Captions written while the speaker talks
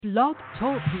Blog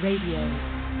Talk Radio.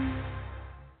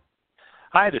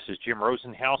 Hi, this is Jim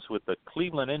Rosenhaus with the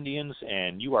Cleveland Indians,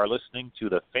 and you are listening to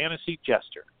the Fantasy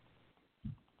Jester.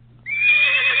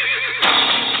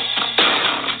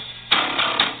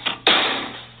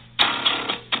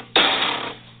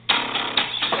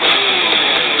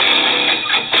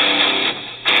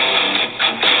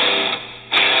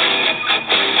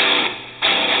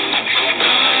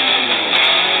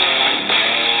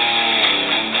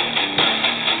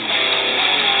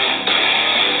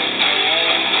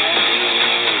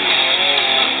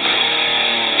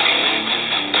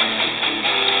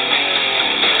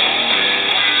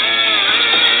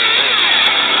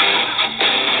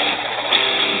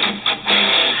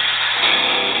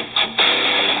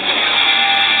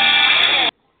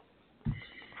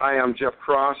 Hi, I'm Jeff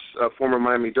Cross, former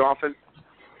Miami Dolphin.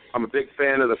 I'm a big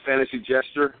fan of the Fantasy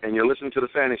Jester, and you're listening to the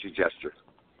Fantasy Jester.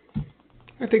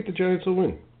 I think the Giants will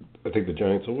win. I think the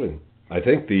Giants will win. I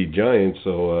think the Giants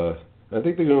will, I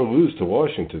think they're going to lose to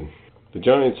Washington. The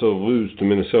Giants will lose to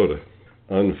Minnesota.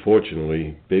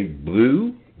 Unfortunately, Big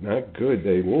Blue, not good.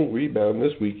 They won't rebound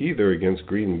this week either against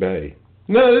Green Bay.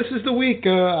 No, this is the week.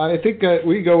 I think that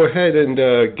we go ahead and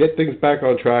get things back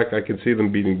on track. I can see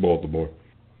them beating Baltimore.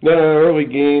 No, early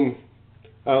game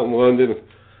out in London.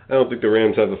 I don't think the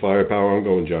Rams have the firepower. I'm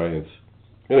going Giants.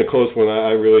 In a close one,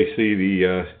 I really see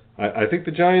the... I think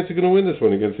the Giants are going to win this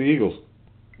one against the Eagles.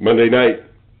 Monday night,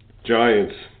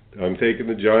 Giants. I'm taking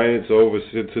the Giants over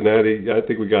Cincinnati. I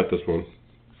think we got this one.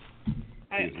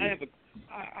 I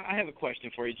have a question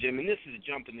for you, Jim, and this is a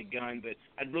jump in the gun, but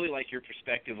I'd really like your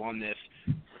perspective on this.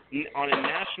 On a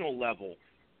national level,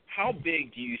 how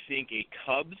big do you think a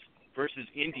Cubs versus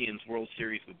Indians World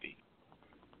Series would be?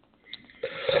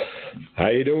 How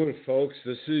you doing, folks?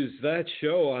 This is that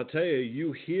show. I'll tell you,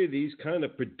 you hear these kind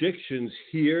of predictions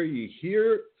here. You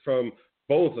hear from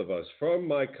both of us, from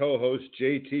my co-host,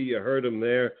 JT. You heard him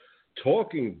there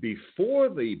talking before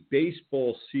the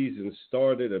baseball season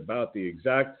started about the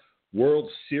exact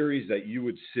World Series that you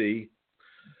would see.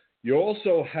 You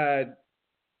also had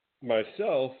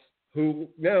myself, who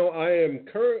now I am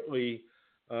currently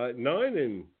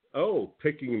 9-0,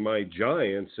 picking my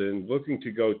Giants and looking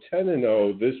to go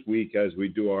 10-0 this week as we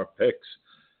do our picks.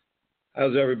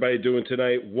 How's everybody doing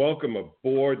tonight? Welcome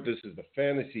aboard. This is the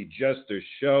Fantasy Jester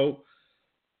Show.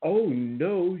 Oh,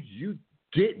 no, you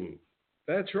didn't.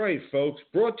 That's right, folks.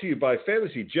 Brought to you by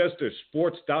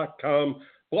FantasyJesterSports.com,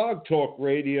 Blog Talk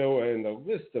Radio, and a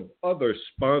list of other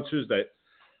sponsors that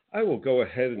I will go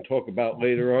ahead and talk about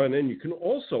later on. And you can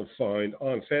also find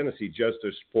on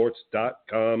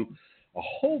FantasyJesterSports.com a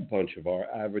whole bunch of our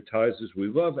advertisers. We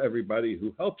love everybody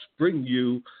who helps bring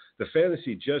you the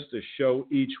Fantasy Jester Show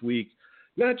each week,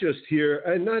 not just here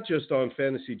and not just on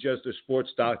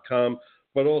FantasyJesterSports.com,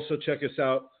 but also check us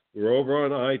out. We're over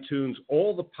on iTunes,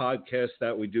 all the podcasts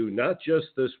that we do, not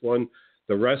just this one,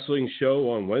 the wrestling show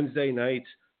on Wednesday nights,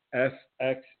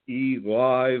 FXE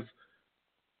Live.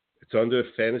 It's under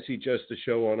Fantasy Jester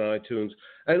Show on iTunes.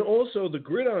 And also the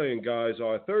Gridiron Guys,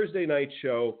 our Thursday night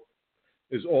show,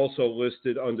 is also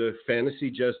listed under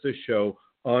Fantasy Jester Show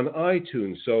on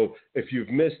iTunes. So if you've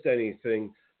missed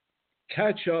anything,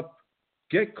 catch up,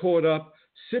 get caught up,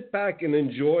 sit back and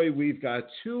enjoy. We've got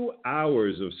 2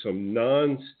 hours of some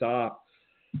nonstop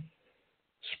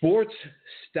sports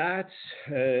stats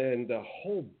and a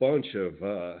whole bunch of,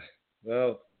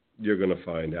 well, you're going to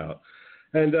find out.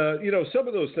 And, some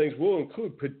of those things will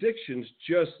include predictions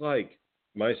just like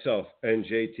myself and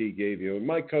JT gave you. And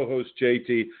my co-host,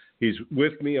 JT, he's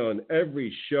with me on every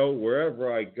show,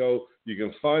 wherever I go. You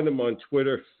can find him on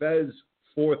Twitter,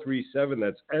 Fez437.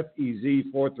 That's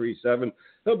Fez437.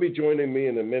 He'll be joining me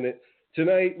in a minute.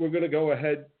 Tonight, we're going to go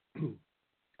ahead.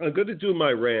 I'm going to do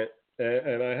my rant,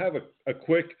 and I have a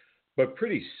quick but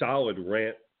pretty solid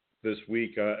rant this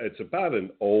week. It's about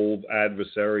an old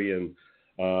adversary, and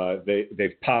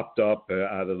they've popped up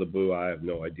out of the blue. I have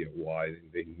no idea why.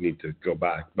 They need to go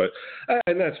back,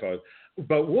 and that's fine.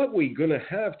 But what we're going to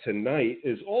have tonight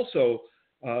is also,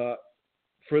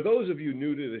 for those of you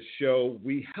new to the show,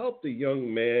 we helped a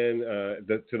young man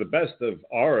to the best of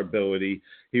our ability.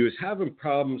 He was having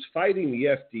problems fighting the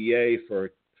FDA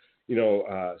for,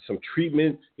 some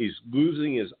treatment. He's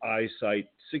losing his eyesight,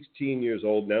 16 years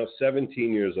old, now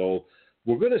 17 years old.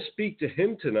 We're going to speak to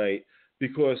him tonight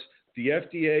because the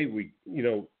FDA, we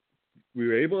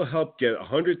were able to help get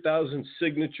 100,000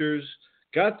 signatures,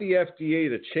 got the FDA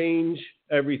to change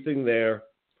everything there,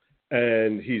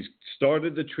 and he's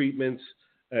started the treatments,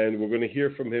 and we're going to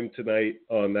hear from him tonight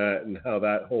on that and how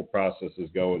that whole process is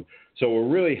going. So we're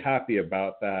really happy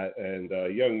about that, and a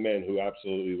young man who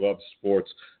absolutely loves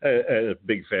sports and a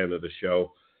big fan of the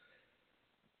show.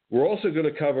 We're also going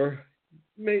to cover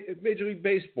Major League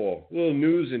Baseball, a little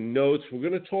news and notes. We're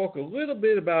going to talk a little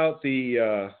bit about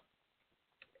the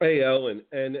AL and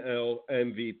NL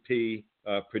MVP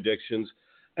predictions.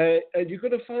 And you're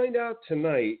going to find out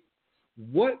tonight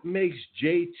what makes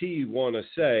JT want to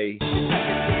say,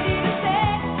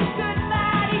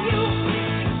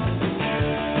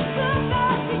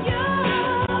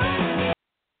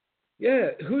 yeah,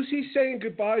 who's he saying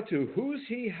goodbye to? Who's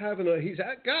he having he's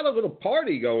got a little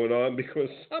party going on because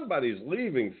somebody's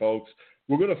leaving, folks.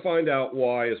 We're going to find out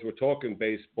why as we're talking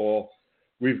baseball.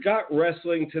 We've got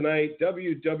wrestling tonight,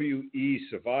 WWE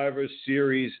Survivor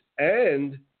Series,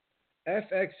 and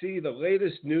FXE, the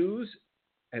latest news,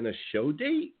 and a show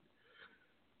date.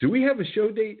 Do we have a show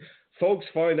date? Folks,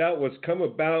 find out what's come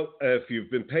about. If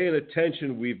you've been paying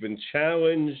attention, we've been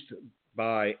challenged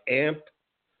by AMP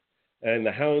and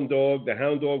the Hound Dog. The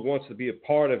Hound Dog wants to be a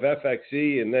part of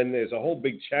FXE, and then there's a whole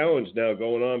big challenge now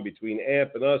going on between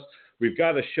AMP and us. We've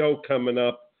got a show coming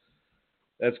up.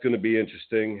 That's going to be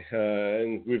interesting.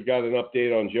 And we've got an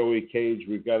update on Joey Cage.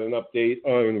 We've got an update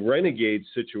on Renegade's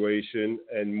situation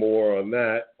and more on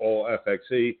that, all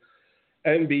FXE.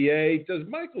 NBA, does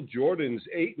Michael Jordon's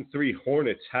 8-3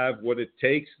 Hornets have what it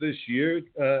takes this year?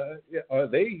 Are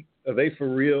they for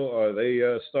real? Are they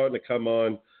starting to come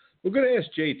on? We're going to ask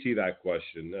JT that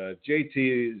question.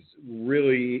 JT is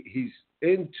really, he's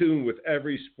in tune with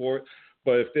every sport,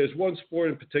 but if there's one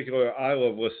sport in particular I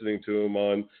love listening to him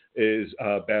on is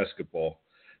basketball.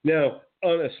 Now,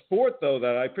 on a sport, though,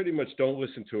 that I pretty much don't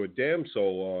listen to a damn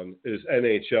soul on is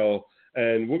NHL,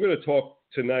 and we're going to talk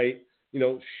tonight,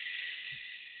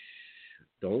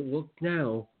 don't look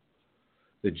now.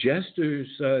 The Jesters,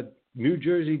 New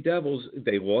Jersey Devils,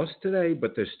 they lost today,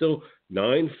 but they're still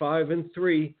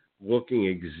 9-5-3. Looking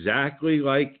exactly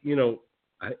like,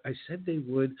 I said they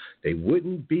would. They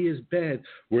wouldn't be as bad.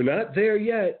 We're not there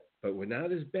yet, but we're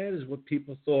not as bad as what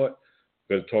people thought.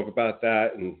 We're going to talk about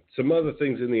that and some other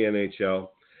things in the NHL.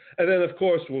 And then, of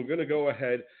course, we're going to go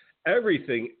ahead,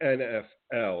 everything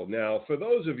NFL. Now, for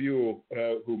those of you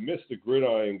who missed the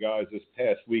Gridiron guys this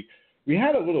past week, we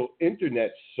had a little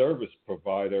internet service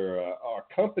provider. Our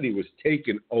company was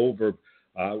taken over.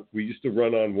 We used to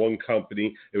run on one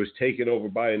company. It was taken over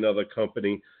by another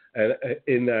company. And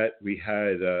in that, we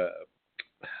had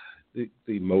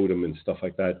the modem and stuff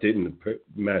like that didn't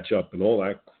match up and all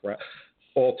that crap,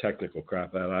 all technical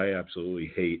crap that I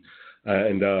absolutely hate.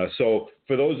 And so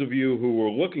for those of you who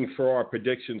were looking for our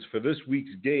predictions for this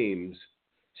week's games,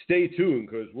 stay tuned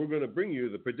because we're going to bring you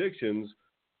the predictions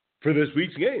for this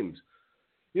week's games.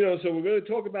 So we're going to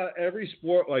talk about every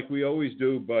sport like we always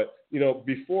do. But,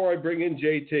 before I bring in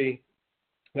JT,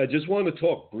 I just want to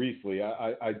talk briefly.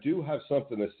 I do have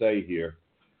something to say here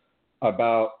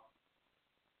about,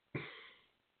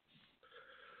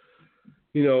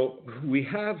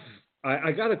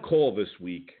 I got a call this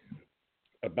week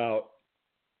about,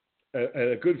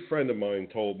 and a good friend of mine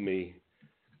told me,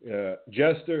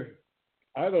 Jester,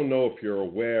 I don't know if you're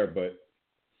aware, but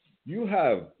you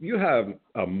have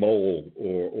a mole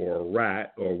or a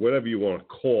rat or whatever you want to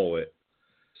call it,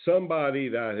 somebody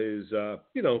that is,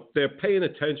 they're paying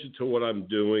attention to what I'm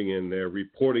doing and they're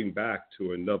reporting back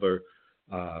to another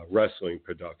wrestling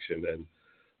production.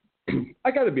 And I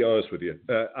got to be honest with you.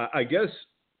 I guess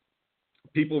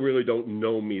people really don't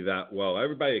know me that well.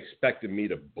 Everybody expected me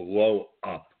to blow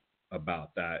up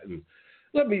about that. And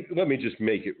let me just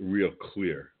make it real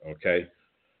clear, okay?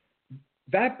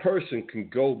 That person can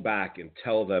go back and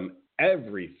tell them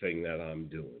everything that I'm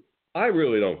doing. I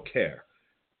really don't care.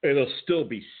 It'll still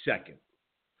be second.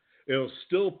 It'll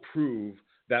still prove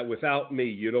that without me,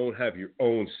 you don't have your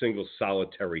own single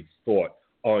solitary thought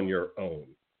on your own.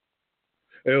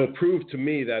 It'll prove to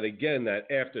me that, again,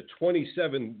 that after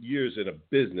 27 years in a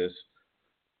business,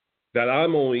 that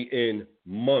I'm only in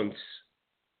months,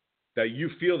 that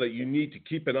you feel that you need to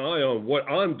keep an eye on what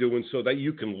I'm doing so that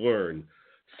you can learn.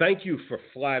 Thank you for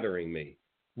flattering me.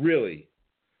 Really.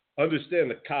 Understand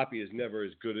the copy is never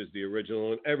as good as the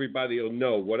original, and everybody will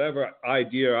know whatever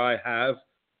idea I have,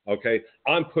 okay,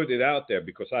 I'm putting it out there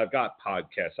because I've got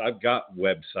podcasts. I've got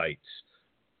websites.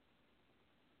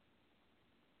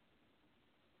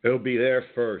 It'll be there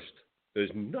first.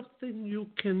 There's nothing you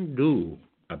can do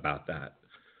about that.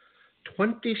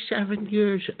 27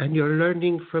 years and you're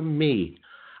learning from me.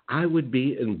 I would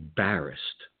be embarrassed.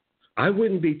 I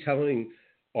wouldn't be telling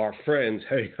our friends,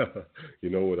 hey, you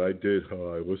know what I did?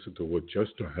 I listened to what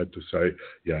Jester had to say.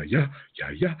 Yeah.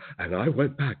 And I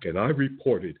went back and I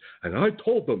reported and I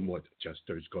told them what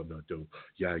Jester's going to do.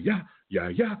 Yeah.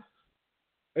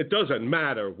 It doesn't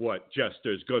matter what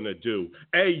Jester's going to do.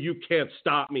 A, you can't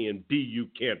stop me, and B, you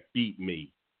can't beat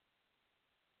me.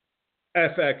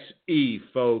 FXE,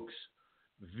 folks,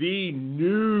 the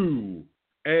new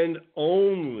and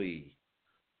only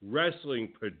wrestling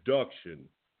production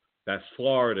that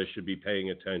Florida should be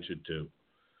paying attention to.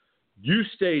 You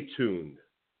stay tuned.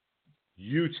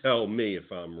 You tell me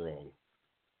if I'm wrong.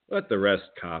 Let the rest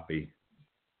copy.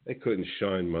 They couldn't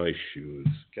shine my shoes.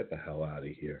 Get the hell out of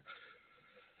here.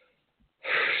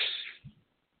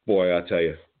 Boy, I tell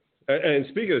you. And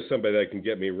speaking of somebody that can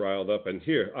get me riled up, and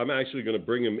here, I'm actually going to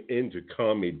bring him in to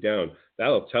calm me down.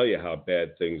 That'll tell you how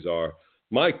bad things are.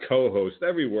 My co-host,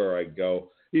 everywhere I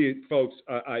go, folks,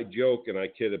 I joke and I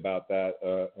kid about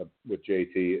that with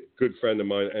JT, good friend of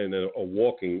mine and a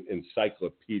walking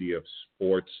encyclopedia of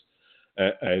sports,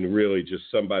 and really just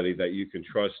somebody that you can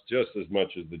trust just as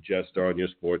much as the Jester on your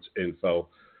sports info.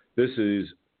 This is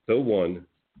the one,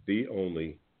 the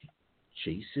only,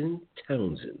 Jason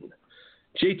Townsend.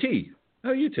 JT,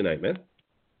 how are you tonight, man?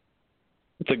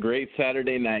 It's a great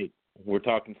Saturday night. We're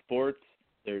talking sports.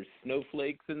 There's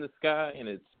snowflakes in the sky, and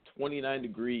it's 29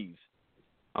 degrees.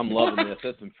 I'm loving this.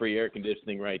 That's some free air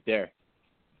conditioning right there.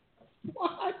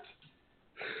 What?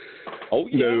 Oh,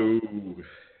 yeah. No.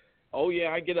 Oh, yeah.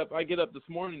 I get up this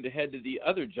morning to head to the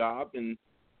other job, and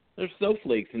there's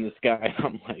snowflakes in the sky.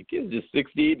 I'm like, it's just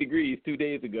 68 degrees 2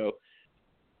 days ago.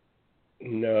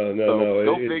 No.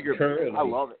 Go figure. Currently, I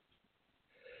love it.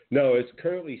 No, it's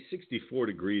currently 64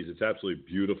 degrees. It's absolutely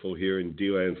beautiful here in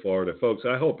D-Land, Florida. Folks,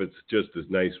 I hope it's just as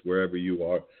nice wherever you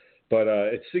are. But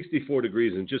it's 64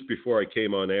 degrees, and just before I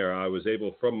came on air, I was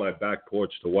able, from my back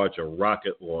porch, to watch a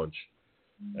rocket launch.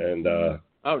 And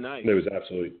oh, nice. It was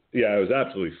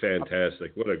absolutely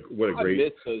fantastic. What a great... I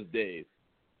miss those days.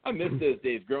 I miss those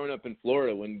days growing up in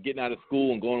Florida when getting out of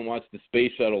school and going and watch the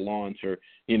space shuttle launch or,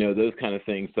 those kind of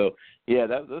things. So, yeah,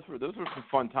 those were some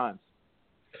fun times.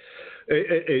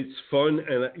 It's fun,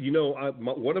 and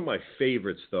one of my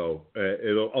favorites, though,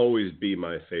 it'll always be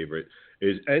my favorite,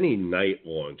 is any night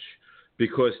launch,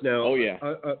 because now,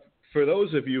 for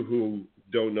those of you who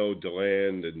don't know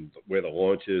DeLand and where the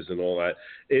launch is and all that,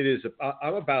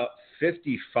 I'm about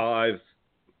 55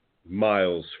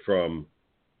 miles from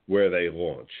where they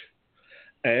launch,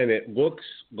 and it looks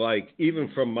like,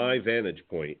 even from my vantage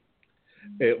point,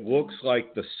 it looks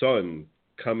like the sun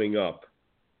coming up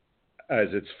as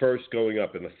it's first going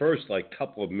up. In the first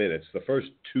couple of minutes, the first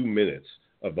 2 minutes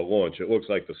of the launch, it looks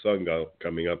like the sun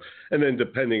coming up. And then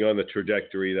depending on the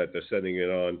trajectory that they're sending it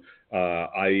on,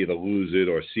 I either lose it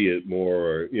or see it more,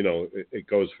 or, it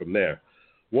goes from there.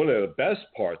 One of the best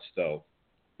parts, though,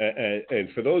 and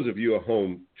for those of you at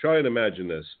home, try and imagine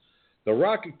this. The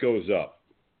rocket goes up,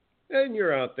 and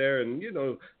you're out there, and,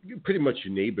 pretty much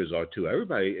your neighbors are too.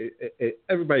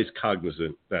 Everybody's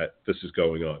cognizant that this is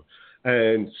going on.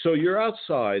 And so you're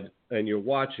outside and you're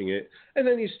watching it, and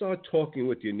then you start talking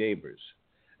with your neighbors.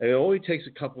 And it only takes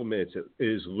a couple of minutes. It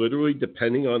is literally,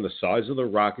 depending on the size of the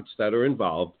rockets that are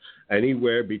involved,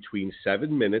 anywhere between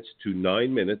 7 minutes to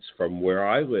 9 minutes from where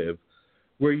I live,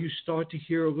 where you start to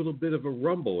hear a little bit of a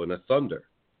rumble and a thunder.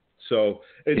 So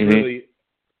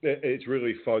it's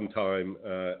really fun time,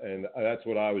 and that's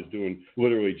what I was doing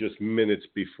literally just minutes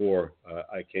before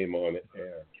I came on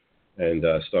air. And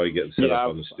started getting set up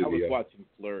on the studio.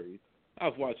 I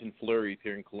was watching flurries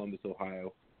here in Columbus,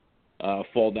 Ohio,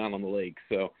 fall down on the lake.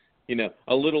 So,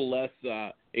 a little less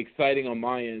exciting on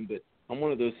my end, but I'm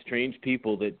one of those strange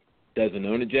people that doesn't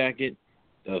own a jacket,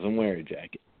 doesn't wear a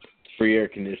jacket. Free air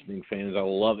conditioning fans, I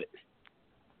love it.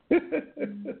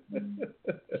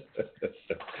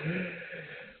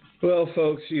 Well,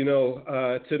 folks,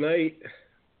 tonight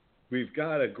we've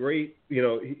got a great,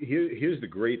 here's the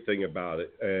great thing about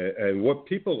it, and what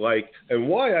people like, and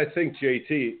why I think,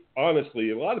 JT,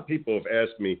 honestly, a lot of people have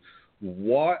asked me,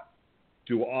 what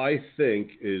do I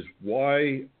think is,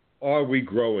 why are we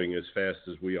growing as fast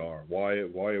as we are? Why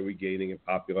are we gaining in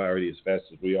popularity as fast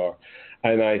as we are?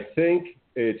 And I think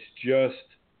it's just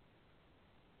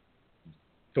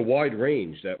the wide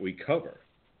range that we cover.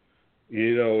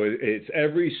 It's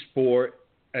every sport.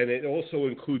 And it also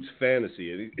includes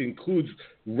fantasy. It includes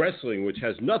wrestling, which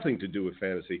has nothing to do with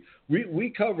fantasy. We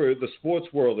cover the sports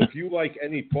world. If you like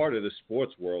any part of the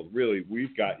sports world, really,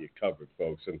 we've got you covered,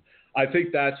 folks. And I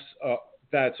think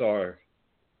that's our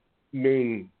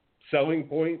main selling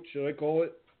point, should I call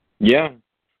it? Yeah.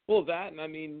 Well, that, and I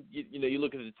mean, you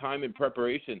look at the time in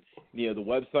preparation. The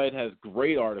website has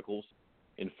great articles,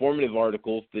 informative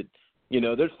articles that,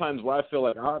 there's times where I feel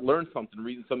like I learned something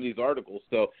reading some of these articles.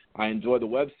 So I enjoy the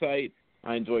website.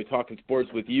 I enjoy talking sports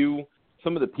with you.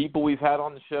 Some of the people we've had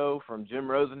on the show, from Jim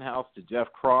Rosenhaus to Jeff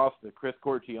Cross to Chris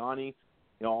Corciani,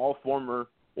 all former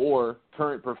or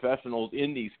current professionals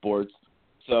in these sports.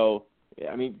 So,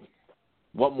 I mean,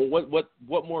 What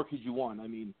more could you want? I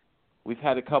mean, we've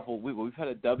had a couple. We've had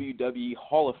a WWE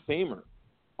Hall of Famer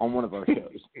on one of our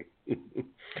shows.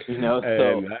 You know,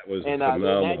 and that was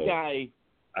phenomenal. And that guy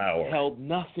held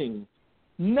nothing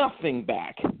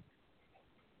back.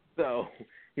 So,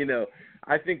 you know,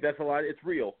 I think that's a lot. It's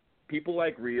real. People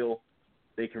like real.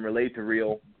 They can relate to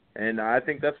real, and I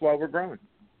think that's why we're growing.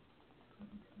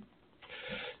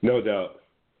 No doubt.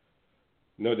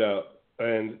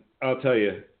 And I'll tell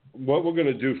you, what we're going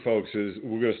to do, folks, is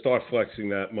we're going to start flexing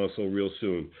that muscle real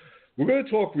soon. We're going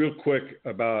to talk real quick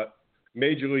about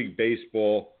Major League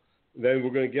Baseball. Then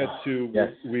we're going to get to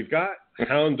We've got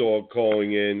Hound Dog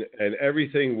calling in and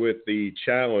everything with the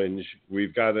challenge.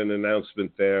 We've got an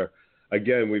announcement there.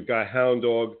 Again, we've got Hound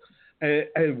Dog.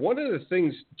 And one of the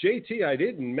things, JT, I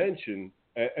didn't mention,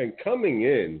 and coming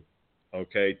in,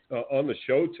 on the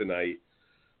show tonight,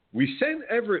 we sent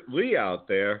Everett Lee out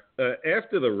there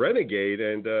after the Renegade,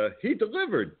 and he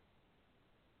delivered.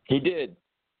 He did.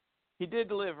 He did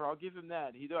deliver. I'll give him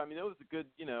that. I mean, that was a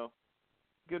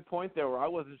good point there where I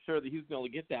wasn't sure that he was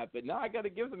going to get that. But now I got to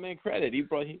give the man credit. He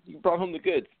brought home the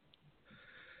goods.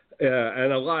 Yeah,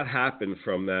 and a lot happened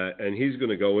from that, and he's going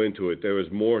to go into it. There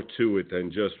was more to it than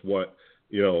just what,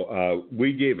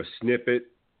 we gave a snippet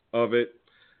of it.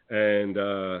 And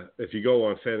if you go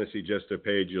on Fantasy Jester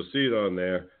page, you'll see it on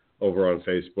there over on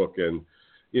Facebook. And,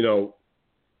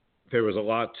 there was a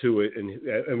lot to it.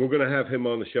 And we're going to have him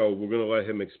on the show. We're going to let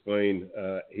him explain.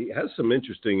 He has some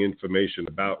interesting information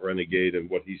about Renegade and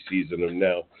what he sees in him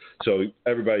now. So,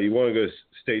 everybody, you want to go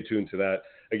stay tuned to that.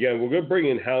 Again, we're going to bring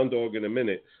in Hound Dog in a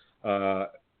minute. We're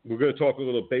going to talk a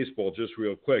little baseball just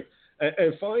real quick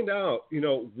and find out,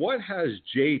 what has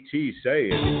JT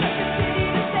saying?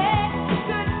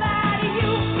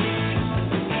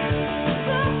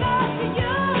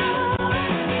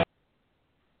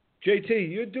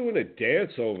 JT, you're doing a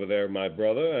dance over there, my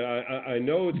brother. I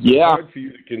know it's hard for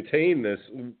you to contain this.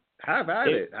 Have at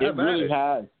it. It really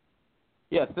has.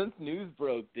 Yeah, since news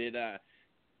broke that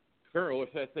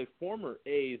former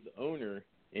A's owner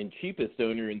and cheapest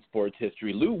owner in sports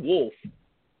history, Lou Wolf,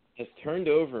 has turned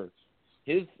over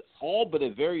his all but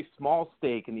a very small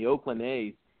stake in the Oakland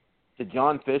A's to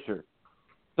John Fisher.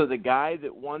 So the guy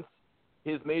that wants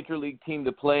his major league team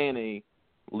to play in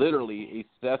literally a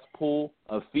cesspool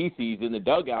of feces in the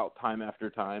dugout time after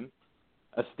time,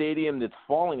 a stadium that's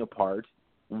falling apart,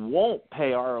 won't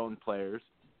pay our own players,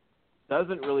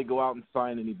 doesn't really go out and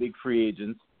sign any big free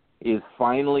agents, is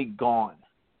finally gone.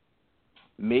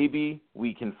 Maybe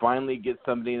we can finally get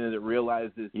somebody in that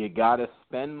realizes you got to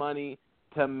spend money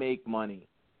to make money.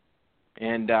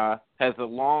 And as a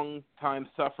long-time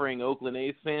suffering Oakland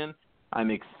A's fan, I'm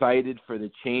excited for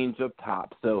the change up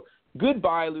top. So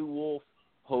goodbye, Lou Wolf.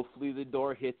 Hopefully the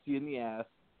door hits you in the ass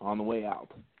on the way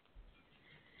out.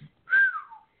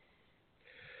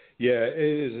 Yeah, it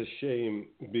is a shame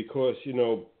because,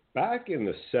 back in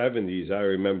the 70s, I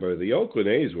remember the Oakland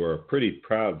A's were a pretty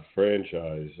proud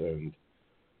franchise. And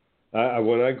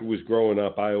when I was growing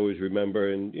up, I always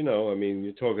remember, and,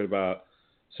 you're talking about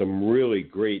some really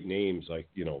great names like,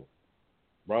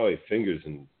 Riley Fingers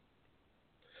and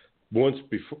once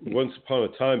upon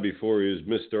a time before he was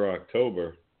Mr.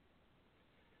 October.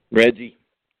 Reggie.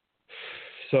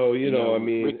 So,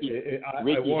 Ricky, I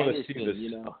want to see this.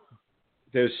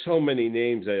 There's so many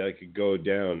names that I could go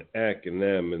down, Eck and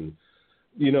them. And,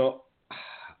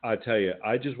 I tell you,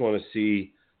 I just want to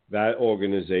see that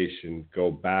organization go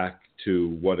back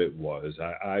to what it was.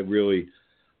 I really,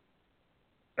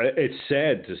 it's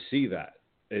sad to see that.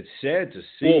 It's sad to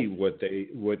see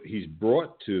what he's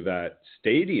brought to that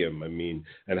stadium.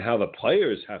 And how the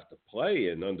players have to play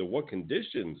and under what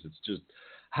conditions. It's just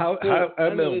how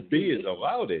MLB has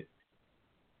allowed it.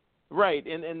 Right,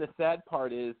 and the sad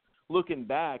part is, looking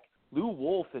back, Lou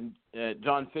Wolf and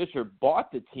John Fisher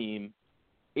bought the team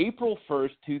April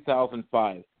 1st,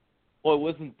 2005. Well, it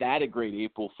wasn't that a great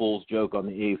April Fool's joke on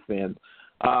the A's fans.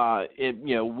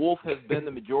 Wolf has been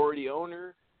the majority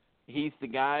owner. He's the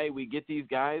guy. We get these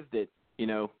guys that,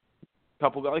 a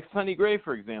couple guys like Sonny Gray,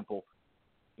 for example,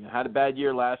 had a bad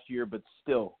year last year, but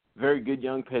still very good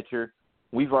young pitcher.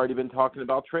 We've already been talking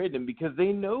about trading him because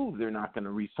they know they're not going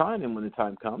to re-sign him when the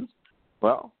time comes.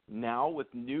 Well, now with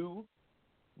new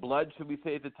blood, should we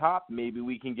say, at the top, maybe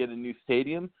we can get a new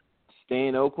stadium, stay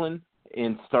in Oakland,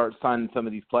 and start signing some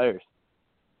of these players.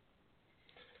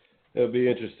 It'll be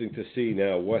interesting to see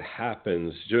now what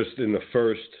happens just in the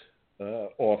first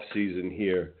off season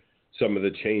here. Some of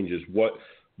the changes. What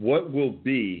will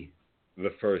be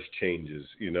the first changes?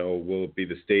 Will it be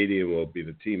the stadium? Will it be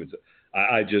the team?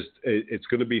 It's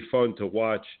going to be fun to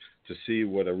watch to see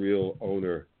what a real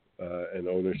owner and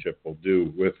ownership will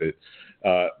do with it.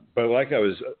 But like I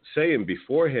was saying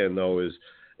beforehand, though, is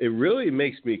it really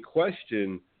makes me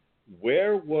question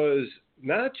where was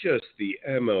not just the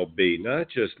MLB, not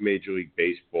just Major League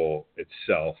Baseball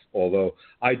itself, although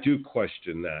I do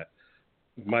question that.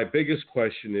 My biggest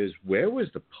question is, where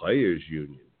was the players'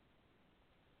 union?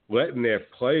 Letting their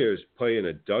players play in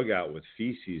a dugout with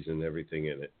feces and everything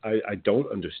in it. I don't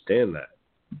understand that.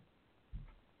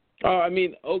 I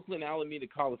mean, Oakland Alameda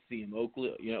Coliseum,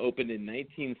 opened in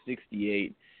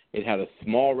 1968. It had a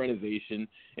small renovation.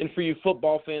 And for you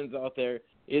football fans out there,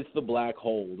 it's the Black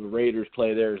Hole. The Raiders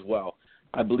play there as well.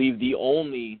 I believe the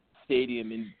only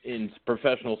stadium in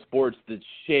professional sports that's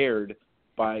shared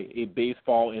by a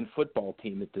baseball and football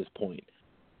team at this point.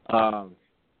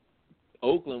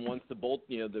 Oakland wants to bolt,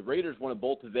 the Raiders want to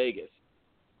bolt to Vegas.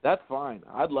 That's fine.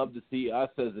 I'd love to see us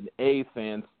as an A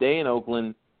fan stay in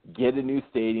Oakland, get a new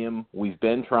stadium. We've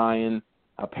been trying,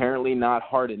 apparently not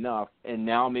hard enough, and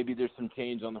now maybe there's some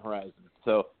change on the horizon.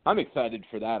 So I'm excited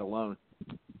for that alone.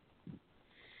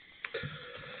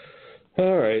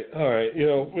 All right.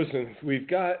 Listen, we've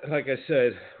got, like I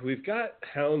said, we've got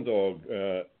Hound Dog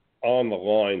on the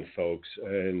line, folks,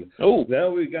 and now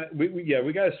we got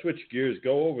to switch gears,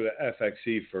 go over to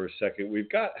FXE for a second. We've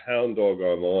got Hound Dog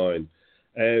on the line,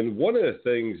 and one of the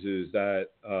things is that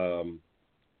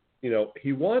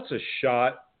he wants a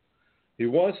shot. He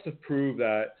wants to prove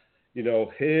that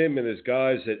him and his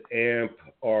guys at AMP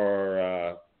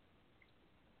are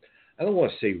I don't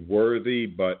want to say worthy,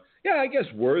 but I guess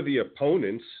worthy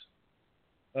opponents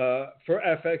for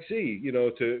FXE,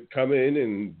 to come in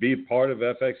and be part of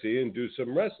FXE and do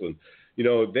some wrestling.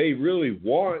 They really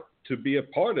want to be a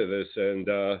part of this. And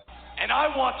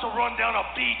I want to run down a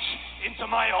beach into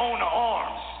my own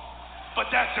arms, but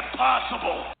that's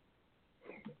impossible.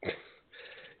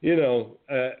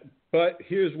 But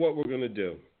here's what we're going to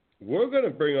do. We're going to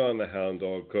bring on the Hound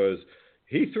Dog because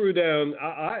he threw down.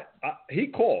 He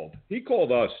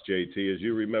called us, JT, as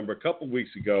you remember, a couple of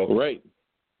weeks ago. Right.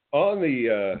 On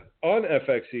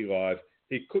FXE Live,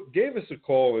 he gave us a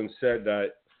call and said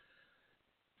that,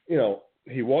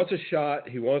 he wants a shot,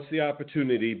 he wants the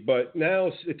opportunity, but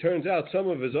now it turns out some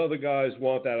of his other guys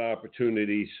want that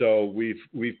opportunity. So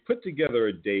we've put together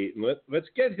a date, and let's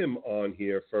get him on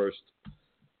here first.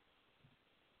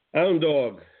 Hound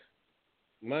Dog,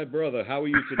 my brother, how are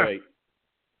you today?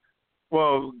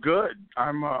 Well, good.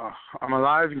 I'm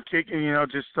alive and kicking.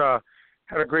 Just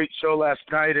had a great show last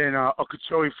night in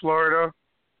Okeechobee, Florida.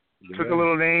 Yeah. Took a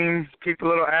little name, kicked a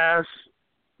little ass,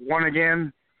 won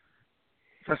again.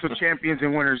 That's what champions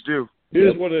and winners do.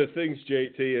 Here's one of the things,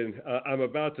 JT, and I'm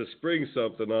about to spring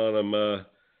something on him.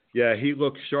 He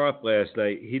looked sharp last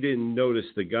night. He didn't notice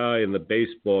the guy in the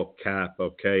baseball cap,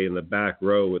 in the back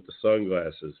row with the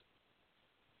sunglasses.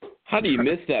 How do you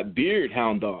miss that beard,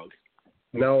 Hound Dog?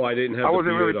 No, I didn't have. I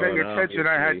wasn't really paying attention.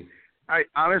 Obviously. I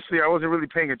honestly wasn't really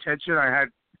paying attention. I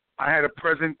had a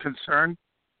present concern.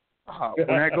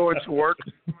 When I go into work,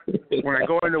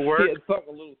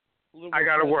 I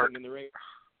gotta work. In the ring.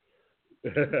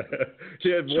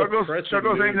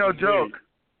 Chuckles ain't no joke.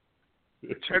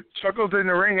 Chuckles in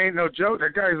the ring ain't no joke.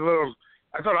 That guy's a little.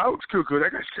 I thought I was cuckoo.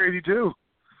 That guy's crazy too.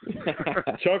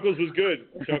 Chuckles was good.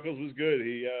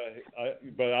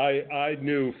 But I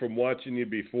knew from watching you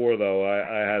before, though.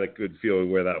 I had a good feeling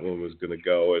where that one was going to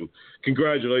go. And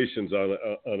congratulations on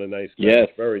a nice match. Yes.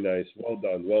 Very nice.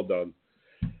 Well done.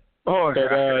 Oh,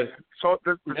 so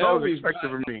that's all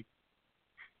expected from me.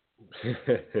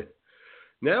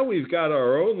 Now we've got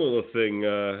our own little thing,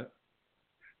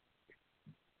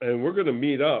 and we're going to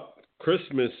meet up.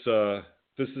 Christmas.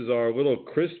 This is our little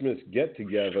Christmas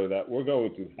get-together that we're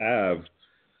going to have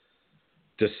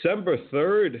December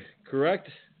 3rd, correct?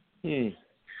 December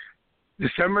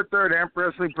 3rd, AMP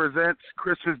Wrestling presents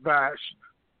Christmas Bash.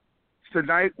 It's the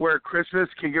night where Christmas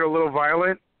can get a little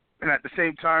violent and at the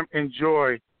same time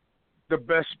enjoy the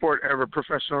best sport ever,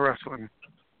 professional wrestling.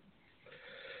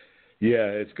 Yeah,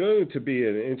 it's going to be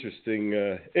an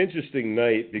interesting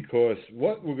night because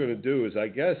what we're going to do is, I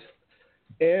guess,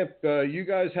 AMP, you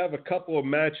guys have a couple of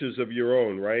matches of your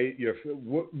own, right?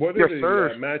 What are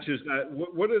the matches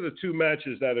what are the two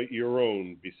matches that are your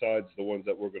own besides the ones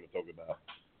that we're going to talk about?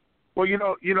 Well,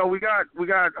 we got.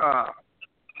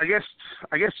 I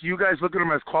guess you guys look at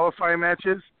them as qualifying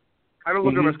matches. I don't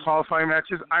look at them as qualifying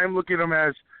matches. I'm looking at them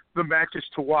as the matches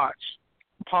to watch.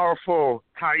 Powerful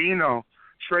Taino,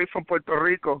 straight from Puerto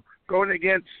Rico, going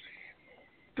against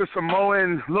the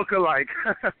Samoan look-alike,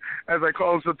 as I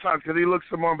call him sometimes, because he looks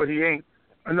Samoan, but he ain't.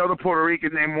 Another Puerto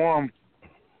Rican named Wom.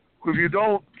 If you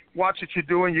don't watch what you're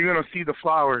doing, you're going to see the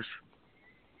flowers.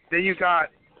 Then you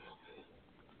got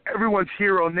everyone's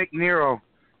hero, Nick Nero,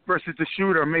 versus the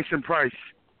shooter, Mason Price.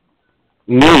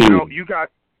 Mm. You know, you got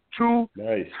two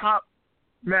Nice. top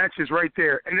matches right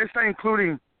there. And it's not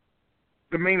including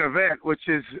the main event, which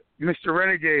is Mr.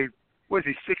 Renegade, what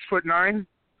is he, 6'9",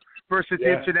 versus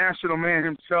the international man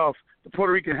himself, the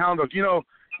Puerto Rican Hound Dog. You know,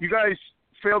 you guys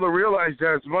fail to realize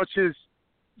that as much as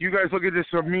you guys look at this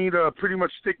for me to pretty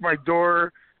much stick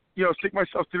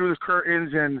myself through the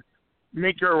curtains and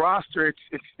make your roster,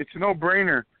 it's a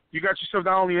no-brainer. You got yourself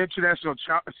not only an international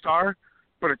star,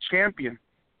 but a champion.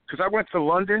 Because I went to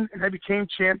London and I became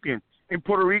champion. In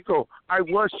Puerto Rico, I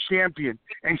was champion.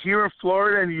 And here in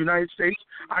Florida and the United States,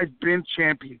 I've been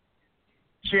champion.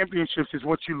 Championships is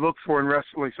what you look for in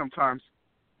wrestling sometimes.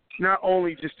 Not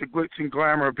only just the glitz and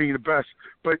glamour of being the best,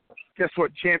 but guess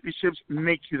what? Championships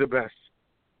make you the best.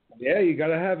 Yeah, you got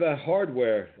to have that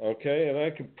hardware, okay? And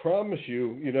I can promise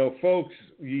you, you know, folks,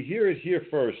 you hear it here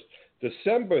first.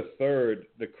 December 3rd,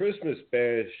 the Christmas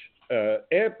Bash,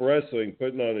 Amp Wrestling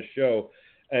putting on a show,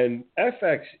 and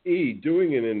FXE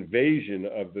doing an invasion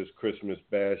of this Christmas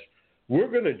Bash.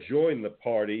 We're going to join the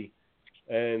party,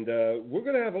 and we're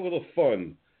going to have a little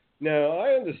fun. Now,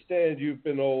 I understand you've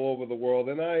been all over the world,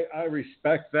 and I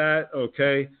respect that,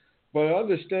 okay? But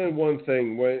understand one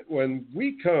thing. When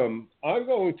we come, I'm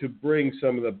going to bring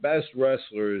some of the best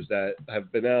wrestlers that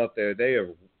have been out there. They have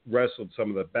wrestled some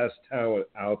of the best talent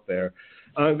out there.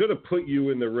 I'm going to put you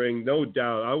in the ring, no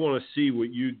doubt. I want to see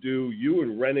what you do. You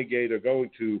and Renegade are going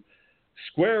to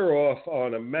square off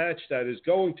on a match that is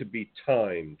going to be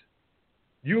timed.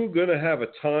 You're going to have a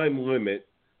time limit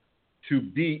to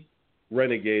beat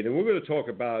Renegade. And we're going to talk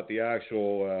about the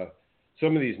actual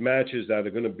some of these matches that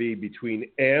are going to be between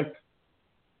AMP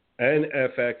and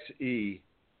FXE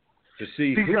to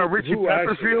see who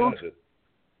actually has it.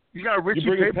 You got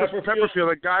Richie Pepperfield,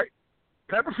 a guy.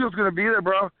 Pepperfield's going to be there,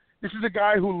 bro. This is a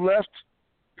guy who left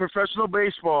professional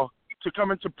baseball to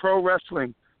come into pro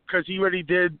wrestling because he already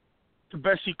did the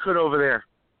best he could over there.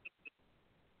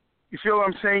 You feel what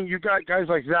I'm saying? You got guys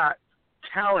like that.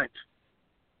 Talent.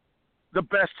 The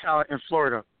best talent in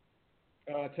Florida.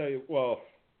 I'll tell you, well,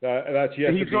 that's yet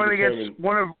to be determined. He's going against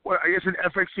one of, an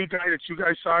FXC guy that you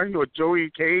guys signed, or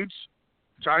Johnny Cage,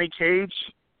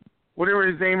 whatever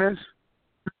his name is.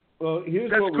 Well, here's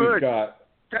what we've got.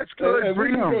 That's good. And we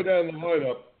can go down the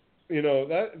lineup. You know,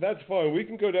 that's fine. We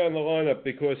can go down the lineup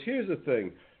because here's the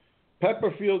thing.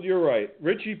 Pepperfield, you're right.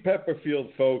 Richie Pepperfield,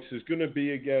 folks, is going to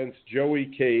be against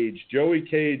Joey Cage. Joey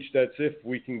Cage, that's if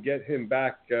we can get him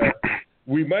back.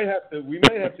 We might have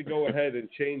to go ahead and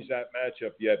change that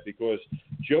matchup yet because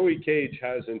Joey Cage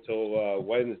has until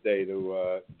Wednesday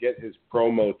to get his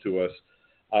promo to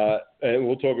us. And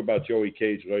we'll talk about Joey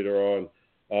Cage later on.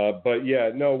 But,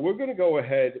 yeah, no, we're going to go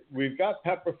ahead. We've got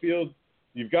Pepperfield.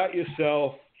 You've got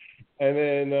yourself. And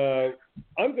then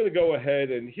I'm going to go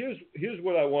ahead, and here's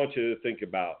what I want you to think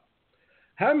about.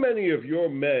 How many of your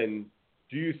men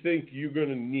do you think you're going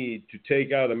to need to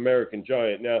take out American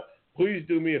Giant? Now, please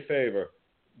do me a favor.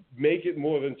 Make it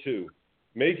more than two.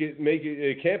 Make it.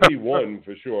 It can't be one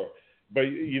for sure. But,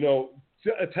 you know,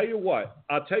 I'll tell you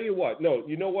what. No,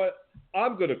 you know what?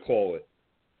 I'm going to call it.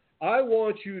 I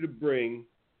want you to bring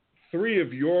 3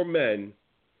 of your men,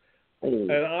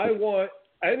 and I want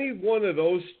any one of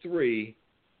those 3.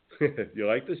 You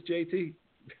like this, JT?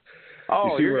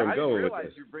 Oh, you see where I'm going I didn't with realize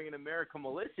this. you're bringing American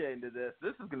Militia into this.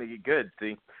 This is going to get good,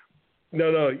 see?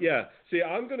 No, yeah. See,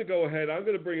 I'm going to go ahead. I'm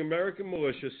going to bring American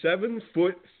Militia,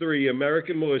 7'3"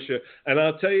 American Militia, and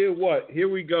I'll tell you what. Here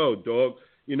we go, dog.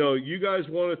 You know, you guys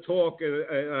want to talk,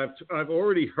 and I've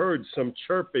already heard some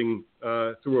chirping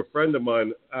through a friend of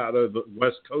mine out of the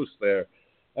West Coast there,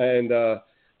 and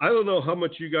I don't know how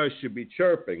much you guys should be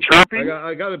chirping. Chirping?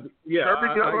 I got to, yeah. Chirping?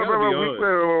 I got to be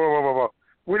honest.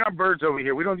 We're not birds over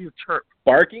here. We don't need to chirp.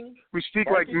 Barking? We speak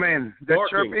like men. That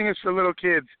Barking. chirping is for little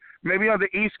kids. Maybe on the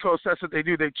East Coast, that's what they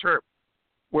do. They chirp.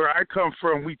 Where I come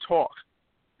from, we talk.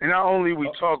 And not only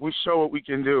we talk, we show what we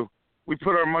can do. We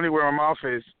put our money where our mouth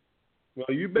is. Well,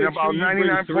 you and about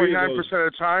 99.9% of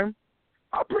the time,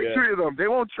 I'll bring 3 of them. They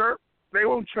won't chirp.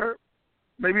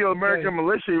 Maybe American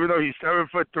Militia, even though he's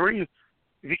 7'3",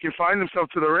 if he can find himself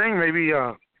to the ring, maybe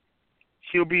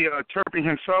he'll be chirping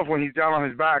himself when he's down on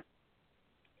his back.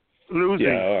 Losing.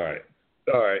 Yeah,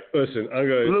 all right. Listen, I'm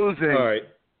going to... Losing. All right.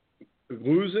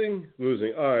 Losing?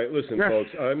 All right, listen, folks.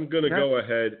 I'm going to go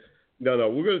ahead. No,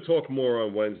 we're going to talk more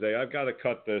on Wednesday. I've got to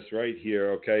cut this right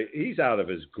here, okay? He's out of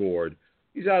his gourd.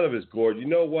 You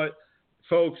know what,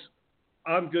 folks?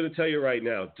 I'm going to tell you right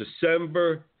now.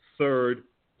 December 3rd,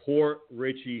 Port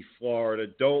Richey, Florida.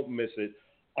 Don't miss it.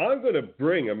 I'm going to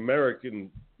bring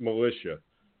American Militia,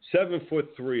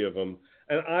 7'3" of them,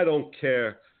 and I don't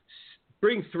care.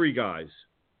 Bring 3 guys.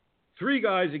 3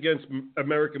 guys against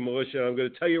American Militia. I'm going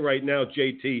to tell you right now,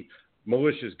 JT,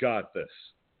 Militia's got this.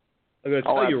 I'm going to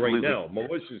tell you right now,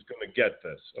 Militia's going to get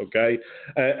this, okay?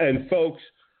 And folks,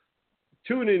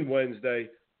 tune in Wednesday.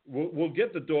 We'll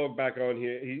get the dog back on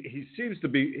here. He seems to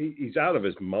be he's out of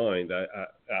his mind.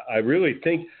 I really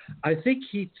think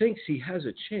he thinks he has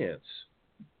a chance.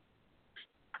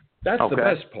 That's the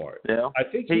best part. Yeah. I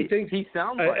think he thinks he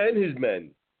sounds like and his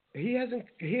men. He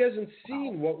hasn't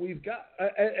seen what we've got,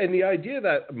 and the idea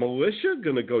that Militia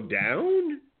going to go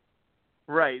down.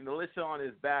 Right, Militia on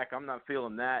his back. I'm not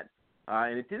feeling that,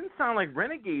 and it didn't sound like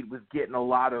Renegade was getting a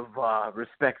lot of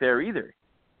respect there either.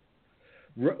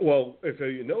 Well, if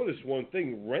you notice one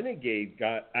thing, Renegade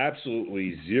got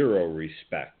absolutely zero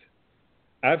respect.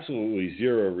 Absolutely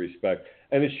zero respect.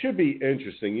 And it should be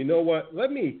interesting. You know what?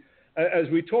 Let me, as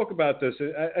we talk about this,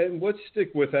 and let's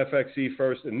stick with FXE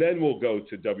first, and then we'll go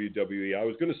to WWE. I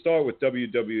was going to start with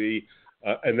WWE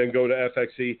and then go to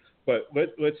FXE, but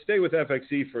let's stay with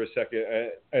FXE for a second,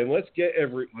 and let's get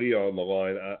Everett Lee on the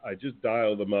line. I just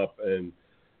dialed him up, and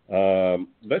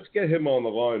let's get him on the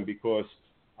line because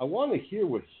I want to hear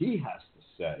what he has to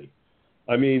say.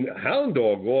 I mean, Hound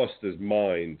Dog lost his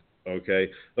mind, okay?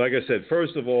 Like I said,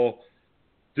 first of all,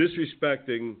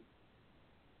 disrespecting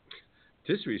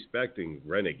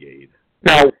Renegade.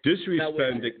 Now,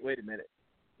 disrespecting. wait a minute.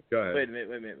 Go ahead. Wait a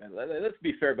minute. Let's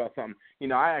be fair about something. You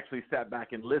know, I actually sat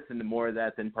back and listened to more of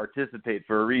that than participate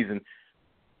for a reason.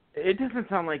 It doesn't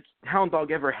sound like Hound Dog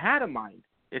ever had a mind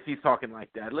if he's talking like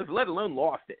that, let alone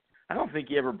lost it. I don't think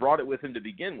he ever brought it with him to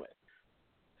begin with.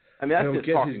 I mean, that's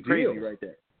just talking crazy right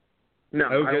there. No,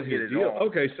 I don't get his deal.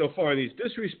 Okay, so fine. He's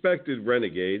disrespected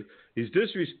Renegade. He's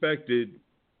disrespected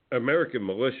American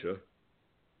Militia.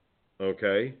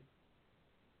 Okay.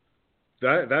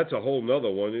 That's a whole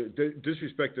nother one.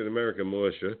 Disrespected American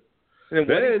Militia. And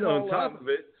then on top of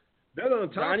it,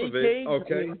 Cage?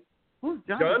 okay. I mean, who's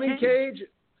Johnny Cage?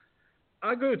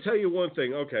 I'm going to tell you one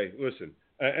thing. Okay, listen.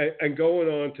 And going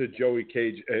on to Joey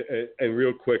Cage, and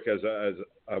real quick as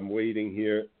I'm waiting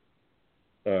here.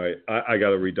 All right, I got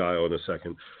to redial in a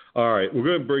second. All right, we're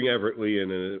going to bring Everett Lee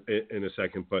in a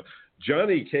second, but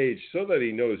Johnny Cage, so that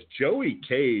he knows, Joey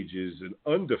Cage is an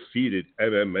undefeated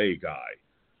MMA guy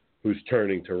who's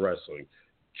turning to wrestling.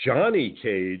 Johnny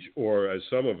Cage, or as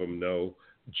some of them know,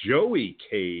 Joey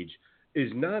Cage,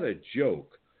 is not a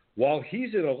joke. While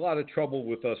he's in a lot of trouble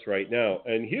with us right now,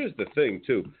 and here's the thing,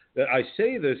 too, that I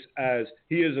say this as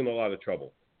he is in a lot of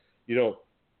trouble. You know,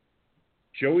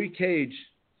 Joey Cage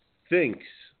thinks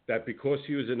that because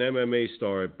he was an MMA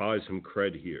star, it buys him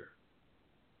cred here.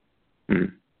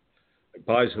 It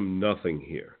buys him nothing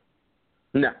here.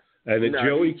 No. And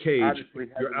Joey Cage,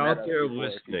 you're out there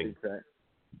listening.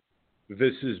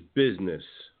 This is business.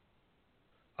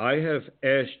 I have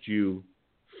asked you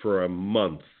for a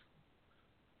month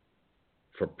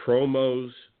for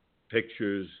promos,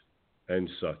 pictures, and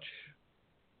such.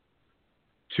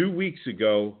 2 weeks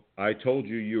ago, I told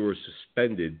you were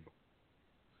suspended.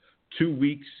 2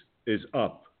 weeks is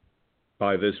up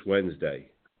by this Wednesday.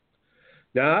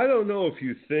 Now, I don't know if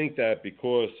you think that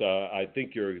because I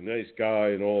think you're a nice guy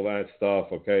and all that stuff,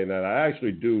 okay, and that I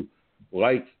actually do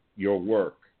like your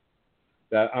work,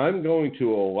 that I'm going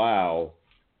to allow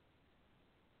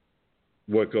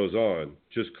what goes on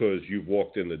just because you've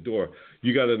walked in the door.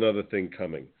 You got another thing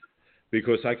coming,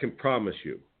 because I can promise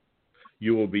you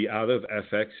will be out of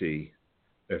FXE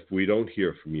if we don't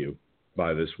hear from you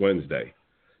by this Wednesday.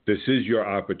 This is your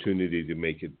opportunity to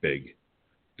make it big.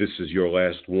 This is your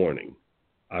last warning.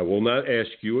 I will not ask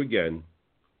you again.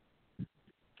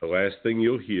 The last thing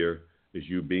you'll hear is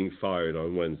you being fired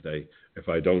on Wednesday if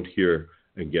I don't hear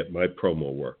and get my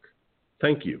promo work.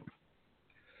 Thank you.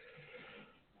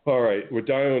 All right, we're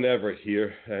dialing Everett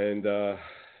here, and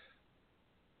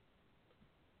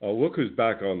look who's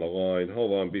back on the line.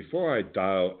 Hold on. Before I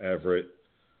dial Everett,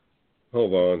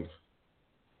 hold on.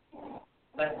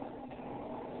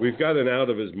 We've got an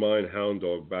out-of-his-mind Hound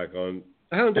Dog back on.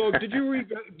 Hound Dog, did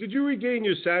you regain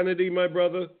your sanity, my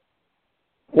brother?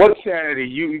 What sanity?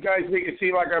 You guys make it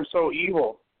seem like I'm so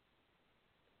evil.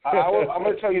 I'm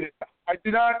going to tell you this. I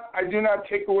do not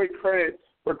take away credit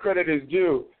where credit is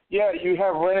due. Yeah, you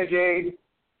have Renegade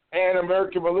and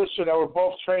American Militia that were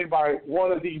both trained by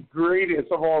one of the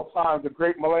greatest of all time, the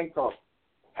great Malenko.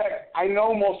 Heck, I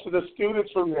know most of the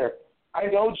students from there. I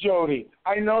know Jody.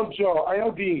 I know Joe. I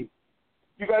know Dean.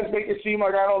 You guys make it seem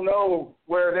like I don't know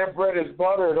where their bread is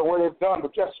buttered or where they've done,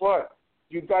 but guess what?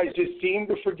 You guys just seem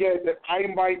to forget that I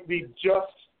might be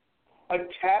just a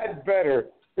tad better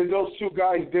than those two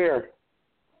guys there.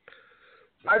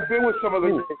 I've been with some of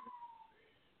the...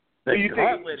 The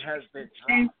gauntlet has been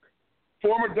tough.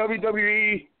 Former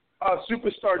WWE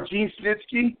superstar Gene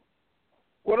Snitsky?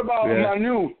 What about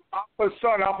Manu, Alpha's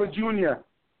son, Alpha Jr.?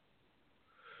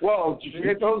 Well, did you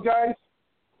get those guys?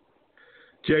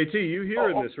 JT, you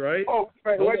hearing this, right? Oh,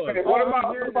 wait a minute. What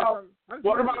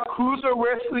about Cruiser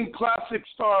Wrestling Classic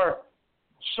star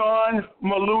Sean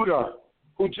Maluda,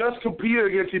 who just competed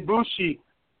against Ibushi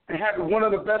and had one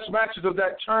of the best matches of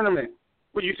that tournament?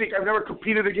 What, you think I've never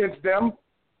competed against them?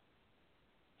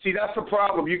 See, that's the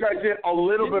problem. You guys did a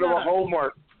little bit of a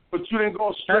homework, but you didn't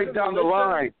go straight down the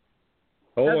line.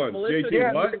 Hold on,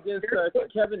 JT, what? Against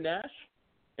Kevin Nash,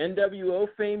 NWO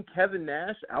fame Kevin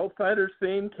Nash, Outsiders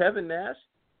fame Kevin Nash.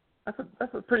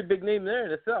 That's a pretty big name there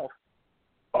in itself.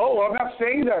 Oh, I'm not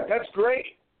saying that. That's great.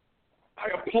 I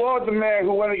applaud the man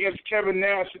who went against Kevin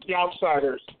Nash at the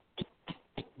Outsiders.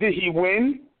 Did he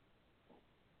win?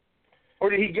 Or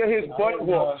did he get his butt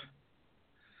whooped?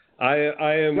 I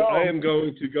am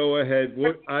going to go ahead.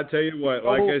 I tell you what,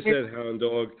 like I said, Hound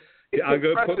Dog, I'm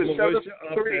going to put Militia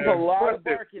up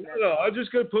there. No, I'm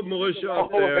just going to put Militia up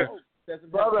there.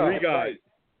 Three guys.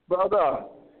 Brother,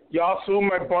 y'all assume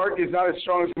my bark is not as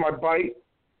strong as my bite?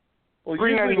 Well,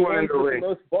 usually the ones with the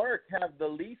most bark have the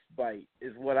least bite,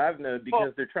 is what I've known,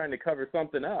 because they're trying to cover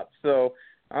something up. So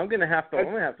I'm gonna have to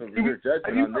reserve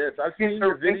judgment on this. I've seen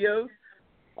your videos.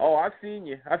 Oh, I've seen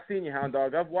you, Hound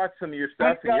Dog. I've watched some of your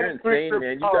stuff, and you're insane,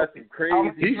 man. You got some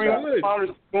crazy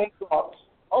stuff.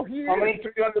 Oh, he is. How many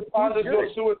 300-pounders do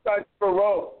suicide per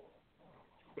row?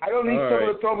 I don't need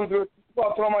someone to throw me through.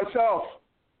 I'll throw myself.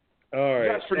 All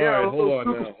right. Hold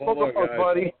on,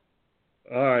 guys.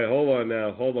 All right, hold on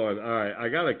now. All right, I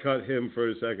got to cut him for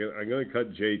a second. I'm going to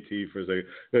cut JT for a second.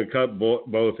 I'm going to cut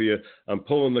both of you. I'm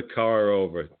pulling the car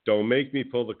over. Don't make me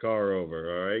pull the car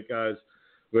over, all right, guys?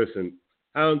 Listen,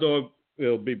 Hound Dog,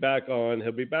 he'll be back on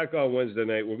Wednesday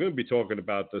night. We're going to be talking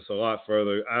about this a lot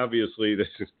further. Obviously, this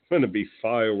is going to be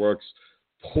fireworks.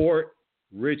 Port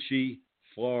Richey,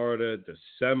 Florida,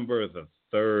 December the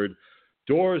 3rd.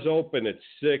 Doors open at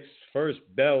 6, first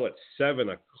bell at 7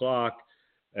 o'clock.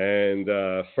 And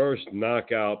first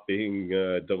knockout being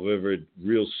delivered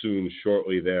real soon,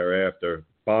 shortly thereafter,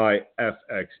 by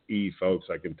FXE, folks.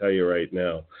 I can tell you right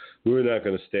now, we're not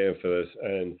going to stand for this.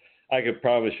 And I can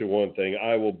promise you one thing.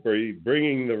 I will be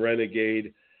bringing the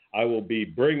Renegade. I will be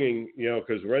bringing,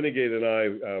 because Renegade and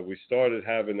I, we started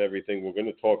having everything. We're going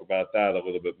to talk about that a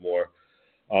little bit more.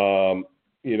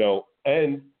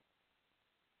 And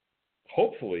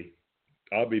hopefully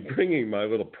I'll be bringing my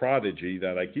little prodigy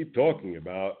that I keep talking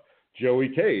about, Joey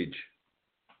Cage.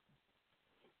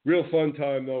 Real fun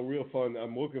time, though. Real fun.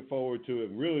 I'm looking forward to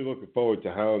it. Really looking forward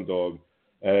to Hound Dog.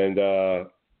 And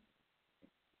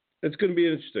it's going to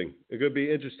be interesting. It's going to be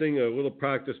interesting. A little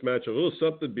practice match, a little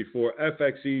something before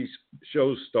FXE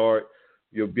shows start.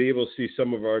 You'll be able to see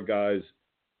some of our guys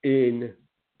in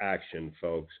action,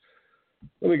 folks.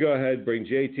 Let me go ahead and bring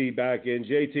JT back in.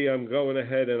 JT, I'm going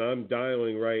ahead and I'm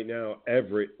dialing right now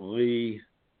Everett Lee.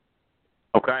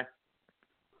 Okay.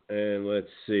 And let's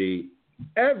see.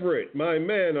 Everett, my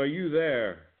man, are you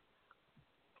there?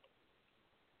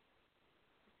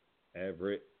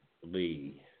 Everett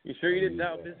Lee. You sure you didn't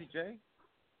dial Busy Jay?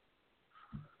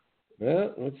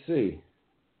 Well, let's see.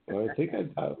 Well, I think I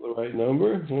dialed the right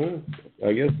number.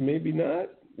 I guess maybe not.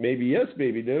 Maybe yes,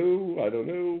 maybe no. I don't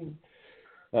know.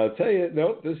 I'll tell you,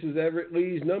 nope, this is Everett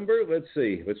Lee's number. Let's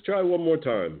see. Let's try one more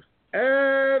time.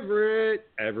 Everett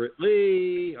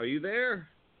Lee, are you there?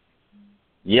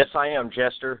 Yes, I am,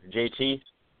 Jester, JT.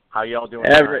 How y'all doing?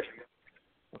 Everett.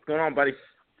 What's going on, buddy?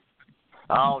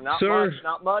 Oh,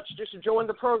 not much. Just enjoying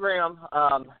the program.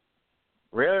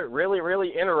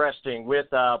 Really interesting with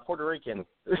Puerto Rican.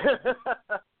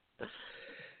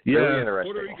 Yeah, really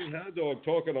interesting. Puerto Rican Hound Dog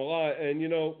talking a lot. And,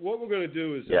 what we're going to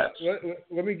do is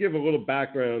let me give a little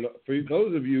background. For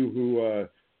those of you who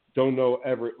don't know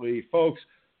Everett Lee, folks,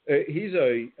 he's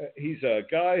a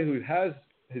guy who has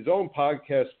his own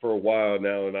podcast for a while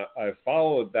now, and I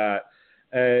followed that.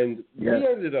 And we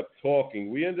ended up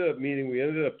talking. We ended up meeting. We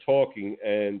ended up talking,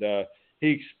 and he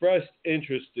expressed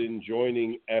interest in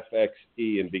joining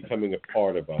FXE and becoming a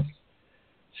part of us.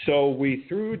 So we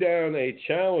threw down a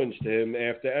challenge to him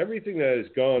after everything that has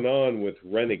gone on with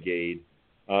Renegade.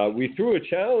 We threw a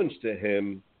challenge to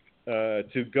him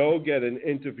to go get an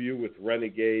interview with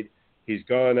Renegade. He's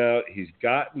gone out. He's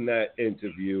gotten that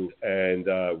interview, and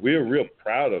we're real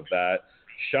proud of that.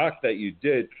 Shocked that you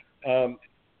did.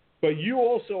 But you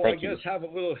also, I guess, have a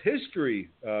little history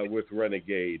with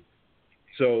Renegade.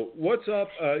 So what's up?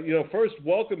 First,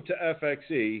 welcome to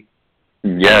FXE.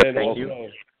 Yeah, thank you.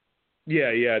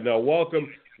 Yeah, no,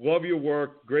 welcome. Love your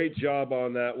work. Great job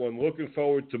on that one. Looking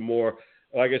forward to more.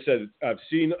 Like I said, I've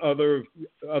seen other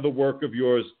work of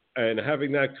yours and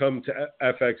having that come to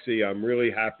FXE, I'm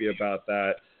really happy about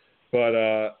that.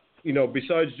 But,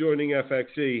 besides joining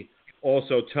FXE,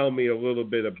 also tell me a little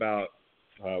bit about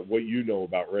what you know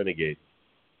about Renegade.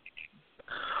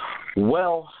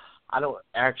 Well, I don't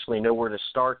actually know where to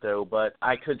start, though, but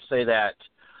I could say that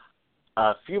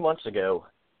a few months ago,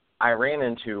 I ran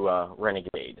into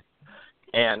Renegade.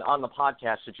 And on the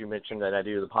podcast that you mentioned that I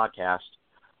do the podcast,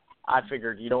 I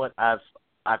figured, you know what, I've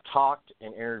talked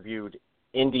and interviewed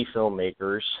indie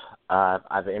filmmakers.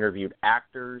 I've interviewed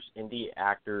actors, indie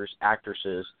actors,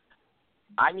 actresses.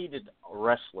 I needed a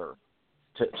wrestler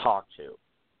to talk to.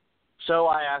 So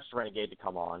I asked Renegade to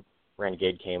come on.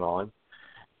 Renegade came on.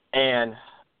 And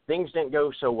things didn't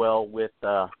go so well with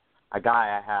a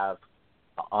guy I have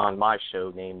on my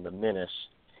show named The Menace.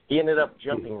 He ended up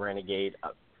jumping Renegade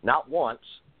not once,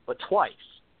 but twice.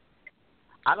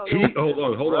 I don't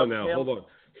know. Hold on.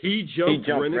 He jumped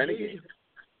Renegade?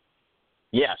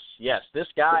 Yes. This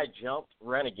guy jumped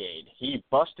Renegade. He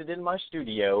busted in my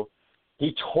studio.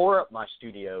 He tore up my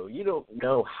studio. You don't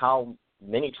know how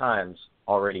many times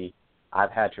already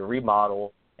I've had to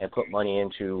remodel and put money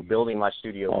into building my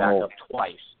studio back up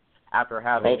twice after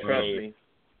having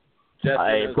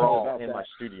a brawl in my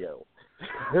studio.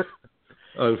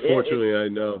 Unfortunately, I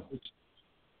know.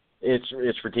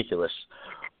 It's ridiculous.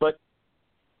 But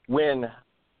when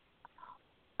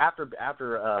after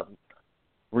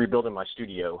rebuilding my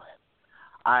studio,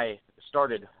 I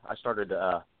started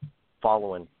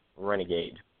following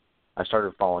Renegade. I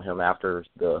started following him after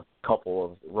the couple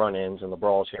of run-ins and the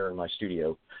brawls here in my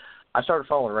studio. I started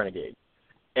following Renegade,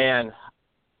 and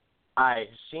I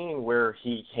seen where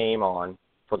he came on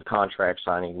for the contract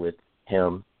signing with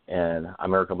him and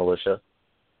American Militia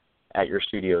at your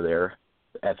studio there,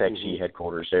 FXE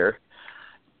headquarters there.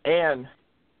 And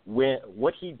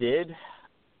what he did,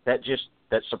 that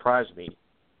surprised me,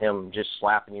 him just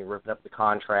slapping you, ripping up the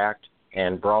contract,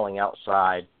 and brawling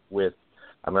outside with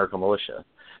American Militia.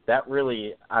 That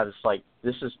really, I was like,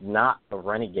 this is not the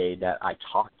Renegade that I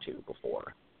talked to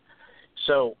before.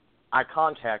 So I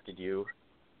contacted you,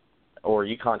 or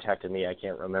you contacted me, I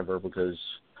can't remember because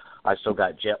I still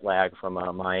got jet lag from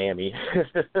Miami.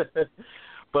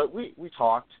 But we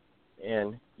talked,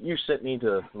 and you sent me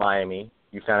to Miami.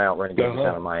 You found out Renegade was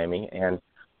out of Miami. And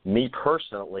me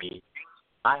personally,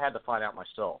 I had to find out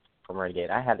myself from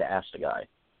Renegade. I had to ask the guy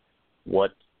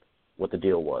what the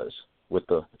deal was with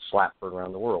the slap heard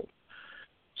around the world.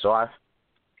 So I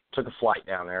took a flight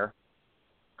down there.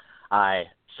 I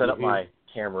set up my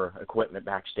camera equipment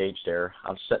backstage there.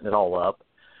 I'm setting it all up.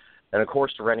 And, of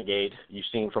course, the Renegade, you've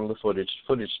seen from the footage.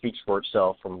 Footage speaks for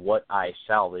itself from what I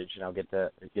salvaged, and I'll get to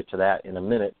that in a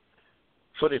minute.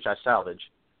 Footage I salvaged.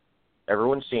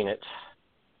 Everyone's seen it.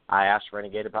 I asked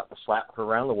Renegade about the slap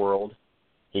around the world.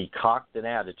 He cocked an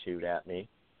attitude at me.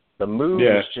 The mood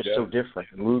is just so different.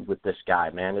 The mood with this guy,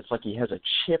 man. It's like he has a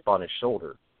chip on his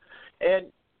shoulder.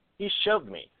 And he shoved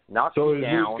me, knocked me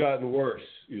down. So it's gotten worse,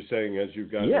 you're saying, as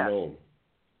you've gotten known.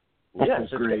 Yes,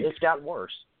 it's gotten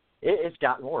worse. It's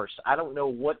gotten worse. I don't know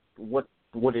what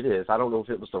it is. I don't know if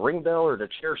it was the ring bell or the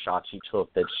chair shots he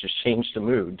took that's just changed the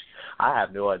mood. I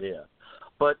have no idea.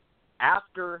 But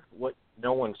after what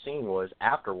no one's seen was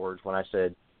afterwards when I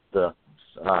said the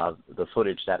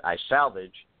footage that I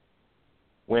salvaged,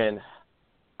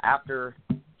 after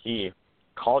he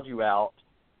called you out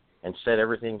and said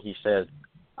everything he said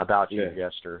about you,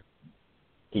 Jester,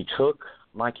 he took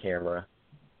my camera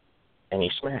and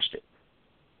he smashed it.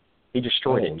 He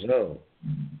destroyed it. No.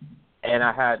 And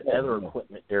I had other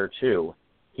equipment there too.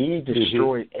 He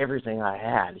destroyed everything I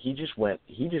had. He just went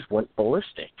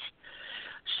ballistic.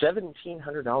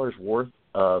 $1,700 worth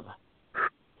of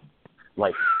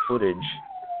footage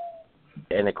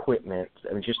and equipment.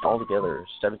 I mean, just all together,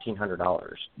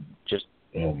 $1,700. Just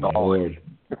all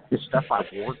the stuff I've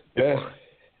worked for.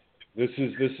 This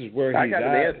is where he's at.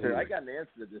 I got an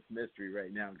answer to this mystery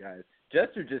right now, guys.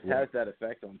 Jester just has that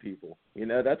effect on people. You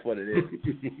know, that's what it is.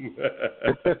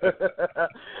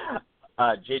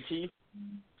 JT,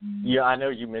 I know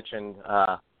you mentioned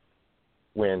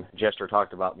when Jester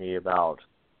talked about me about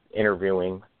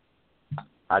interviewing,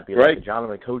 I'd be like a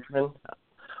Jonathan Coachman.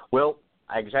 Well,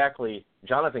 exactly.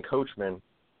 Jonathan Coachman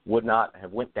would not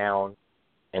have went down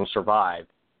and survived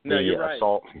the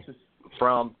assault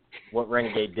from what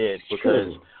Renegade did,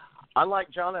 because unlike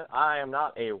Jonathan, I am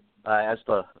not as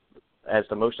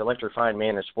the most electrifying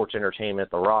man in sports entertainment,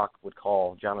 The Rock would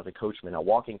call Jonathan Coachman a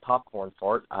walking popcorn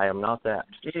fart. I am not that.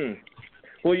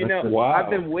 Well, I've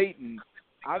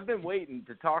been waiting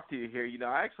to talk to you here.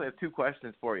 I actually have two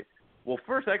questions for you. Well,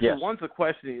 first, one's a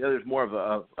question, the other's more of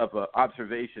a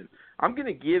observation. I'm going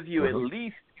to give you at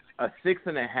least a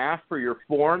 6.5 for your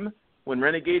form when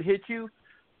Renegade hit you,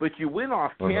 but you went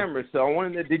off camera. So I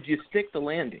wanted to, did you stick the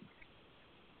landing?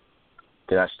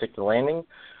 Did I stick the landing?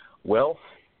 Well,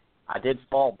 I did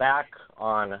fall back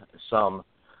on some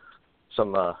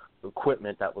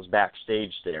equipment that was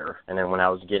backstage there, and then when I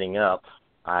was getting up,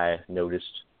 I noticed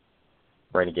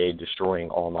Renegade destroying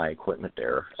all my equipment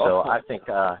there. So I think,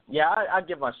 I'd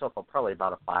give myself probably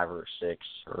about a 5 or a 6.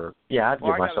 I'd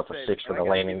give myself a 6 for the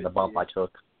landing, the bump I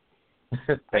took.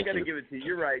 I got to give it to you.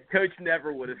 You're right. Coach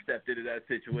never would have stepped into that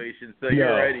situation, so you're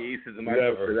already aces in my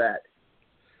book for that.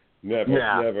 Never. He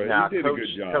did a good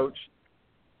job. Coach.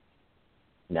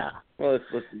 Nah. Well,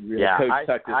 let's be real. Coach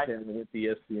tucked his family with the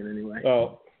ESPN anyway.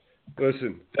 Well,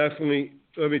 listen, definitely,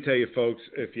 let me tell you, folks,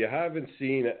 if you haven't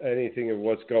seen anything of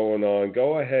what's going on,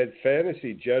 go ahead,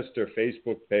 Fantasy Jester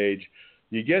Facebook page.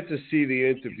 You get to see the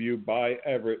interview by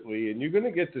Everett Lee, and you're going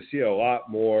to get to see a lot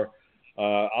more.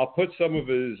 I'll put some of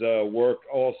his work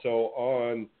also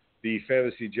on the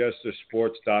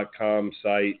FantasyJesterSports.com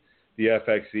site, the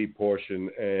FXE portion,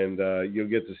 and you'll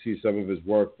get to see some of his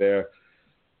work there.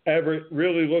 Everett,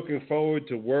 really looking forward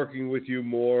to working with you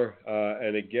more.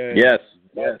 And again,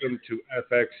 welcome to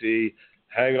FXE.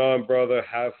 Hang on, brother.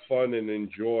 Have fun and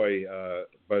enjoy.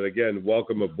 But again,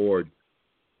 welcome aboard.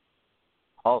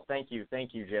 Oh, thank you,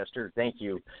 Jester. Thank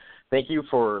you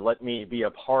for letting me be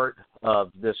a part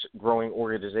of this growing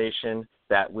organization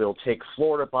that will take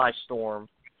Florida by storm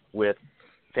with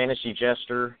Fantasy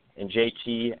Jester and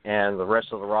JT and the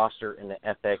rest of the roster in the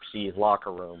FXE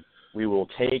locker room. We will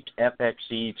take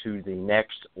FXE to the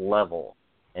next level.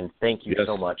 And thank you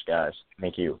so much, guys.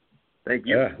 Thank you. Thank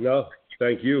you.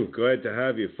 Thank you. Glad to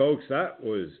have you. Folks, that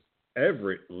was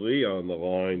Everett Lee on the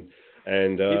line.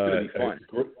 And he's going to be fun.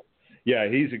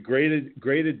 He's a great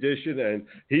addition, and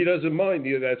he doesn't mind.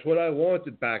 That's what I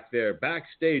wanted back there.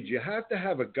 Backstage, you have to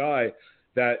have a guy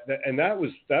that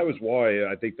was why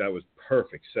I think that was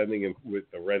perfect, sending him with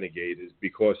the Renegade, is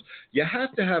because you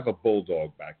have to have a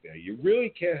bulldog back there. You really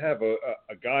can't have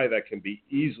a guy that can be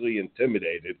easily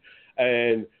intimidated,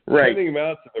 and sending him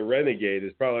out to the Renegade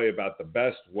is probably about the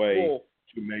best way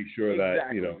to make sure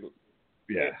that,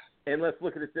 And let's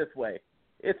look at it this way.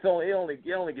 It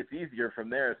only gets easier from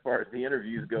there as far as the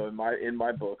interviews go in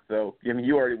my book. So, I mean,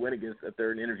 you already went against a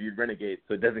third interviewed Renegade,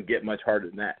 so it doesn't get much harder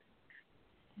than that.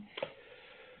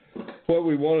 What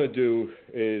we want to do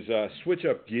is switch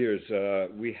up gears.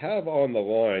 We have on the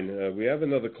line, we have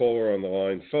another caller on the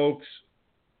line. Folks,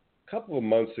 a couple of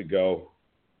months ago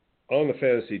on the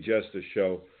Fantasy Jester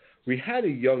Show, we had a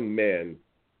young man.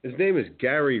 His name is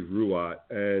Gary Ruat,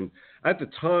 and at the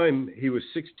time he was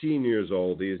 16 years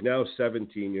old. He is now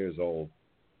 17 years old.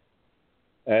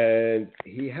 And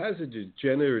he has a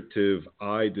degenerative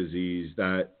eye disease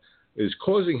that is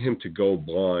causing him to go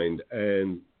blind.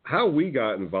 And how we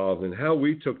got involved and how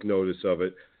we took notice of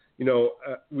it,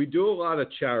 we do a lot of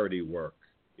charity work,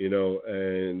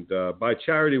 and by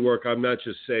charity work, I'm not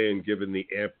just saying giving the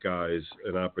AMP guys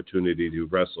an opportunity to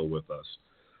wrestle with us.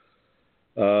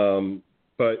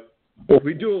 But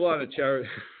we do a lot of charity.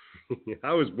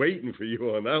 I was waiting for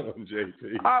you on that one,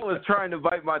 JT. I was trying to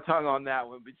bite my tongue on that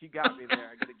one, but you got me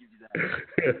there. I got to give you that.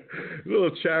 A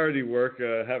little charity work,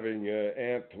 having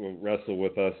AMP wrestle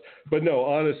with us. But no,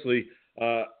 honestly,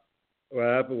 what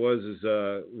happened was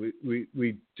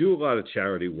we do a lot of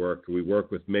charity work. We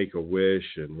work with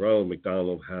Make-A-Wish and Ronald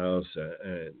McDonald House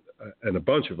and a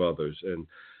bunch of others. And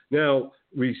now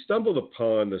we stumbled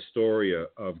upon the story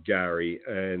of Gary,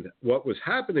 and what was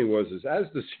happening was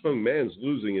as this young man's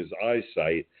losing his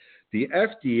eyesight, the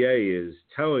FDA is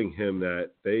telling him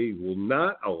that they will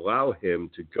not allow him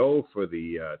to go for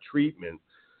the treatment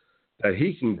that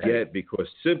he can get because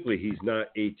simply he's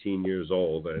not 18 years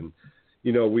old. And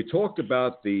we talked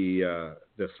about the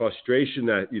frustration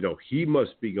that he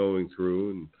must be going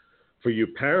through, and for you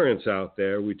parents out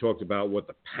there, we talked about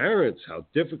how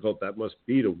difficult that must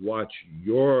be to watch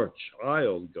your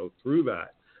child go through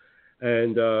that.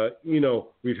 And,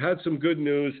 we've had some good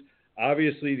news.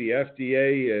 Obviously, the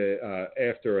FDA,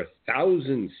 after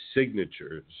 1,000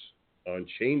 signatures on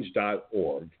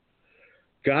change.org,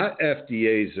 got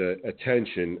FDA's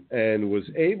attention and was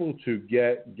able to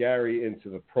get Gary into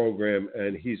the program.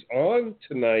 And he's on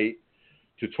tonight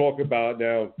to talk about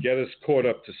get us caught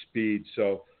up to speed.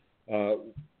 So,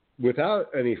 without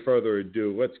any further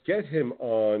ado, let's get him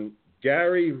on.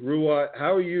 Gary Ruat,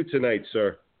 how are you tonight,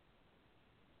 sir?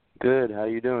 Good. How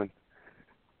you doing?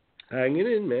 Hanging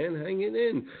in, man. Hanging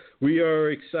in. We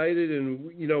are excited,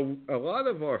 and, a lot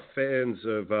of our fans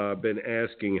have been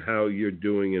asking how you're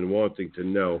doing and wanting to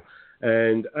know.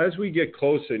 And as we get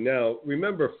closer now,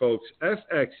 remember, folks,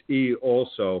 FXE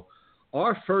also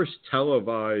our first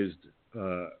televised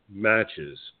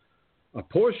matches, a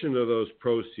portion of those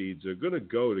proceeds are going to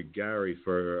go to Gary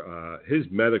for his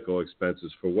medical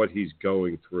expenses for what he's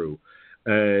going through.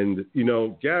 And, you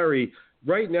know, Gary,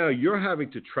 right now you're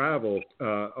having to travel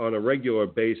on a regular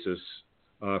basis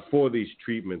for these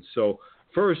treatments. So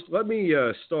first, let me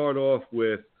start off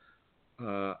with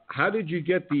how did you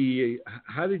get the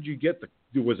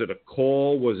was it a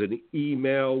call? Was it an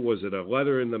email? Was it a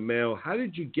letter in the mail? How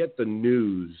did you get the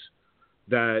news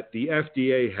that the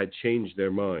FDA had changed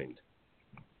their mind?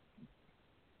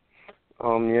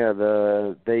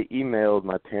 They emailed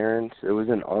my parents. It was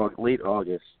in late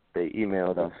August. They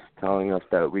emailed us telling us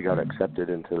that we got accepted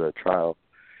into the trial,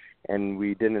 and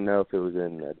we didn't know if it was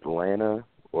in Atlanta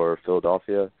or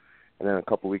Philadelphia. And then a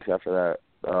couple weeks after that,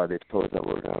 they told us that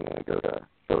we were going to go to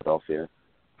Philadelphia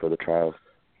for the trial.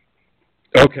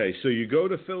 Okay, so you go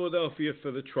to Philadelphia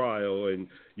for the trial, and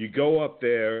you go up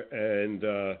there, and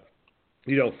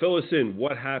fill us in.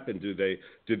 What happened? Did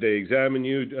they examine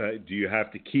you? Do you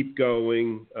have to keep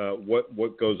going?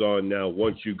 What goes on now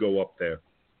once you go up there?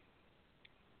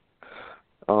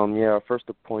 Our first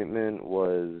appointment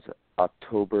was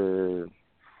October.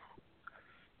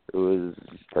 It was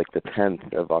like the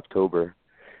 10th of October,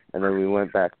 and then we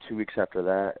went back 2 weeks after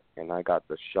that, and I got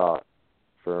the shot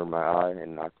for my eye,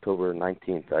 and October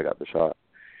 19th I got the shot.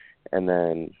 And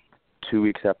then 2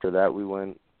 weeks after that we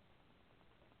went,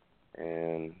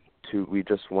 and we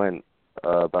just went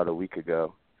about a week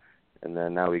ago, and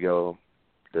then now we go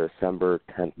December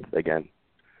 10th again.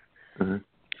 Mm-hmm.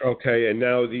 Okay, and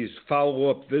now these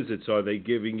follow-up visits, are they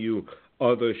giving you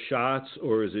other shots,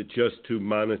 or is it just to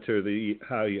monitor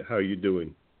how you're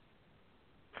doing?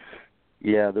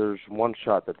 Yeah, there's one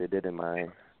shot that they did in my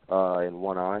in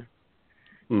one eye.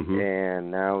 Mm-hmm.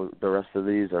 And now the rest of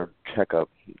these are checkup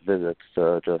visits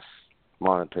to just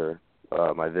monitor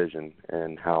my vision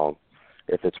and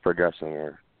if it's progressing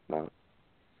or not.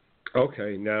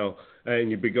 Okay, now, and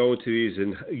you've been going to these,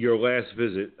 and your last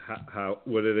visit,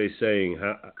 what are they saying?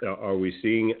 Are we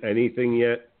seeing anything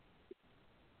yet?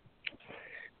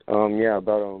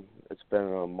 It's been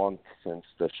a month since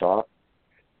the shot.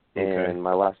 Okay. And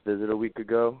my last visit a week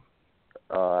ago,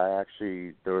 there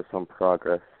was some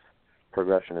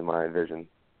progression in my vision.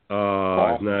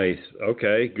 Oh, nice.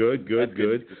 Okay, good.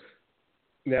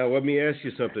 Now, let me ask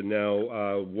you something.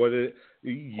 Now,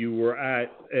 you were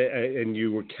at, and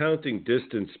you were counting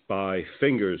distance by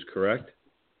fingers, correct?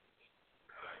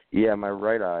 Yeah, my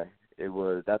right eye,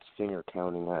 that's finger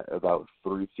counting at about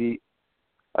 3 feet.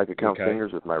 I could count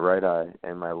fingers with my right eye,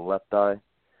 and my left eye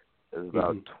is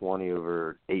about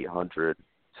 20/800.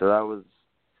 So that was,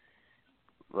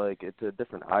 it's a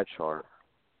different eye chart.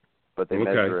 But they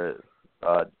measure it.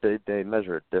 They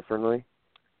measure it differently,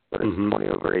 but it's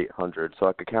 20/800. So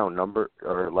I could count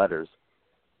letters,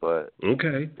 but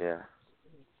yeah.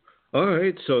 All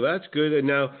right, so that's good. And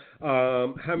now,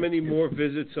 how many more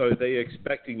visits are they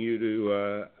expecting you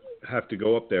to have to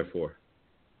go up there for?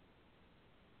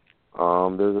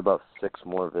 There's about 6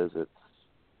 more visits.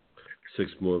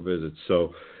 6 more visits.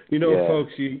 So,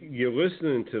 folks, you're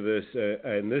listening to this,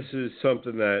 and this is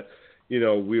something that,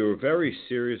 we were very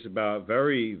serious about,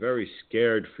 very, very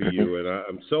scared for you, and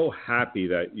I'm so happy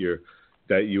that you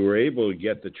were able to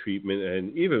get the treatment,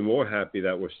 and even more happy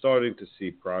that we're starting to see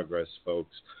progress,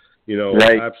 folks.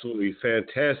 Absolutely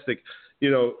fantastic.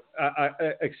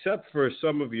 Except for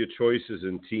some of your choices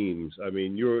in teams, I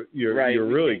mean, you're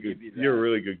really good. You're a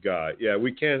really good guy. Yeah,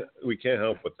 we can't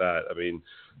help with that. I mean,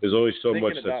 there's only so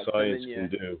much that science can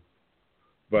do.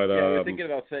 But we're thinking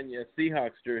about sending you a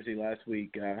Seahawks jersey last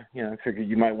week. I figured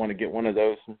you might want to get one of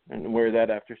those and wear that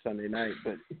after Sunday night.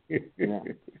 But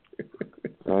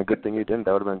good thing you didn't.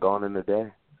 That would have been gone in a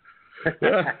day.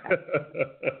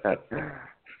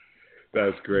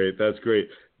 That's great.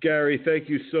 Gary, thank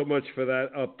you so much for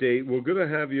that update. We're going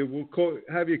to have you.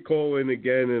 Have you call in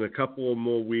again in a couple of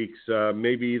more weeks,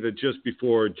 maybe either just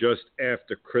before or just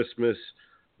after Christmas.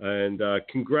 And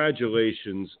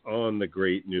congratulations on the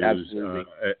great news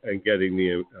and getting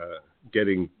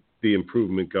the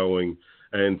improvement going.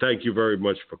 And thank you very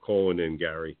much for calling in,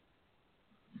 Gary.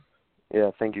 Yeah,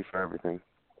 thank you for everything.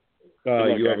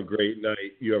 You have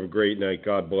a great night.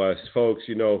 God bless, folks.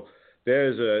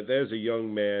 There's a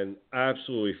young man,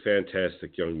 absolutely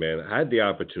fantastic young man. I had the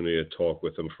opportunity to talk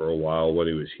with him for a while when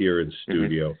he was here in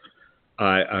studio.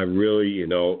 I really,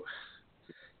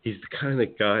 he's the kind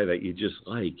of guy that you just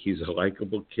like. He's a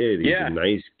likable kid. He's a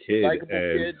nice kid.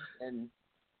 Kid, and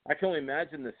I can only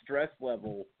imagine the stress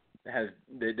level has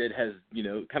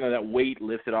kind of that weight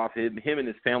lifted off him and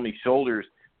his family's shoulders.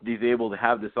 He's able to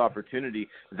have this opportunity.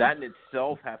 That in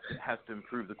itself has to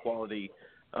improve the quality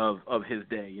of his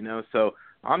day, you know. So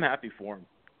I'm happy for him.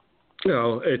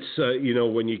 It's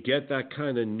when you get that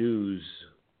kind of news.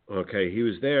 Okay, he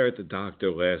was there at the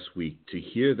doctor last week. To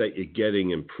hear that you're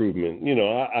getting improvement,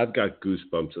 I've got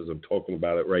goosebumps as I'm talking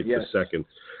about it right this second.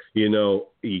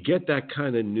 You get that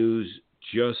kind of news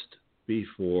just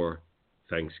before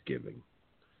Thanksgiving.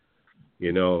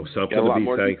 Something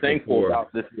to be thankful for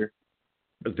about this year.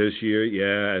 This year,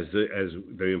 yeah, as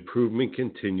the improvement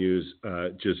continues,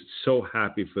 just so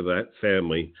happy for that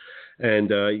family.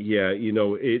 And,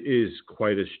 it is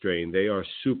quite a strain. They are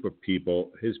super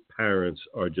people. His parents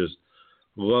are just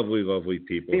lovely, lovely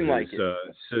people. His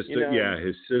sister,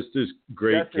 his sister's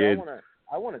great Jester, kid.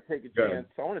 I want to take a chance.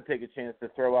 I want to take a chance to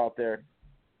throw out there.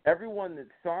 Everyone that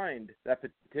signed that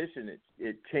petition,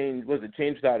 it changed. Was it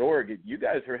change.org? You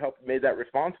guys made that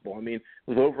responsible. I mean, it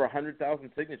was over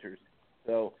 100,000 signatures.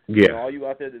 So all you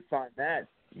out there that signed that,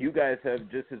 you guys have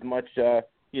just as much.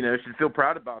 Should feel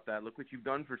proud about that. Look what you've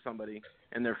done for somebody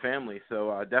and their family.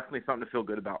 So definitely something to feel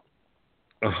good about.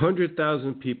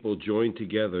 100,000 people joined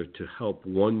together to help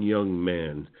one young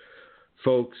man.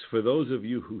 Folks, for those of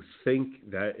you who think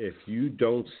that if you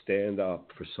don't stand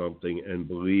up for something and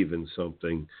believe in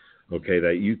something,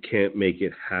 that you can't make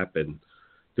it happen,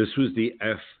 this was the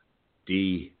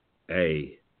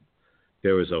FDA.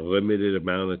 There was a limited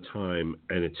amount of time,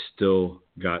 and it still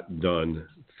got done.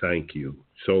 Thank you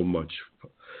so much.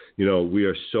 We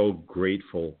are so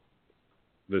grateful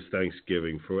this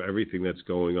Thanksgiving for everything that's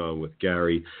going on with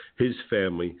Gary, his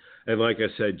family. And like I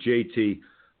said, JT,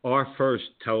 our first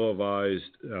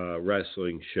televised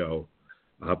wrestling show,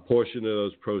 a portion of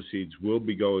those proceeds will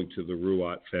be going to the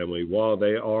Ruat family. While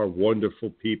they are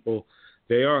wonderful people,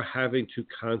 they are having to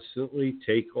constantly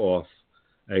take off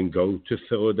and go to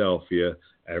Philadelphia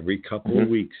every couple of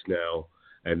weeks now,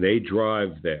 and they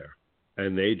drive there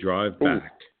and they drive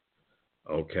back,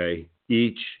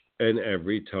 each and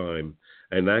every time,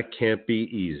 and that can't be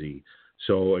easy.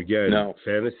 So again,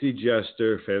 Fantasy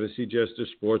Jester,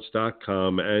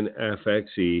 FantasyJesterSports.com, and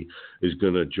FXE is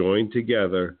going to join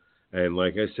together, and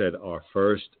like I said, our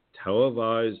first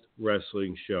televised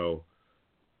wrestling show,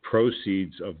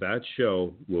 proceeds of that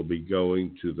show will be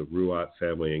going to the Ruat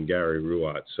family and Gary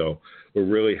Ruat. So we're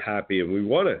really happy, and we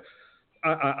want to.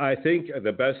 I think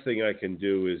the best thing I can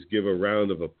do is give a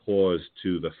round of applause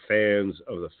to the fans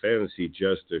of the Fantasy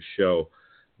Jester Show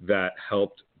that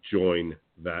helped join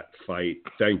that fight.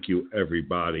 Thank you,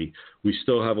 everybody. We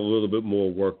still have a little bit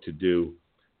more work to do.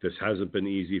 This hasn't been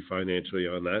easy financially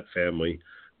on that family.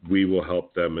 We will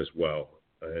help them as well.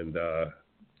 And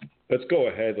let's go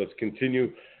ahead. Let's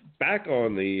continue back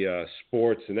on the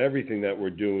sports and everything that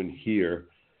we're doing here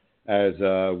as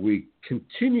we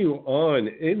continue on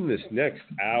in this next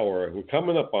hour. We're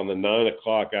coming up on the 9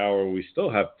 o'clock hour, and we still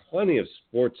have plenty of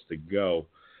sports to go.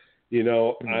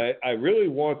 I really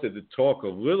wanted to talk a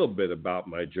little bit about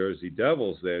my Jersey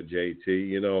Devils there,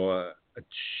 JT.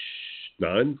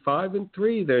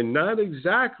 9-5-3. They're not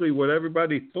exactly what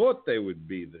everybody thought they would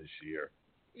be this year.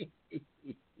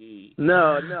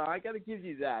 No, I got to give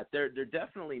you that. They're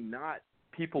definitely not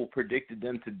people predicted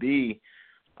them to be.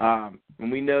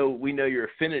 And we know your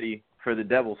affinity for the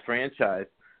Devils franchise.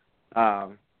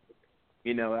 To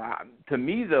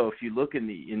me though, if you look in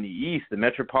the East, the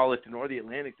Metropolitan or the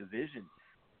Atlantic Division,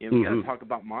 we got to talk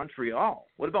about Montreal.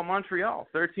 What about Montreal?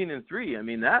 13-3. I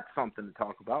mean, that's something to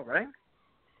talk about, right?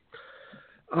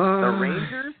 The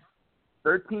Rangers,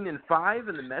 13-5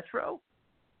 in the Metro.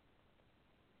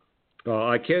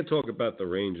 I can't talk about the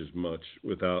Rangers much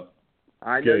without.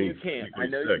 I know you can't.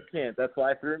 You can't. That's why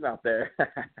I threw them out there.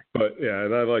 But yeah,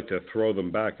 and I'd like to throw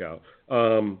them back out.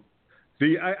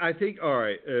 I think, all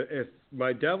right, if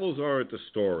my Devils aren't the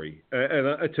story,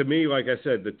 and to me, like I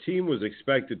said, the team was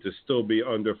expected to still be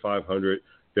under 500.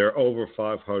 They're over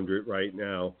 500 right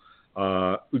now.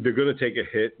 They're going to take a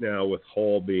hit now with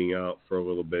Hall being out for a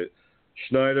little bit.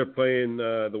 Schneider playing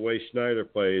the way Schneider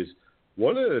plays.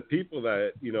 One of the people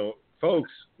that,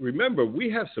 folks, remember, we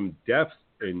have some depth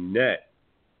in net.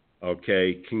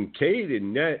 Okay, Kincaid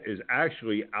in net is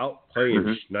actually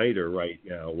outplaying Schneider right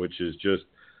now, which is just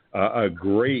a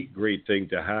great, great thing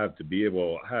to have, to be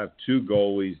able to have two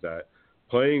goalies that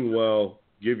playing well,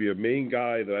 give your main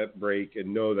guy that break,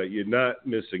 and know that you're not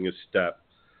missing a step.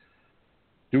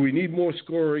 Do we need more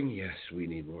scoring? Yes, we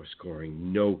need more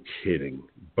scoring. No kidding.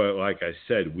 But like I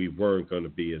said, we weren't going to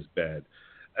be as bad.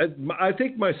 I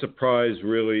think my surprise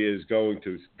really is going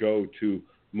to go to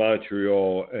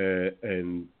Montreal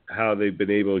and how they've been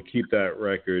able to keep that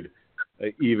record,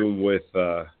 even with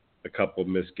a couple of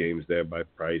missed games there by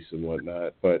Price and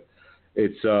whatnot. But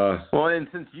it's well, and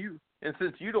since you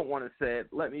don't want to say it,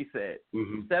 let me say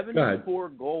it. 74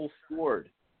 goals scored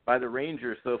by the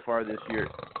Rangers so far this year.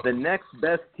 The next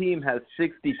best team has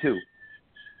 62.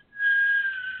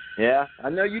 Yeah, I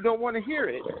know you don't want to hear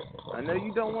it.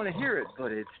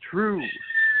 But it's true.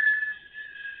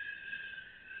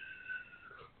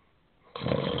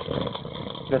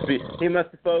 He must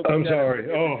have focused. I'm sorry.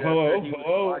 Oh, hello.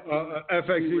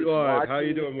 FXE Live. How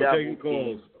you doing? We're taking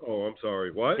calls. Oh, I'm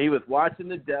sorry. What? He was watching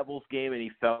the Devils game and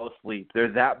he fell asleep.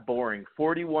 They're that boring.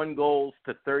 41 goals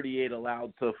to 38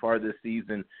 allowed so far this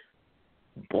season.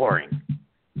 Boring.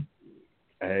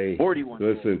 Hey, 41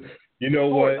 listen, goals. You know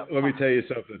what? Let me tell you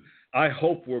something. I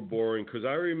hope we're boring because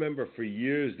I remember for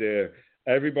years there,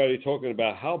 everybody talking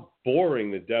about how boring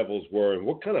the Devils were and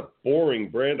what kind of boring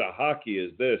brand of hockey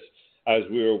is this as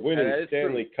we were winning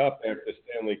Stanley Cup after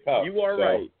Stanley Cup. You are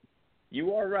right.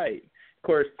 You are right. Of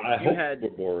course, you had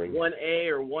boring. 1A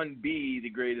or 1B, the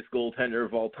greatest goaltender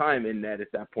of all time, in net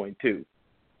at that point, too.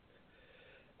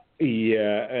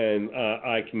 Yeah, and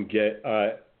I can get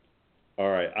all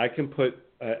right, I can put,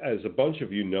 as a bunch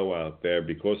of you know out there,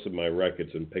 because of my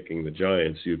records in picking the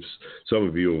Giants, some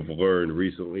of you have learned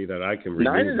recently that I can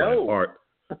remove my heart.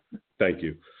 Thank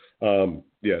you.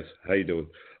 Yes, how you doing?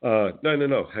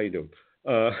 No, how you doing?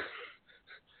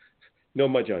 No,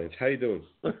 my Giants, how you doing?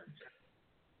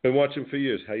 Been watching for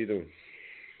years. How you doing?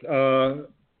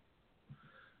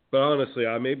 But honestly,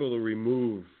 I'm able to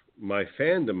remove my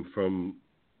fandom from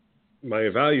my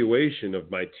evaluation of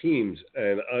my teams,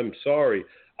 and I'm sorry.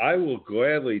 I will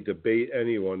gladly debate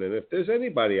anyone, and if there's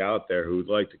anybody out there who would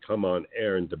like to come on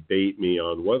air and debate me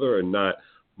on whether or not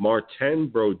Martin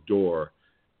Brodeur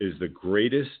is the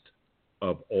greatest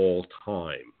of all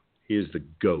time, he is the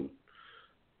GOAT,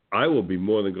 I will be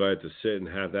more than glad to sit and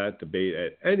have that debate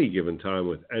at any given time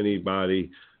with anybody.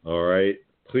 All right.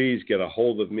 Please get a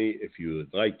hold of me if you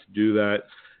would like to do that.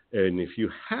 And if you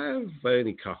have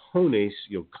any cojones,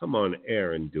 you'll come on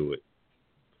air and do it.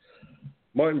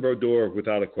 Martin Brodeur,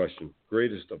 without a question,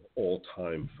 greatest of all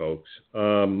time, folks.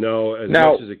 No, as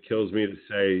much as it kills me to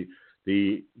say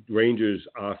the Rangers'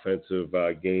 offensive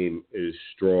game is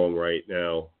strong right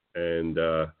now, and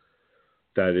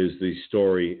that is the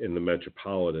story in the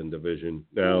Metropolitan Division.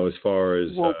 Now, as far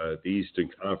as the Eastern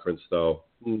Conference, though,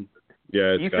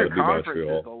 yeah, it's got to be Montreal. Eastern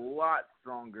Conference is a lot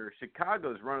stronger.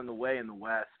 Chicago's running the way in the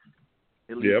West.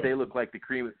 At least they look like the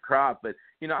cream of the crop. But,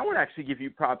 I want to actually give you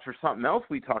props for something else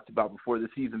we talked about before the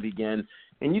season began.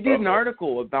 And you did an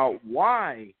article about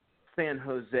why San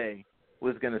Jose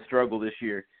was going to struggle this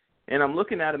year. And I'm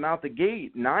looking at them out the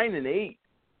gate, 9-8.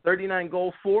 39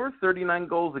 goals for, 39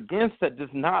 goals against. That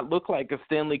does not look like a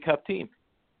Stanley Cup team.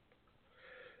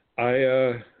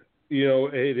 It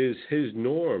is his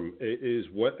norm. It is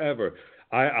whatever.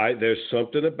 There's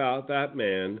something about that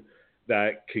man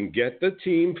that can get the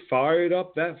team fired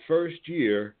up that first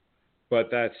year, but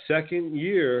that second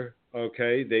year,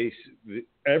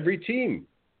 every team.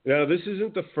 Now, this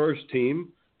isn't the first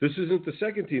team. This isn't the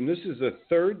second team. This is the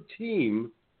third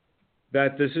team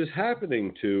that this is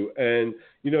happening to. And,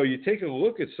 you take a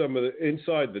look at some of the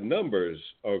inside the numbers,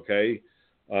 okay?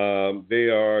 They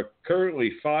are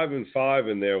currently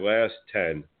 5-5 in their last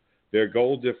 10. Their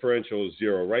goal differential is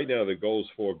 0. Right now, their goals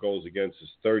for, goals against is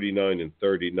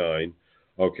 39-39.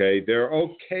 Okay, they're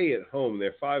okay at home.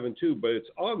 They're 5-2, but it's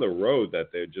on the road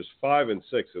that they're just 5-6.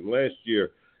 And last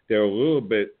year, they were a little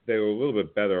bit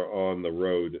better on the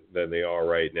road than they are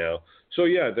right now. So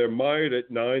yeah, they're mired at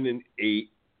 9-8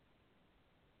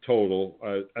 total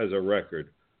as a record.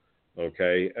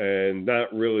 Okay, and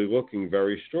not really looking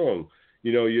very strong.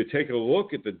 You take a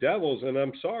look at the Devils, and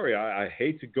I'm sorry, I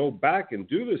hate to go back and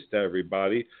do this to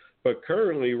everybody, but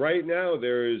currently, right now,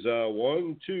 there is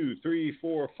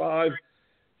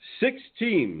 6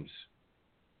 teams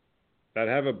that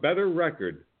have a better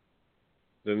record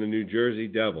than the New Jersey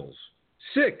Devils.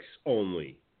 6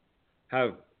 only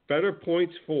have better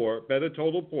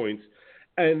total points,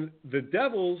 and the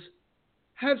Devils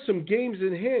have some games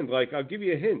in hand. Like, I'll give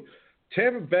you a hint.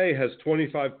 Tampa Bay has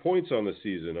 25 points on the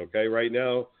season, okay? Right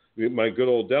now, my good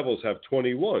old Devils have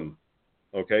 21,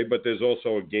 okay? But there's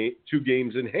also 2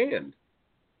 games in hand.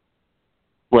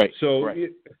 Right. So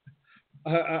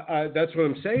that's what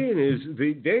I'm saying is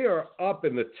they are up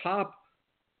in the top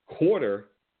quarter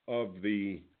of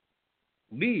the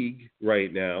league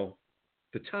right now,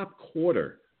 the top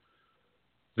quarter.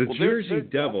 The Jersey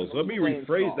Devils, let me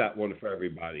rephrase that one for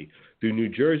everybody. The New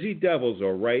Jersey Devils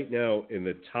are right now in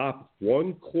the top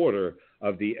 1/4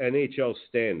 of the NHL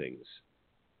standings.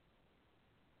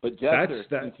 But Jester,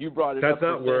 since you brought it up, that's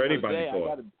not where anybody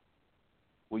thought.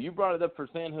 Well, you brought it up for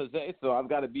San Jose, so I've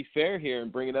got to be fair here and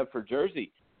bring it up for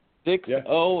Jersey.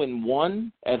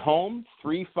 6-0-1 at home,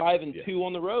 3-5-2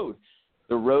 on the road.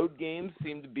 the road games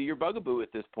seem to be your bugaboo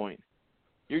at this point.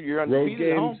 You're Road undefeated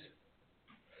games. at home.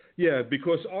 Yeah,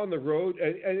 because on the road,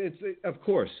 and it's, of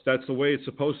course, that's the way it's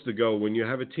supposed to go when you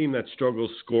have a team that struggles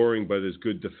scoring but is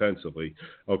good defensively.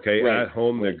 Okay, Right. At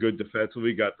home they're good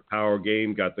defensively, got the power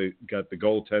game, got the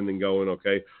goaltending going.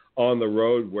 Okay, on the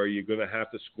road where you're going to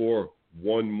have to score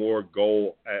one more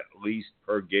goal at least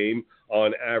per game.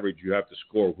 On average, you have to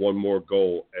score one more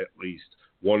goal at least,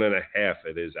 1.5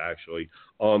 it is actually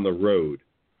on the road.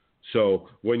 So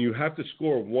when you have to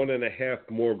score 1.5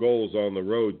 more goals on the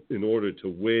road in order to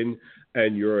win,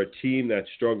 and you're a team that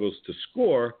struggles to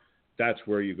score, that's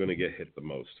where you're going to get hit the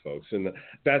most, folks. And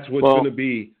that's what's going to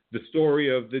be the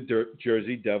story of the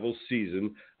Jersey Devils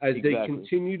season as they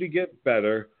continue to get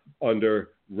better under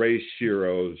Ray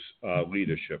Shiro's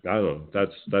leadership. I don't know.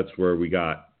 That's where we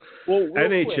got. Well,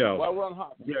 NHL. Quick, while we're on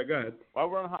hockey. Yeah, go ahead. While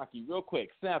we're on hockey, real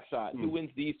quick, snapshot. Who wins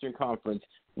the Eastern Conference?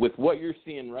 With what you're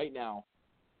seeing right now,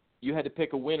 you had to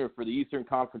pick a winner for the Eastern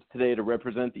Conference today to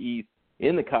represent the East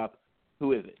in the Cup.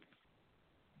 Who is it?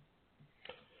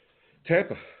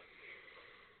 Tampa.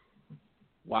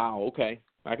 Wow, okay.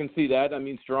 I can see that. I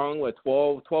mean, strong,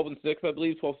 12-6, I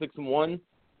believe, 12-6-1.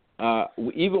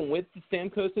 Even with the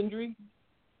Stamkos injury?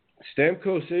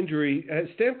 Stamkos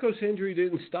injury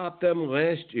didn't stop them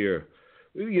last year.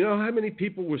 You know how many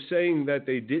people were saying that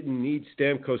they didn't need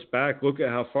Stamkos back? Look at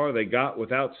how far they got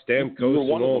without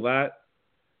Stamkos and all that.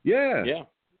 Yeah.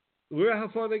 Look at how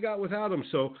far they got without him.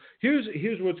 So here's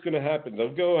what's going to happen.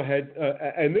 They'll go ahead,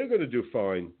 and they're going to do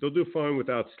fine. They'll do fine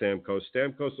without Stamkos.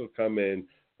 Stamkos will come in.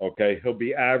 Okay, he'll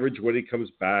be average when he comes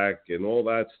back and all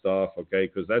that stuff, okay,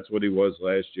 because that's what he was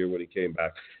last year when he came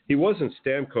back. He wasn't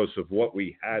Stamkos of what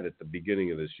we had at the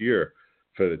beginning of this year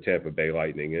for the Tampa Bay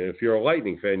Lightning. And if you're a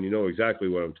Lightning fan, you know exactly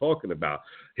what I'm talking about.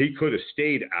 He could have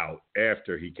stayed out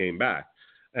after he came back.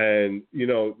 And, you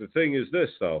know, the thing is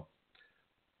this, though.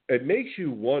 It makes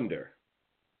you wonder,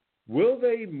 will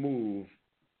they move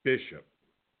Bishop?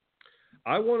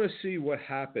 I want to see what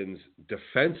happens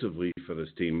defensively for this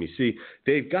team. You see,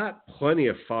 they've got plenty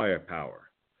of firepower.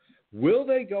 Will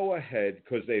they go ahead,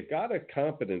 because they've got a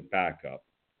competent backup,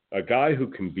 a guy who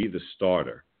can be the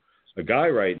starter, a guy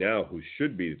right now who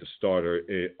should be the starter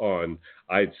on,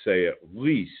 I'd say, at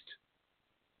least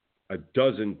a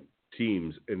dozen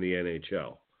teams in the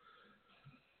NHL.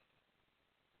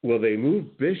 Will they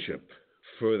move Bishop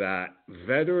for that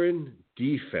veteran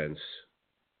defense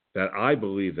that I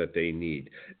believe that they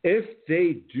need? If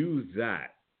they do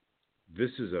that, this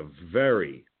is a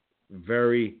very,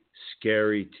 very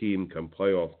scary team come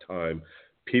playoff time.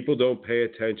 People don't pay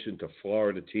attention to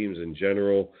Florida teams in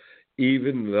general,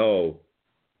 even though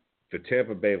the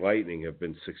Tampa Bay Lightning have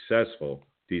been successful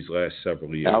these last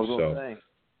several years. I was going to say,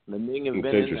 the Ming have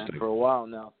been in that for a while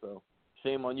now, so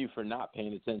shame on you for not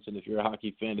paying attention if you're a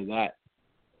hockey fan to that.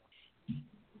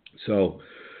 So,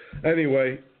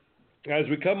 anyway, as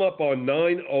we come up on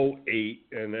 9:08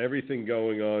 and everything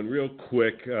going on, real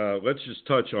quick, let's just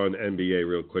touch on NBA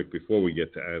real quick before we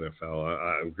get to NFL.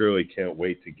 I really can't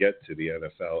wait to get to the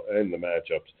NFL and the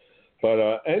matchups.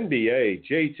 But NBA,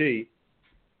 JT,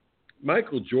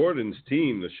 Michael Jordan's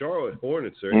team, the Charlotte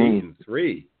Hornets, are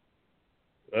 8-3.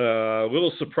 A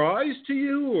little surprise to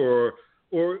you,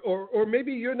 or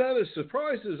maybe you're not as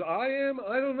surprised as I am?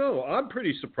 I don't know. I'm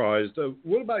pretty surprised.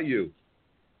 What about you?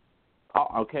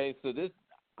 Okay, so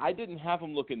I didn't have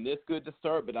them looking this good to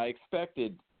start, but I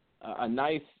expected a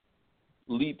nice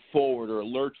leap forward or a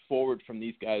lurch forward from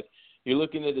these guys. You're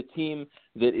looking at a team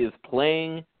that is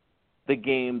playing the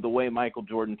game the way Michael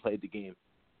Jordan played the game.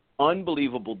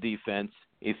 Unbelievable defense,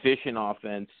 efficient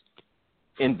offense,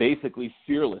 and basically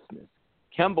fearlessness.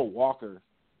 Kemba Walker,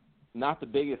 not the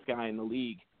biggest guy in the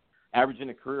league, averaging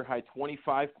a career-high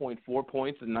 25.4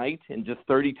 points a night in just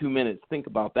 32 minutes. Think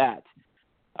about that.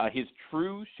 His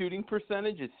true shooting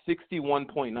percentage is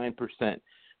 61.9%,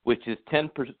 which is 10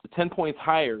 points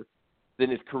higher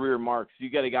than his career marks. You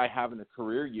got a guy having a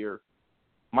career year.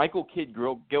 Michael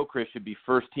Kidd-Gilchrist should be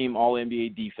first-team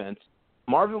All-NBA defense.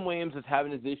 Marvin Williams is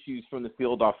having his issues from the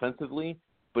field offensively,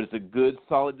 but is a good,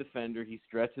 solid defender. He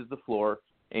stretches the floor.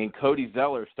 And Cody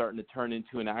Zeller is starting to turn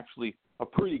into a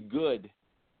pretty good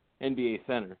NBA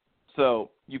center. So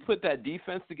you put that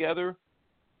defense together,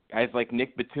 guys like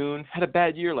Nick Batum had a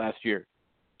bad year last year.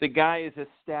 The guy is a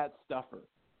stat stuffer.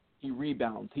 He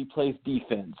rebounds. He plays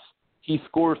defense. He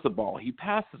scores the ball. He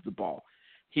passes the ball.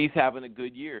 He's having a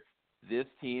good year. This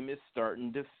team is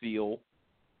starting to feel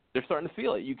 – they're starting to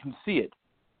feel it. You can see it.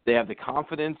 They have the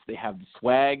confidence. They have the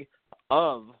swag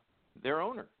of their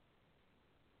owner.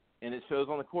 And it shows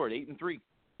on the court, 8-3.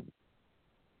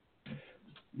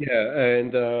 Yeah,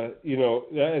 and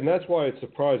and that's why it's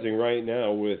surprising right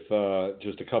now with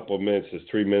just a couple of minutes. There's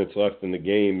 3 minutes left in the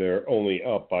game. They're only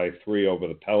up by 3 over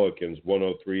the Pelicans,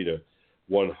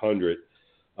 103-100.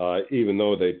 Even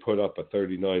though they put up a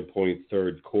 39-point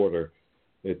third quarter,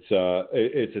 it's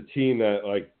a team that,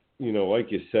 like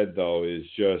you said, though, is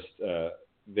just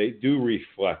they do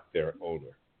reflect their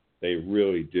owner. They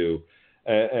really do,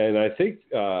 and I think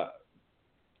the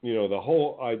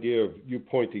whole idea of you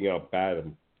pointing out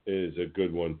Batum is a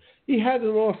good one. He had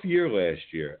an off year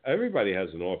last year. Everybody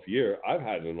has an off year. I've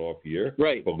had an off year,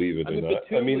 right? Believe it or not.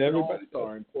 Batum was everybody. An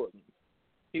all-star in Portland.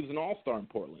 He was an all-star in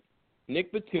Portland.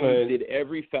 Nick Batum did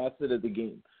every facet of the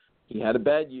game. He had a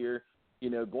bad year.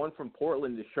 Going from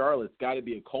Portland to Charlotte's got to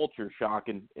be a culture shock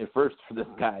and first for this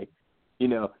guy.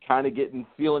 Kind of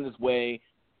feeling his way,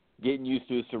 getting used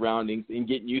to his surroundings, and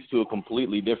getting used to a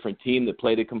completely different team that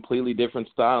played a completely different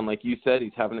style. And like you said,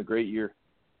 he's having a great year.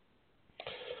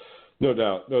 No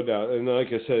doubt. And like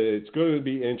I said, it's going to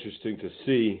be interesting to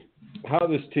see how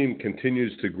this team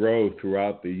continues to grow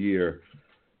throughout the year.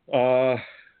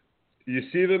 You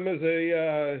see them as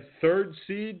a third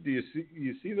seed? Do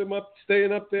you see them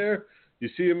staying up there? You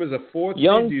see them as a fourth seed?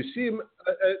 Do you see them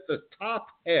at the top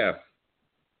half?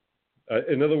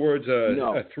 In other words,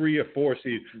 a 3 or 4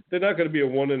 seed. They're not going to be a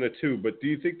 1 and a 2, but do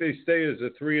you think they stay as a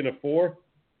 3 and a 4?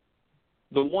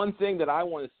 The one thing that I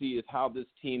want to see is how this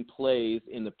team plays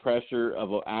in the pressure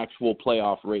of an actual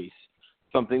playoff race,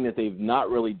 something that they've not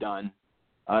really done,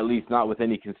 at least not with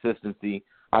any consistency.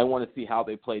 I want to see how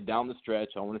they play down the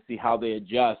stretch. I want to see how they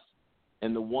adjust.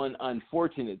 And the one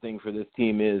unfortunate thing for this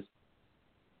team is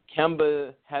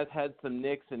Kemba has had some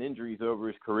nicks and injuries over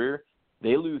his career.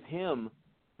 They lose him,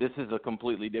 this is a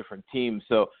completely different team.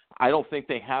 So I don't think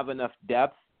they have enough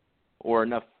depth or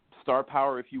enough star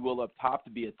power, if you will, up top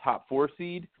to be a top 4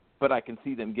 seed, but I can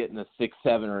see them getting a 6,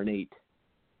 7, or an 8.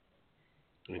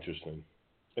 Interesting.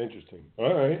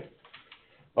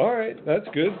 All right, that's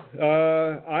good.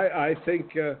 I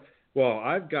think.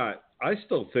 I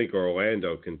still think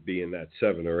Orlando can be in that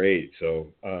 7 or 8.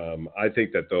 So I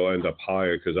think that they'll end up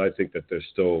higher because I think that they're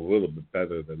still a little bit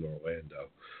better than Orlando.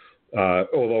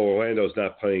 Although Orlando's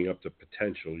not playing up to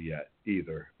potential yet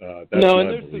either. And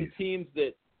there's some teams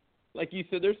that, like you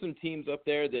said, there's some teams up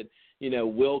there that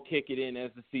will kick it in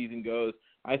as the season goes.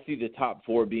 I see the top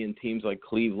 4 being teams like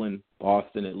Cleveland,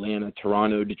 Boston, Atlanta,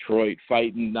 Toronto, Detroit,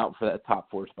 fighting out for that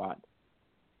top 4 spot.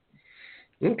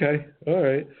 Okay, all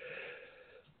right.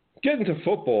 Getting to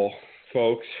football,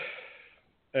 folks,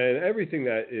 and everything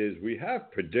that is, we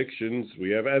have predictions.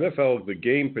 We have NFL, the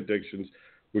game predictions.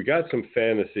 We got some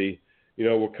fantasy.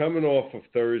 We're coming off of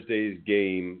Thursday's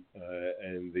game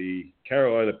and the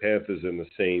Carolina Panthers and the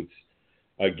Saints.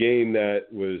 A game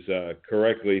that was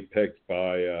correctly picked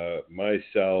by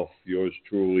myself, yours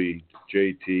truly,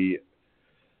 JT.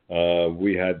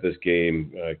 We had this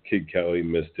game. Kid Kelly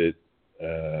missed it.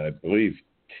 I believe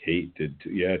Tate did too.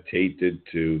 Yeah, Tate did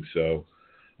too. So,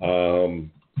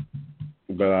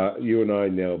 but you and I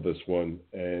nailed this one.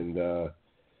 And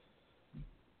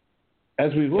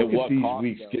as we look at these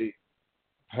weeks' games,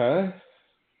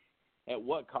 At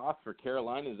what cost for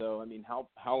Carolina, though? I mean, how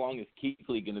long is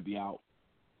Kuechly going to be out?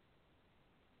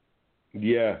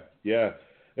 Yeah.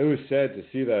 It was sad to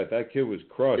see that. That kid was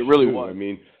crushed. It really was. I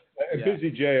mean,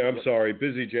 Busy J, I'm sorry.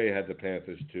 Busy J had the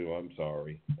Panthers, too. I'm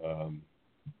sorry.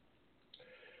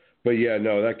 But,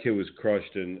 that kid was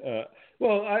crushed. And,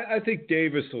 I think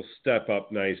Davis will step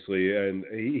up nicely, and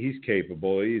he's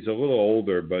capable. He's a little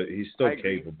older, but he's still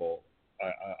capable.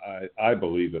 I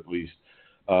believe, at least.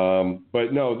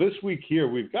 But, no, this week here,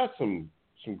 we've got some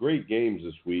great games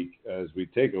this week as we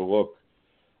take a look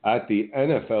at the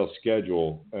NFL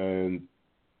schedule. And,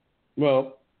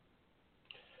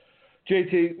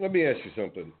 JT, let me ask you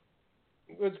something.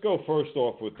 Let's go first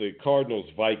off with the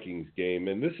Cardinals-Vikings game,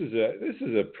 and this is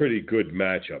a pretty good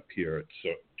matchup here.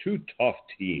 It's 2 tough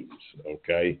teams,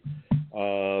 okay?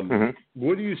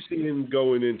 What are you seeing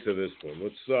going into this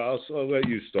one? I'll let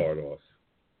you start off.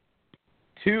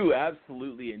 2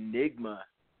 absolutely enigma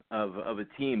of a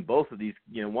team. Both of these,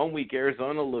 1 week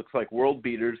Arizona looks like world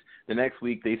beaters. The next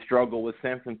week they struggle with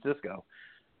San Francisco.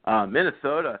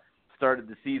 Minnesota started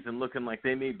the season looking like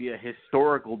they may be a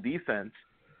historical defense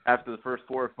after the first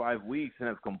 4 or 5 weeks and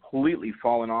have completely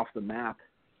fallen off the map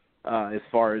as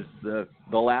far as the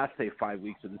last, 5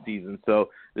 weeks of the season. So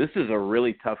this is a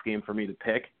really tough game for me to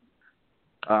pick.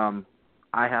 I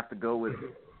have to go with,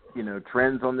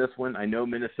 trends on this one. I know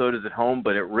Minnesota's at home,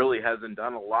 but it really hasn't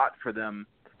done a lot for them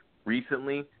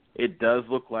recently. It does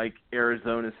look like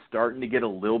Arizona's starting to get a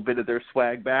little bit of their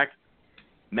swag back.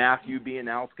 Matthew being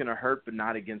out's going to hurt, but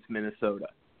not against Minnesota.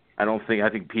 I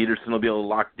think Peterson will be able to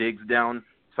lock Diggs down.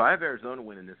 So I have Arizona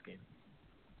winning this game.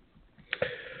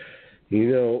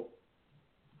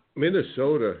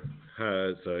 Minnesota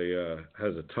has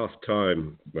a tough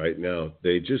time right now.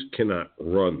 They just cannot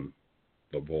run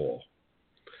the ball.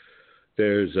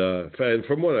 And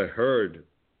from what I heard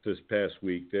this past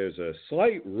week, there's a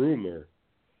slight rumor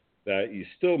that you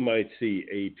still might see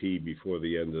AP before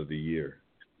the end of the year.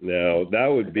 Now, that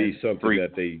would be something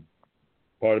that they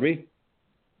 – pardon me?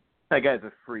 That guy's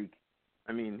a freak.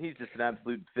 I mean, he's just an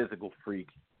absolute physical freak.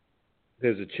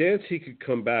 There's a chance he could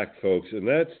come back, folks, and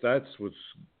that's what's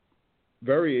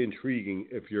very intriguing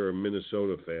if you're a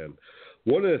Minnesota fan.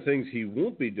 One of the things he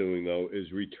won't be doing, though,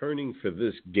 is returning for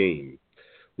this game,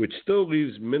 which still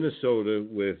leaves Minnesota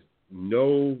with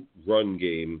no run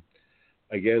game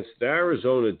against the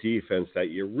Arizona defense that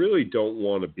you really don't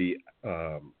want to be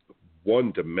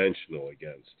one-dimensional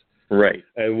against. Right.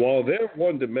 And while they're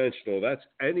one-dimensional, that's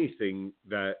anything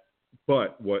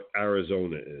but what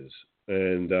Arizona is.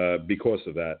 And because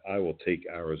of that, I will take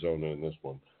Arizona in this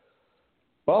one.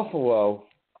 Buffalo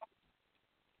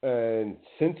and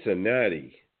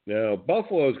Cincinnati. Now,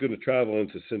 Buffalo is going to travel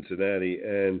into Cincinnati,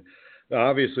 and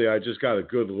obviously I just got a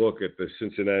good look at the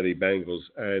Cincinnati Bengals,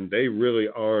 and they really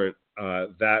aren't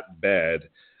that bad.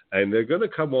 And they're going to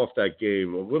come off that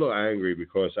game a little angry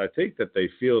because I think that they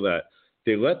feel that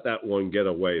they let that one get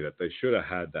away, that they should have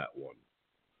had that one.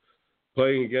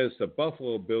 Playing against the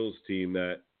Buffalo Bills team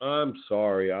that, I'm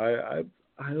sorry, I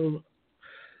don't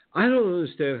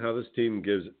understand how this team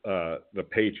gives the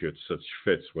Patriots such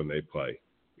fits when they play.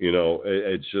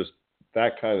 It's just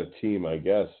that kind of team, I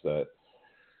guess, that,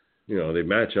 they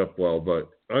match up well. But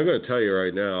I'm going to tell you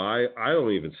right now, I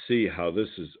don't even see how this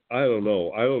is. I don't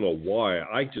know why.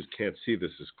 I just can't see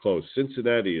this as close.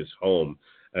 Cincinnati is home,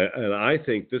 and I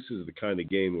think this is the kind of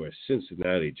game where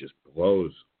Cincinnati just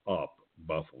blows up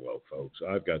Buffalo, folks.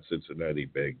 I've got Cincinnati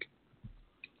big.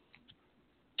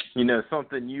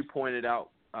 Something you pointed out,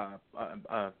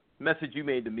 a message you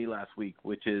made to me last week,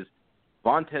 which is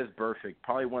Vontaze Burfict,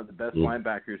 probably one of the best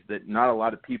linebackers that not a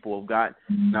lot of people have got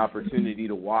an opportunity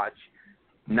to watch.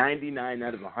 99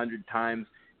 out of 100 times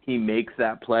he makes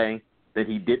that play that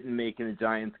he didn't make in the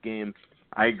Giants game.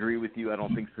 I agree with you. I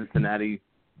don't think Cincinnati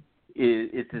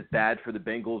is as bad for the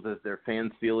Bengals as their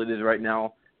fans feel it is right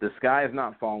now. The sky has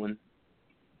not fallen.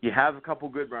 You have a couple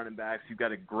good running backs. You've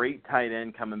got a great tight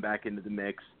end coming back into the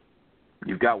mix.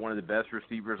 You've got one of the best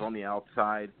receivers on the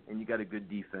outside, and you got a good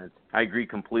defense. I agree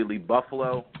completely.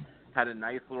 Buffalo had a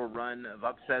nice little run of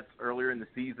upsets earlier in the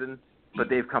season, but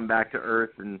they've come back to earth.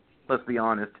 And let's be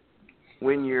honest,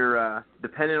 when you're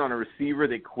dependent on a receiver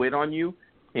that quit on you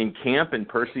in camp and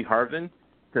Percy Harvin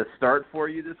to start for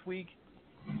you this week,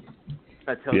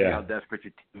 that tells you how desperate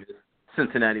your team is.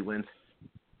 Cincinnati wins.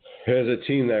 There's a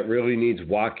team that really needs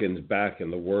Watkins back in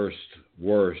the worst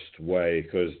way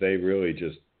because they really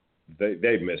just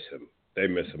they miss him. They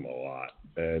miss him a lot.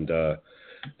 And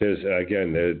there's a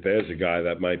guy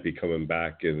that might be coming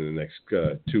back in the next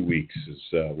 2 weeks is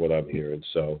what I'm hearing.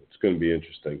 So it's going to be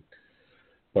interesting.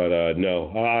 But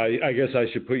no, I guess I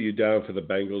should put you down for the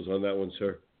Bengals on that one,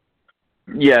 sir.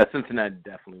 Yeah, Cincinnati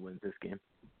definitely wins this game.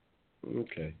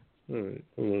 Okay. All right.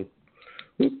 Hold on.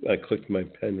 Oop, I clicked my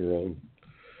pen wrong.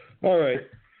 All right.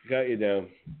 Got you down.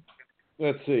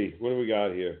 Let's see. What do we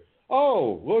got here?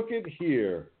 Oh, look at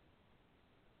here.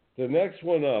 The next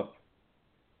one up.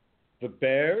 The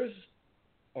Bears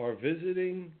are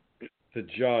visiting the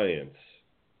Giants.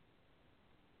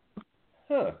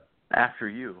 Huh. After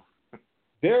you.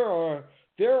 There are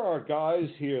guys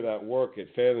here that work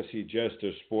at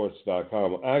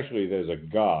FantasyJesterSports.com. Actually, there's a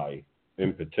guy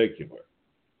in particular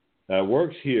that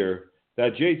works here.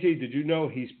 That JT, did you know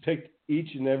he's picked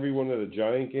each and every one of the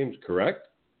Giant games correct?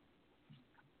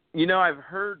 I've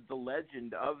heard the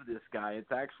legend of this guy.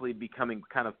 It's actually becoming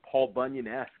kind of Paul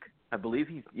Bunyan-esque. I believe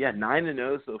he's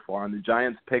 9-0 so far on the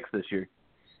Giants' picks this year.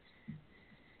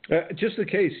 Just in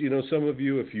case, some of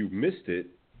you, if you missed it,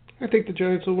 I think the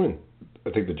Giants will win.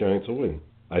 I think the Giants will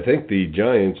I think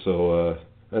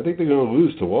they're going to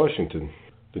lose to Washington.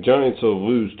 The Giants will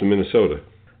lose to Minnesota.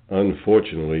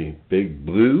 Unfortunately, Big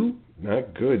Blue,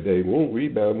 not good. They won't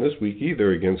rebound this week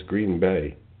either against Green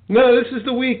Bay. No, this is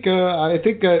the week. I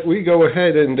think that we go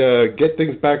ahead and get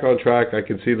things back on track. I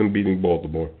can see them beating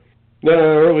Baltimore.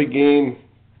 Early game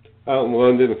out in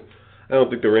London. I don't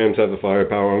think the Rams have the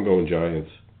firepower. I'm going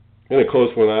Giants. In a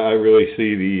close one, I really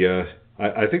see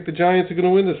I think the Giants are going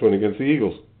to win this one against the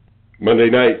Eagles. Monday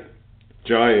night,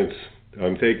 Giants.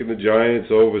 I'm taking the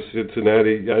Giants over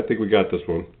Cincinnati. I think we got this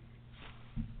one.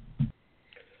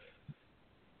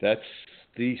 That's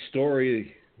the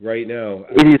story right now.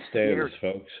 It stands,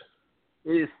 folks.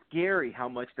 It is scary how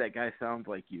much that guy sounds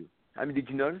like you. I mean, did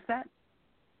you notice that?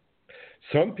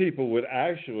 Some people would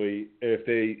actually,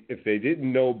 if they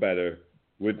didn't know better,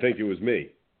 would think it was me.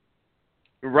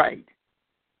 Right.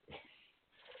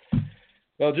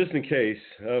 Well, just in case,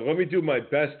 let me do my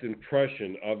best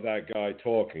impression of that guy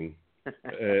talking.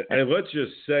 And let's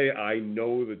just say I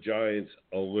know the Giants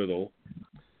a little.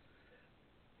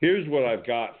 Here's what I've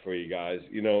got for you guys.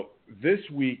 You know, this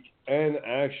week, and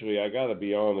actually, I got to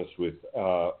be honest with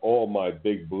all my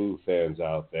Big Blue fans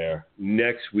out there,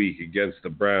 next week against the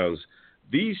Browns,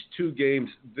 these two games,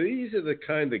 these are the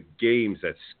kind of games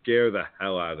that scare the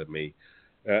hell out of me.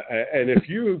 And if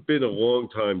you've been a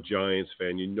long-time Giants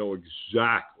fan, you know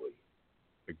exactly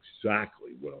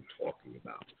what I'm talking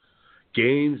about.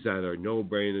 Games that are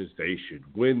no-brainers, they should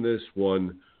win this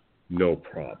one, no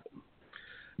problem.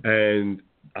 And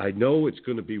I know it's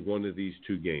going to be one of these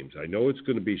two games. I know it's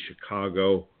going to be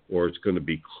Chicago or it's going to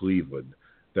be Cleveland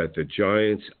that the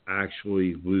Giants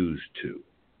actually lose to.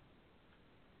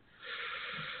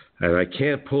 And I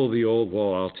can't pull the old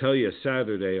wall. I'll tell you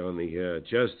Saturday on the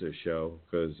Jester Show,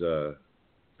 because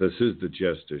this is the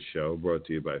Jester Show, brought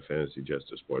to you by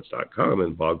FantasyJesterSports.com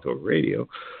and Blog Talk Radio.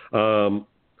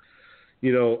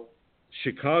 You know,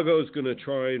 Chicago's going to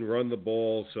try and run the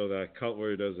ball so that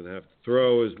Cutler doesn't have to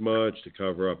throw as much to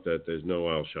cover up that there's no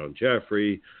Alshon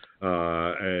Jeffrey.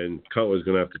 And Cutler's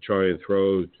going to have to try and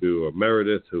throw to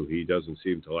Meredith, who he doesn't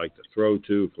seem to like to throw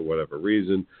to for whatever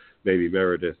reason. Maybe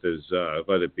Meredith has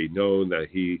let it be known that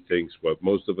he thinks what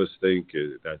most of us think,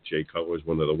 is that Jay Cutler is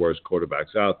one of the worst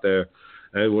quarterbacks out there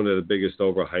and one of the biggest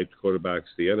overhyped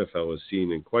quarterbacks the NFL has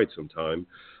seen in quite some time.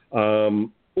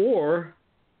 Or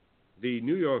the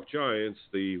New York Giants,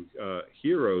 the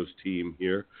heroes team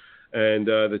here, and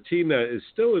the team that is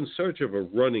still in search of a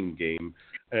running game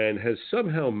and has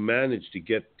somehow managed to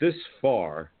get this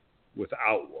far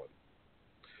without one,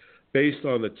 based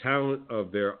on the talent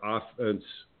of their offense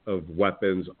of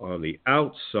weapons on the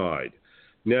outside.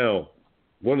 Now,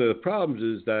 one of the problems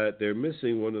is that they're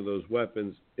missing one of those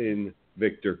weapons in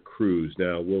Victor Cruz.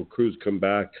 Now, will Cruz come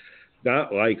back?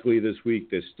 Not likely this week.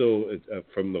 There's still,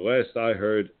 from the last I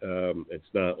heard,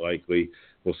 it's not likely.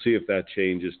 We'll see if that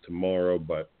changes tomorrow.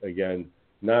 But, again,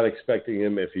 not expecting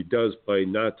him, if he does play,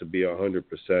 not to be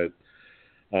 100%.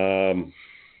 I'm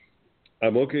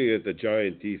looking at the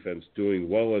Giant defense doing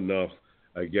well enough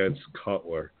against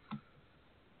Cutler.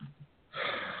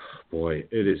 Boy,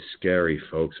 it is scary,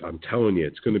 folks. I'm telling you,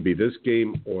 it's going to be this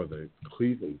game or the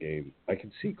Cleveland game. I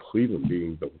can see Cleveland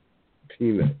being the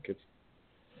team that gets...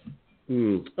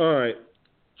 All right,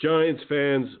 Giants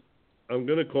fans, I'm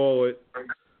going to call it.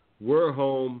 We're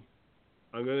home.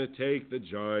 I'm going to take the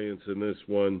Giants in this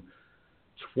one.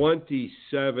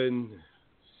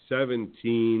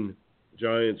 27-17.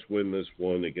 Giants win this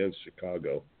one against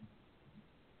Chicago.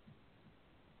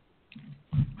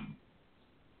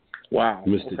 Wow.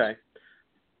 Okay.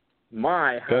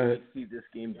 How do you see this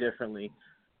game differently?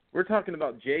 We're talking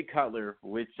about Jay Cutler,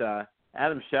 which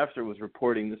Adam Schefter was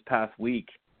reporting this past week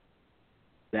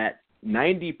that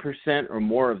 90% or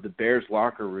more of the Bears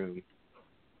locker room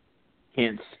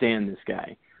can't stand this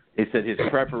guy. They said his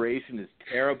preparation is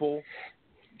terrible.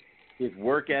 His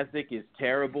work ethic is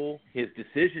terrible. His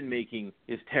decision-making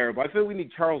is terrible. I feel we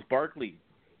need Charles Barkley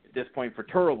at this point for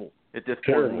terrible at this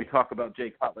point when we talk about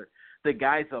Jay Cutler. The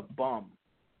guy's a bum.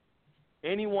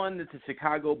 Anyone that's a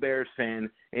Chicago Bears fan,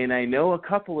 and I know a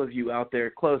couple of you out there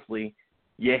closely,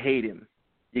 you hate him.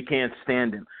 You can't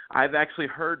stand him. I've actually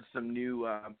heard some new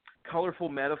colorful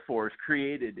metaphors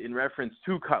created in reference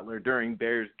to Cutler during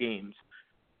Bears games.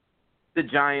 The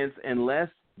Giants, unless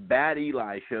Bad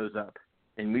Eli shows up,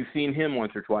 and we've seen him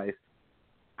once or twice,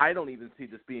 I don't even see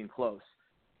this being close.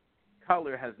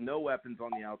 Cutler has no weapons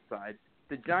on the outside.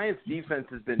 The Giants' defense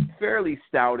has been fairly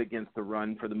stout against the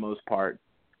run for the most part.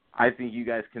 I think you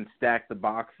guys can stack the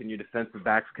box, and your defensive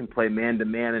backs can play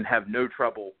man-to-man and have no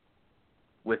trouble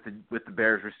with the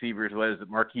Bears receivers. What is it,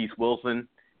 Marquise Wilson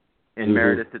and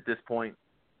Meredith at this point?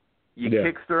 You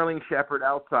kick Sterling Shepard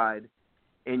outside,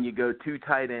 and you go two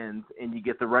tight ends, and you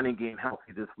get the running game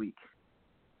healthy this week.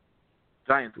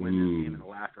 Giants win this game in a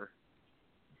laugher.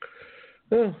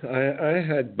 Well, I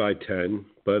had by 10,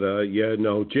 but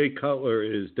Jay Cutler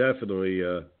is definitely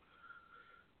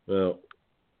the best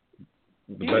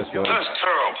one. That's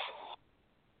terrible.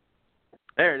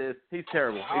 There it is. He's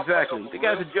terrible. Exactly. The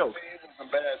guy's a joke.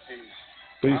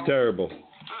 He's terrible.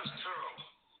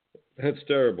 That's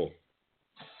terrible.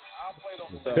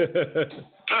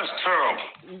 That's terrible.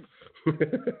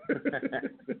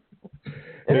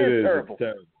 It is terrible.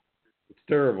 It's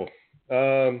terrible.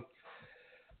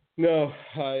 No,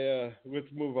 let's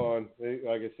move on.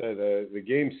 Like I said, the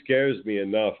game scares me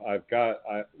enough.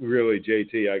 Really,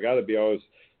 JT, I got to be honest,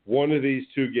 one of these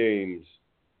two games.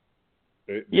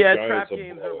 Trap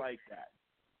games are like that.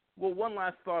 Well, one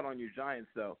last thought on your Giants,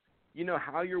 though. You know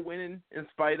how you're winning in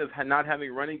spite of not having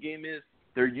a running game is?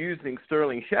 They're using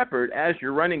Sterling Shepard as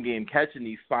your running game, catching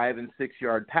these 5- and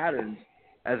 6-yard patterns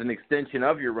as an extension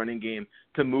of your running game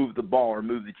to move the ball or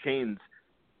move the chains.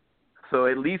 So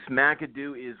at least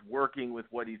McAdoo is working with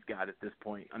what he's got at this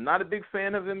point. I'm not a big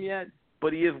fan of him yet,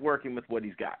 but he is working with what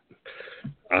he's got.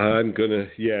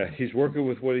 He's working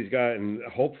with what he's got, and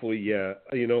hopefully,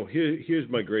 here's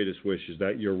my greatest wish is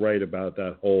that you're right about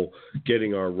that whole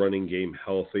getting our running game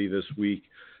healthy this week.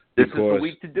 This is the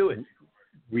week to do it.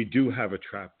 We do have a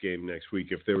trap game next week.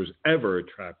 If there was ever a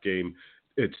trap game,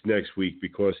 it's next week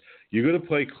because you're going to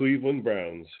play Cleveland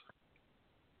Browns,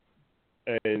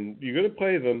 and you're going to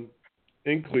play them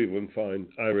in Cleveland, fine.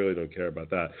 I really don't care about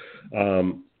that.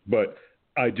 But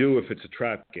I do if it's a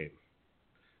trap game.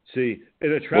 See,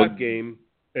 in a trap game,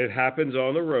 it happens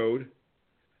on the road.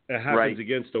 It happens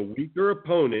against a weaker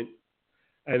opponent,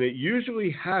 and it usually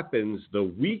happens the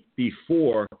week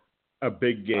before a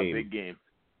big game.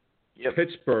 Yep.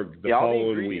 Pittsburgh the following week. All the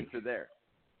ingredients are there.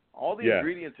 All the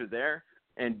ingredients are there,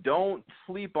 and don't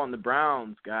sleep on the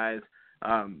Browns, guys.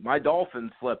 My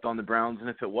Dolphins slept on the Browns, and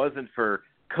if it wasn't for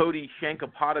Cody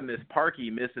Shankopotamus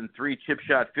Parkey missing 3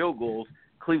 chip-shot field goals,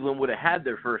 Cleveland would have had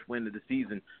their first win of the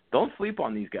season. Don't sleep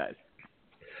on these guys.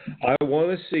 I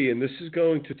want to see, and this is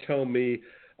going to tell me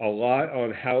a lot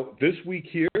on how this week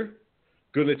here,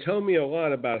 going to tell me a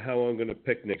lot about how I'm going to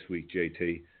pick next week,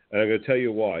 JT. And I'm going to tell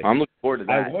you why. I'm looking forward to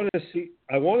that. I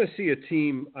want to see a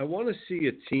team. I want to see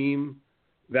a team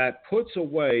that puts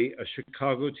away a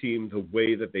Chicago team the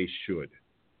way that they should.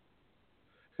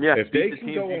 Yeah, if they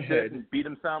can go ahead and beat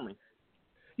them soundly.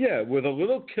 Yeah, with a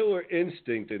little killer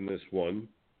instinct in this one,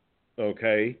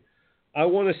 okay? I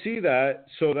want to see that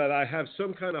so that I have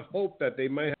some kind of hope that they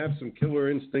might have some killer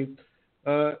instinct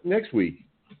next week.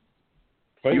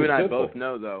 You and I both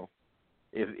know, though,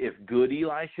 if good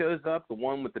Eli shows up, the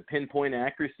one with the pinpoint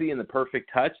accuracy and the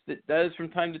perfect touch that does from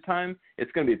time to time,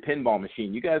 it's going to be a pinball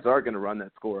machine. You guys are going to run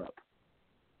that score up.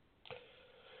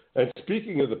 And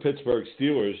speaking of the Pittsburgh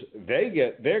Steelers, they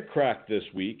get their crack this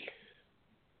week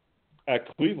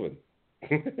at Cleveland,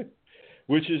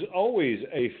 which is always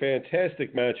a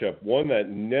fantastic matchup, one that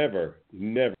never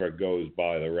goes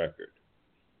by the record.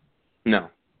 No.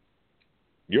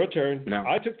 Your turn. No.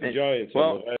 I took the Giants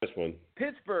on the last one.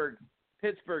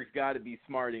 Pittsburgh's got to be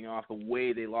smarting off the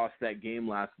way they lost that game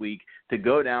last week to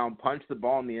go down, punch the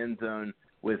ball in the end zone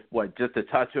with, just a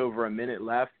touch over a minute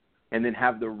left, and then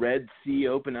have the Red Sea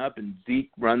open up and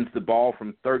Zeke runs the ball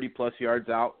from 30-plus yards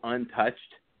out untouched.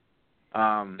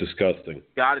 Disgusting.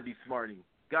 Got to be smarting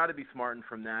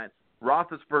from that.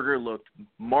 Roethlisberger looked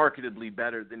markedly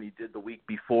better than he did the week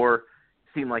before.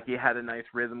 Seemed like he had a nice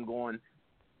rhythm going.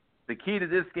 The key to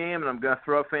this game, and I'm going to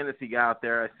throw a fantasy guy out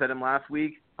there. I said him last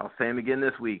week. I'll say him again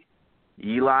this week.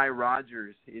 Eli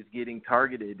Rogers is getting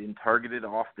targeted and targeted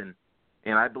often,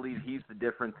 and I believe he's the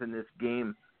difference in this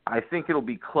game. I think it'll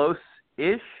be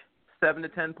close-ish, 7 to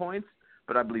 10 points,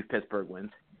 but I believe Pittsburgh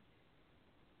wins.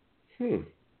 You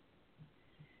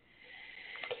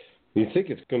think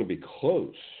it's going to be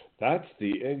close?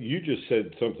 You just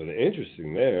said something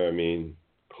interesting there. I mean,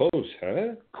 close,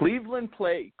 huh? Cleveland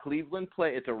play.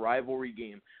 It's a rivalry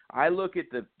game. I look at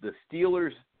the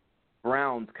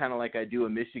Steelers-Browns kind of like I do a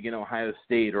Michigan-Ohio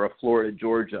State or a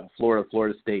Florida-Georgia,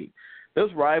 Florida-Florida State.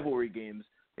 Those rivalry games,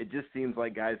 it just seems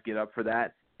like guys get up for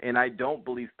that. And I don't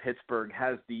believe Pittsburgh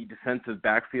has the defensive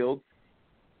backfield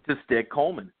to stick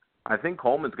Coleman. I think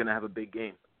Coleman's going to have a big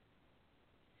game.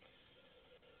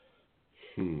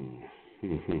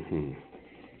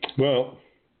 Well,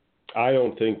 I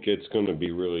don't think it's going to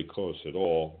be really close at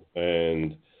all.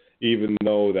 And even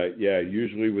though that,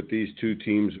 usually with these two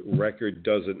teams, record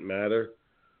doesn't matter,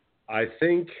 I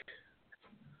think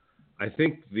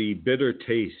the bitter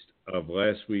taste of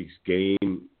last week's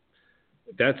game,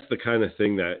 that's the kind of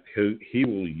thing that he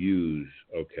will use,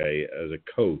 as a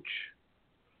coach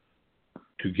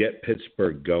to get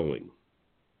Pittsburgh going.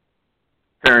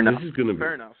 Fair enough.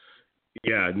 Fair enough.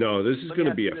 Yeah, no, this is going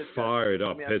to be a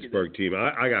fired-up Pittsburgh team.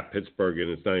 I got Pittsburgh, and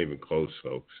it's not even close,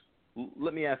 folks.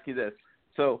 Let me ask you this.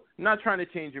 So, I'm not trying to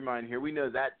change your mind here. We know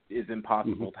that is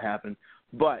impossible to happen.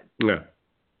 But, Hugh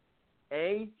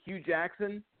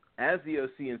Jackson, as the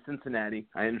OC in Cincinnati,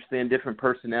 I understand different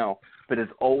personnel, but has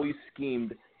always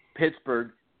schemed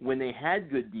Pittsburgh when they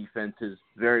had good defenses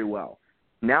very well.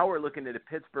 Now we're looking at a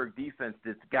Pittsburgh defense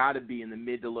that's got to be in the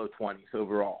mid to low 20s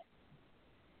overall.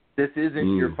 This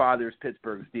isn't your father's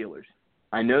Pittsburgh Steelers.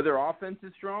 I know their offense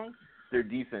is strong. Their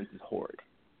defense is horrid.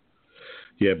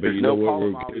 Yeah, but you know what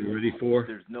we're getting ready for?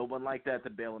 There's no one like that to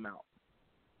bail them out.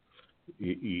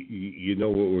 You know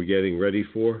what we're getting ready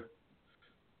for?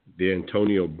 The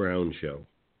Antonio Brown show.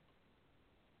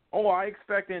 Oh, I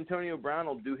expect Antonio Brown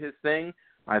will do his thing.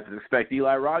 I expect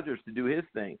Eli Rogers to do his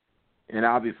thing. And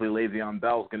obviously Le'Veon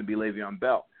Bell is going to be Le'Veon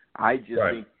Bell. I just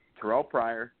think Terrell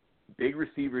Pryor, big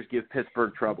receivers give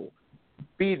Pittsburgh trouble.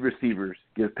 Speed receivers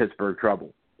give Pittsburgh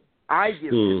trouble. I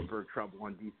give Pittsburgh trouble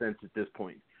on defense at this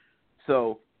point.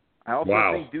 So I also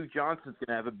think Duke Johnson's going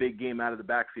to have a big game out of the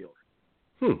backfield.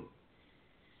 I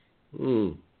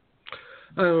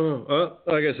don't know.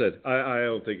 Like I said, I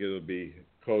don't think it'll be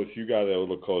close. You got it a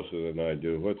little closer than I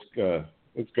do. Let's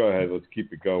go ahead. Let's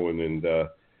keep it going. And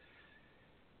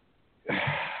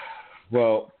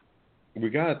well, we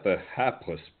got the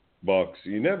hapless Bucks.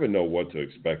 You never know what to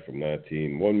expect from that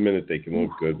team. 1 minute they can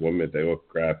look good, 1 minute they look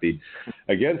crappy.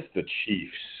 Against the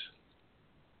Chiefs,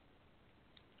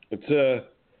 it's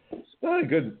not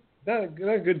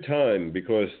a good time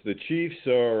because the Chiefs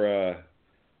are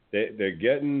they're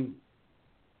getting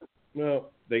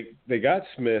they got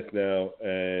Smith now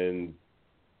and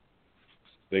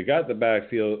they got the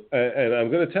backfield and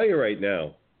I'm going to tell you right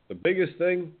now the biggest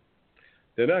thing,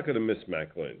 they're not going to miss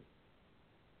Macklin.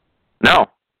 No.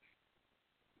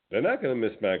 They're not going to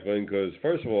miss Macklin because,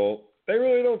 first of all, they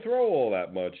really don't throw all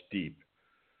that much deep.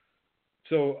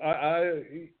 So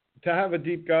to have a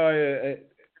deep guy,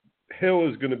 Hill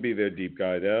is going to be their deep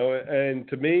guy now. And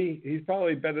to me, he's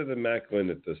probably better than Macklin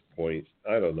at this point.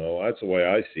 I don't know. That's the way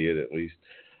I see it, at least.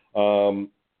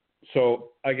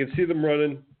 So I can see them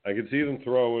running. I can see them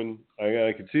throwing.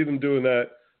 I can see them doing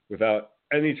that without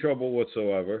any trouble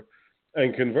whatsoever.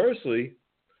 And conversely,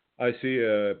 I see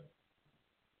a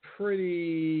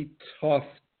pretty tough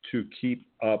to keep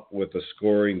up with a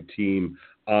scoring team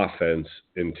offense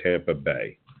in Tampa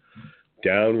Bay.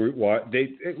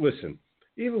 Listen,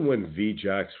 even when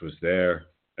VJax was there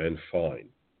and fine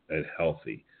and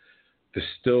healthy, there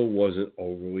still wasn't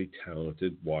overly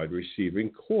talented wide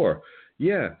receiving core.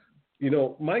 Yeah,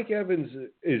 Mike Evans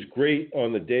is great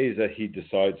on the days that he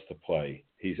decides to play.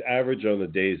 He's average on the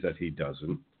days that he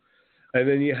doesn't. And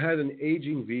then you had an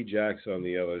aging VJax on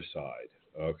the other side.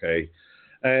 Okay,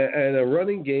 and a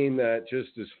running game that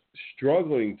just is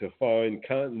struggling to find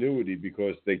continuity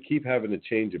because they keep having to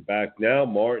change it back. Now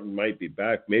Martin might be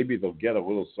back. Maybe they'll get a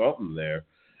little something there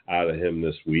out of him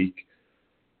this week.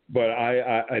 But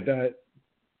that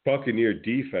Buccaneer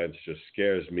defense just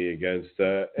scares me against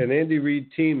an Andy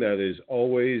Reid team that is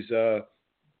always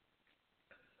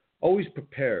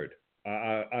prepared.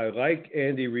 I like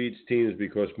Andy Reid's teams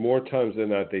because more times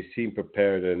than not they seem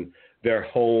prepared and they're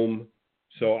home.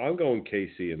 So I'm going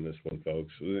KC in this one,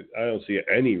 folks. I don't see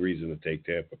any reason to take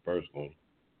Tampa personally.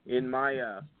 In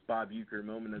my Bob Uecker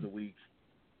moment of the week,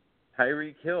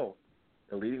 Tyreek Hill,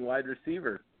 the leading wide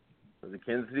receiver of the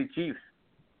Kansas City Chiefs.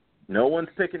 No one's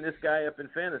picking this guy up in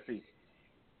fantasy.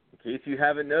 In case you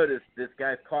haven't noticed, this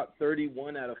guy's caught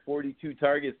 31 out of 42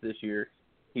 targets this year.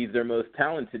 He's their most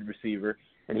talented receiver,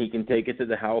 and he can take it to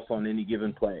the house on any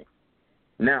given play.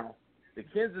 Now, the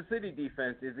Kansas City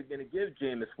defense isn't going to give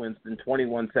Jameis Winston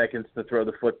 21 seconds to throw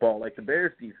the football like the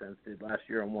Bears defense did last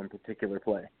year on one particular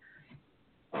play.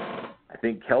 I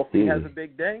think Kelsey has a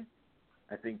big day.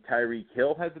 I think Tyreek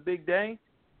Hill has a big day.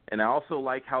 And I also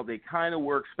like how they kind of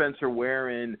work Spencer Ware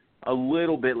in a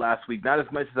little bit last week. Not as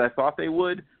much as I thought they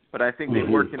would, but I think they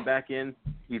work him back in.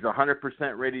 He's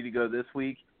 100% ready to go this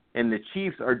week. And the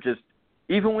Chiefs are just,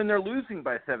 even when they're losing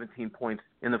by 17 points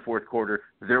in the fourth quarter,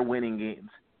 they're winning games.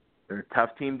 They're a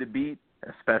tough team to beat,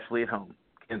 especially at home.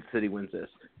 Kansas City wins this.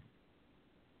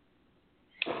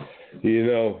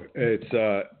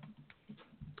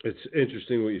 It's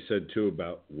interesting what you said, too,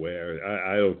 about Ware.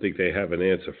 I don't think they have an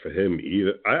answer for him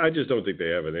either. I just don't think they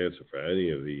have an answer for any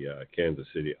of the Kansas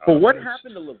City offense. Well, what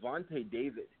happened to Levante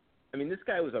David? I mean, this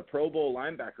guy was a Pro Bowl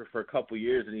linebacker for a couple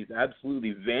years, and he's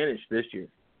absolutely vanished this year.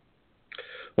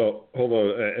 Well, hold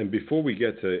on. And before we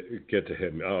get to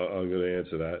him, I'm going to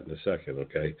answer that in a second,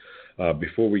 okay?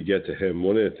 Before we get to him,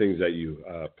 one of the things that you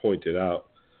pointed out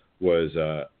was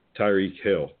Tyreek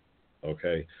Hill,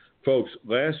 okay? Folks,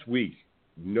 last week,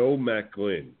 no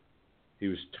Macklin. He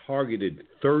was targeted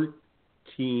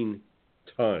 13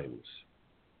 times.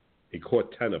 He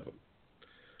caught 10 of them.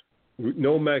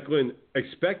 No Macklin.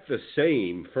 Expect the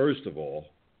same, first of all.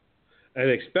 And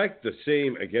expect the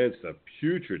same against the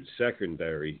putrid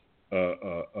secondary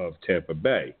of Tampa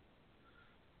Bay.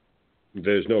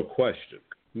 There's no question.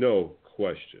 No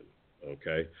question.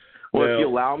 Okay. Well, now, if you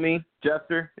allow me,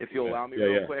 Jester, real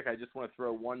yeah. quick, I just want to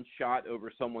throw one shot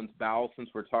over someone's bow since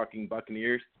we're talking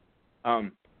Buccaneers.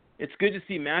 It's good to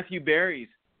see Matthew Berry's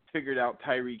figured out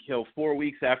Tyreek Hill 4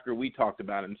 weeks after we talked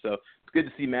about him. So it's good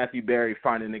to see Matthew Berry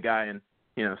finding a guy and,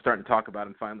 starting to talk about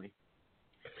him finally.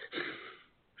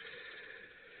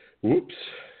 Whoops.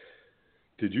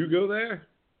 Did you go there?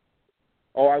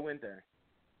 Oh, I went there.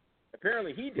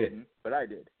 Apparently he didn't, but I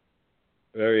did.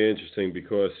 Very interesting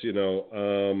because,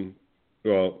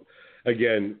 well,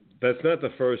 again, that's not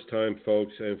the first time,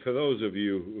 folks. And for those of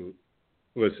you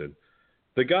who listen,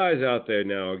 the guys out there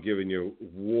now are giving you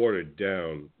watered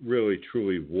down, really,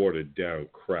 truly watered down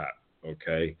crap,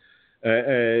 okay?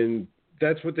 And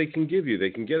that's what they can give you. They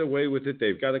can get away with it.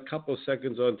 They've got a couple of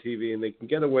seconds on TV, and they can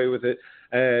get away with it.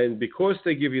 And because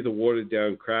they give you the watered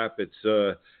down crap, it's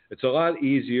a lot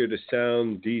easier to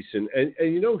sound decent. And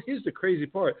here's the crazy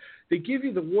part. They give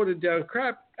you the watered down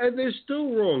crap, and they're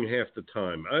still wrong half the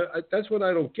time. That's what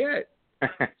I don't get.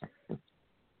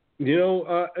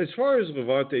 As far as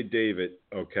Levante David,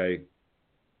 okay,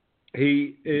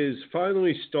 he is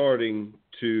finally starting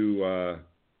to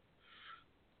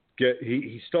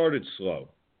he started slow.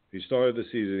 He started the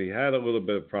season. He had a little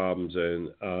bit of problems, and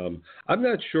I'm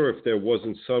not sure if there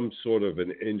wasn't some sort of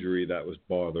an injury that was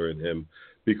bothering him,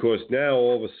 because now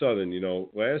all of a sudden,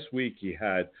 last week he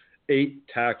had 8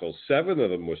 tackles. 7 of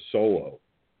them were solo.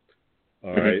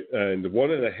 All right, and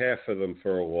 1.5 of them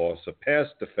for a loss, a pass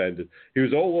defended. He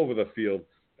was all over the field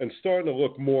and starting to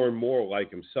look more and more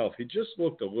like himself. He just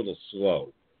looked a little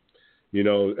slow,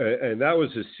 and that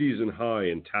was his season high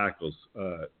in tackles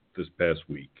this past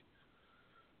week.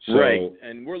 So, right,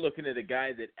 and we're looking at a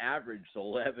guy that averaged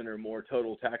 11 or more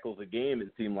total tackles a game, it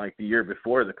seemed like,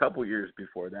 the couple years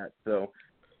before that. So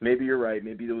maybe you're right.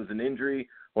 Maybe there was an injury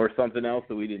or something else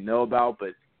that we didn't know about, but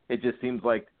it just seems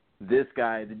like this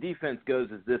guy, the defense goes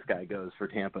as this guy goes for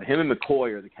Tampa. Him and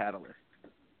McCoy are the catalyst.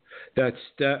 That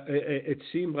step, it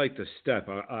seemed like the step.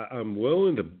 I'm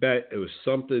willing to bet it was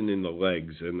something in the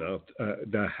legs and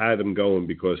that had him going,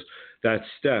 because that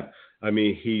step. I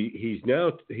mean, he's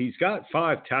got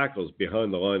 5 tackles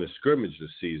behind the line of scrimmage this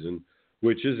season,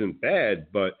 which isn't bad,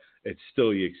 but it's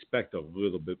still, you expect a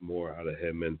little bit more out of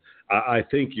him, and I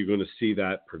think you're going to see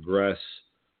that progress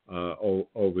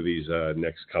over these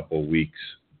next couple of weeks.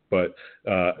 But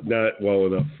not well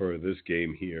enough for this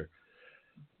game here.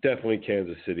 Definitely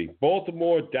Kansas City.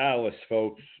 Baltimore, Dallas,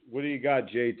 folks. What do you got,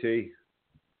 JT?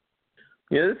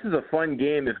 Yeah, this is a fun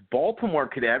game. If Baltimore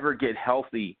could ever get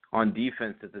healthy on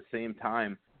defense at the same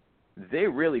time, they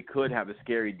really could have a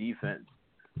scary defense.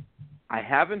 I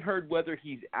haven't heard whether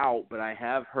he's out, but I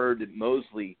have heard that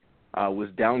Mosley was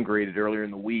downgraded earlier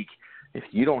in the week. If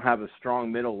you don't have a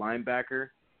strong middle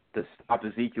linebacker to stop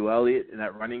Ezekiel Elliott in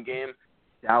that running game,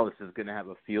 Dallas is going to have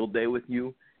a field day with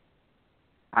you.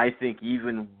 I think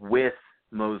even with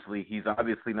Mosley, he's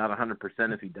obviously not 100%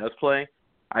 if he does play.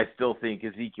 I still think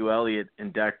Ezekiel Elliott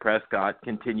and Dak Prescott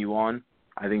continue on.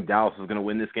 I think Dallas is going to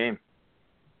win this game.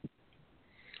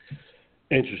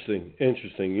 Interesting.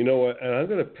 You know what? And I'm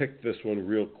going to pick this one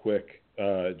real quick,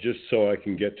 just so I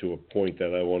can get to a point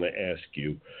that I want to ask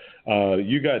you.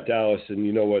 You got Dallas, and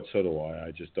you know what? So do I.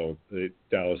 I just don't.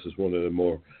 Dallas is one of the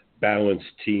more balanced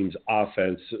teams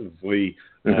offensively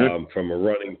from a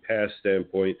running pass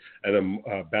standpoint, and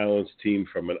a balanced team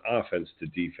from an offense to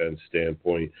defense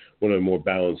standpoint, one of the more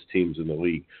balanced teams in the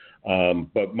league.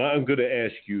 But I'm going to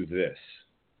ask you this.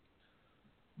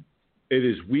 It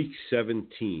is week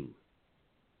 17.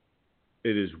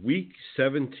 It is week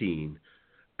 17,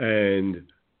 and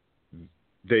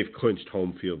they've clinched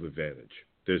home field advantage.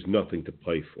 There's nothing to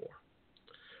play for.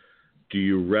 Do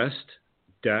you rest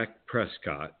Dak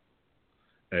Prescott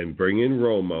and bring in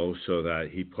Romo so that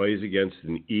he plays against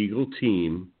an Eagle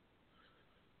team?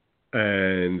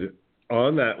 And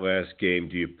on that last game,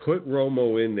 do you put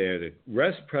Romo in there to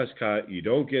rest Prescott, you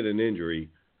don't get an injury,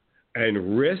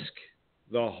 and risk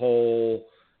the whole,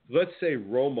 let's say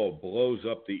Romo blows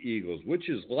up the Eagles, which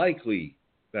is likely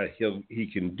that he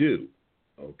can do,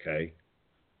 okay?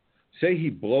 Say he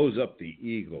blows up the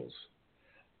Eagles.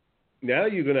 Now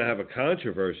you're going to have a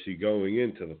controversy going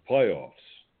into the playoffs.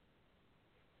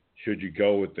 Should you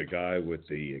go with the guy with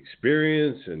the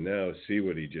experience and now see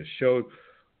what he just showed?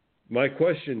 My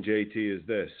question, JT, is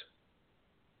this.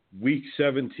 Week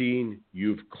 17,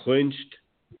 you've clinched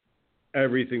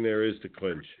everything there is to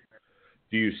clinch.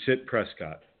 Do you sit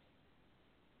Prescott?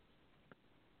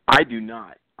 I do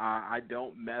not. I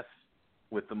don't mess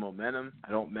with the momentum.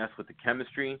 I don't mess with the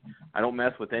chemistry. I don't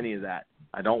mess with any of that.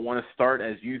 I don't want to start,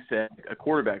 as you said, a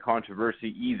quarterback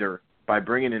controversy either by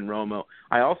bringing in Romo.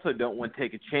 I also don't want to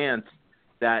take a chance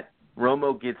that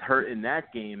Romo gets hurt in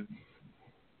that game,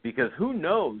 because who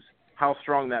knows how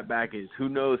strong that back is? Who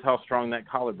knows how strong that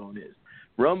collarbone is?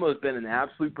 Romo's been an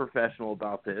absolute professional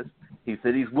about this. He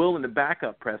said he's willing to back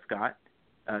up Prescott.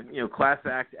 Class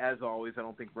act as always. I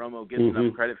don't think Romo gets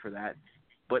enough credit for that.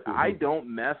 But I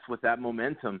don't mess with that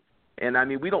momentum. And, I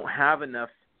mean, we don't have enough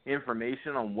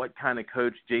information on what kind of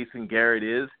coach Jason Garrett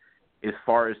is as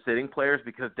far as sitting players,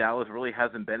 because Dallas really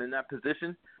hasn't been in that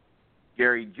position.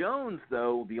 Jerry Jones,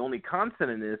 though, the only constant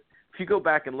in this, if you go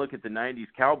back and look at the 90s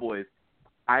Cowboys,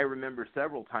 I remember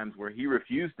several times where he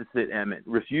refused to sit Emmett,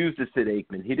 refused to sit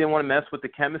Aikman. He didn't want to mess with the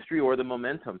chemistry or the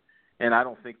momentum, and I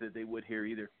don't think that they would here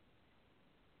either.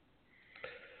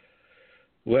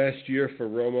 Last year for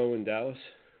Romo in Dallas?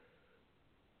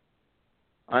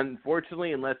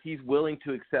 Unfortunately, unless he's willing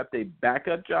to accept a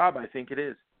backup job, I think it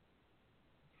is.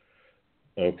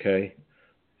 Okay.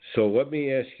 So let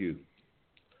me ask you,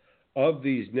 of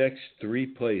these next three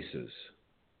places,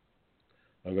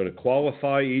 I'm going to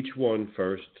qualify each one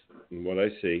first in what I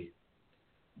see.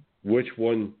 Which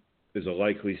one is a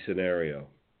likely scenario?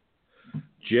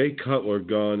 Jay Cutler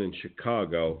gone in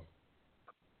Chicago.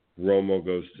 Romo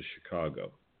goes to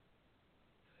Chicago.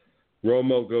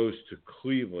 Romo goes to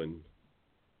Cleveland.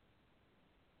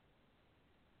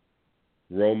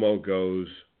 Romo goes,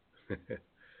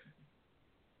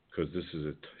 because this is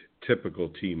a typical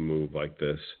team move like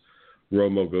this,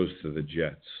 Romo goes to the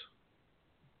Jets.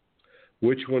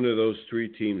 Which one of those three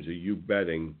teams are you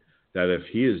betting that if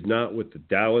he is not with the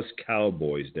Dallas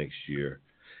Cowboys next year,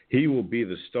 he will be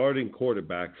the starting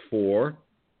quarterback for?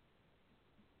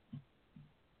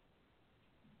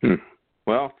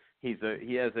 Well, he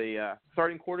has a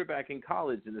starting quarterback in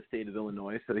college in the state of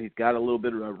Illinois, so he's got a little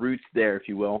bit of roots there, if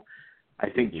you will. I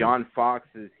think John Fox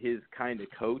is his kind of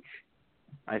coach.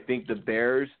 I think the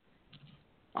Bears,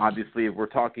 obviously, if we're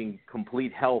talking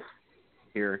complete health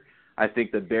here, I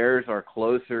think the Bears are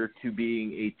closer to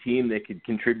being a team that could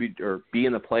contribute or be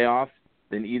in the playoffs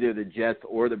than either the Jets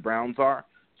or the Browns are.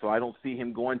 So I don't see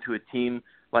him going to a team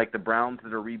like the Browns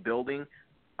that are rebuilding.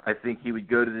 I think he would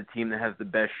go to the team that has the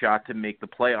best shot to make the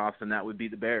playoffs, and that would be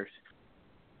the Bears.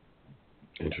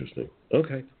 Interesting.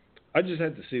 Okay. I just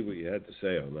had to see what you had to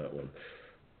say on that one.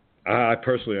 I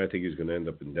think he's going to end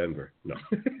up in Denver. No.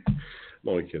 I'm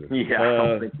only kidding. Yeah, I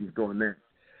don't think he's going there.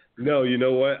 No, you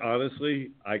know what?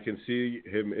 Honestly, I can see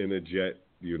him in a Jet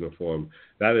uniform.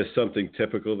 That is something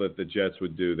typical that the Jets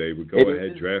would do. They would go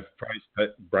ahead, draft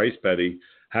Bryce Petty,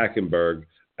 Hackenberg,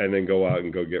 and then go out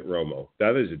and go get Romo.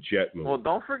 That is a Jet move. Well,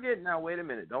 don't forget wait a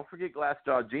minute. Don't forget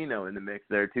Glassjaw Gino in the mix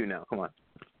there, too, now. Come on.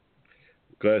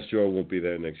 Glassjaw won't be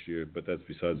there next year, but that's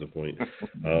besides the point.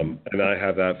 And I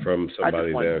have that from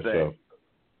somebody there. So,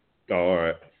 all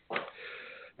right.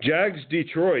 Jags,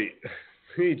 Detroit.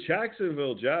 The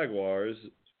Jacksonville Jaguars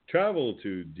travel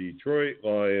to Detroit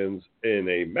Lions in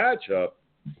a matchup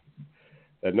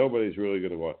that nobody's really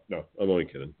going to watch. No, I'm only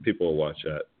kidding. People will watch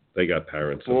that. They got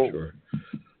parents, I'm sure.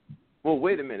 Well,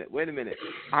 wait a minute.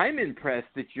 I'm impressed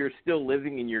that you're still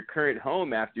living in your current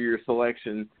home after your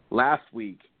selection last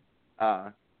week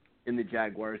in the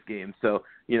Jaguars game. So,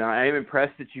 I am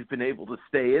impressed that you've been able to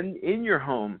stay in your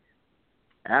home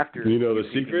after the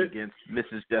secret against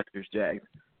Mrs. Jester's Jags.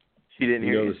 She didn't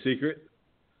hear you. You know the secret?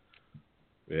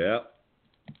 Yeah.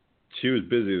 She was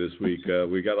busy this week.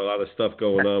 We got a lot of stuff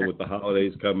going on with the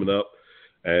holidays coming up,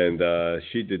 and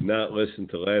she did not listen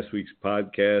to last week's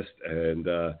podcast and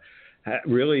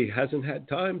really hasn't had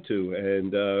time to.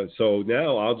 And so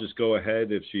now I'll just go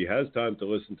ahead. If she has time to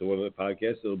listen to one of the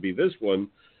podcasts, it'll be this one.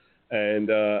 And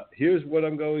here's what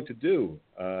I'm going to do.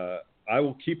 I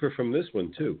will keep her from this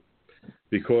one, too,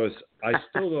 because I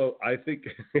still don't – I think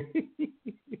 –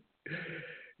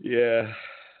 yeah,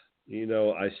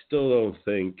 I still don't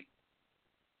think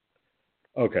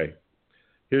 – okay,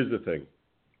 here's the thing.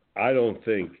 I don't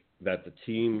think that the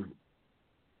team –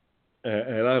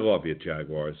 and I love you,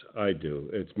 Jaguars. I do.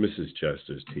 It's Mrs.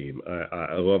 Chester's team.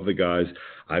 I love the guys.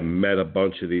 I met a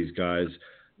bunch of these guys.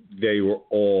 They were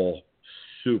all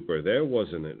super. There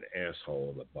wasn't an asshole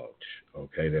in the bunch,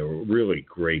 okay? They were really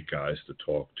great guys to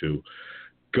talk to.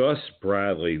 Gus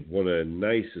Bradley, one of the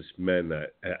nicest men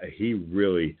that he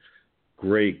really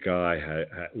great guy.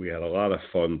 We had a lot of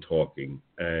fun talking,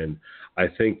 and I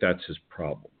think that's his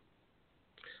problem.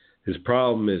 His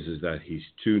problem is that he's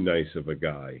too nice of a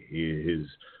guy. He is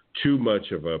too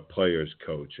much of a player's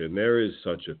coach, and there is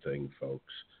such a thing,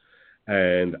 folks.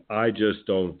 And I just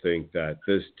don't think that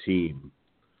this team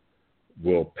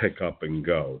will pick up and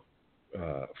go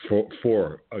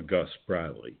for a Gus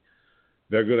Bradley.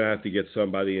 They're going to have to get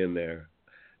somebody in there.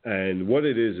 And what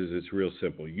it is it's real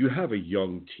simple. You have a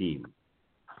young team.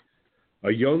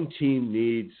 A young team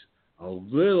needs a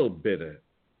little bit of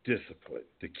discipline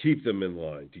to keep them in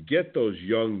line, to get those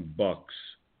young bucks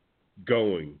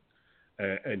going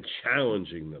and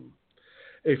challenging them.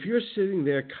 If you're sitting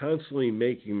there constantly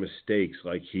making mistakes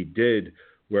like he did,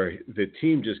 where the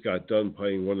team just got done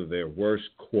playing one of their worst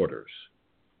quarters,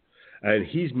 and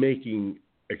he's making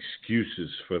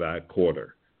excuses for that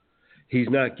quarter, he's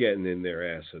not getting in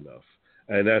their ass enough.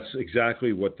 And that's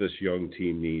exactly what this young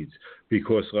team needs,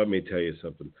 because let me tell you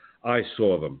something. I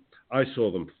saw them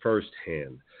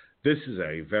firsthand. This is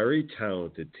a very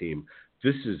talented team.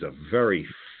 This is a very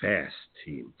fast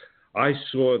team. I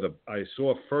saw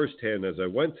firsthand as I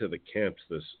went to the camps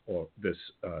this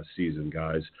season,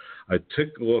 guys. I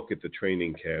took a look at the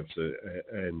training camps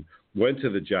and went to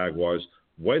the Jaguars,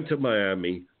 went to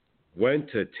Miami,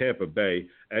 went to Tampa Bay,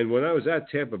 and when I was at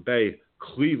Tampa Bay,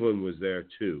 Cleveland was there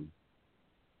too.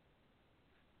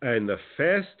 And the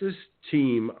fastest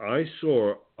team I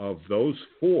saw of those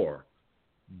four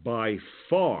by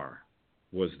far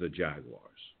was the Jaguars.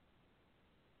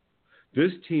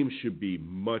 This team should be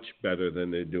much better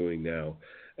than they're doing now.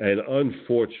 And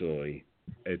unfortunately,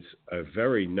 it's a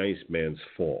very nice man's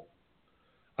fault.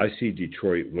 I see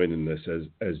Detroit winning this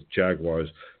as Jaguars.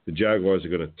 The Jaguars are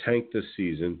going to tank this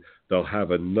season. They'll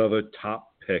have another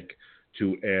top pick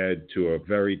to add to a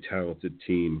very talented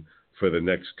team for the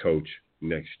next coach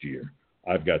next year.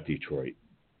 I've got Detroit.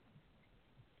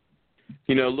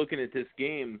 You know, looking at this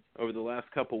game over the last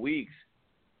couple weeks,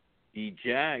 the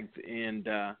Jags and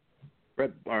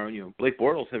Blake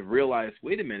Bortles have realized,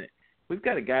 wait a minute, we've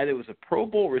got a guy that was a Pro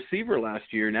Bowl receiver last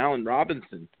year, Allen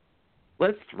Robinson.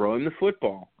 Let's throw him the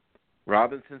football.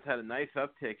 Robinson's had a nice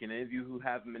uptick, and any of you who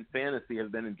have him in fantasy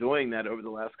have been enjoying that over the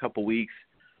last couple weeks.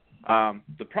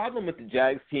 The problem with the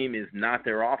Jags team is not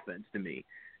their offense to me.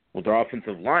 Well, their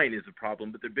offensive line is a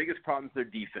problem, but their biggest problem is their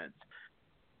defense.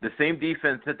 The same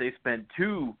defense that they spent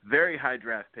 2 very high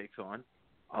draft picks on,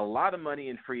 a lot of money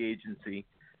in free agency,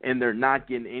 and they're not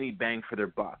getting any bang for their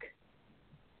buck.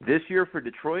 This year for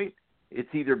Detroit,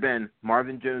 it's either been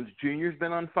Marvin Jones Jr.'s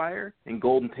been on fire and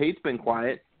Golden Tate's been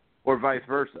quiet, or vice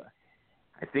versa.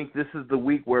 I think this is the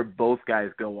week where both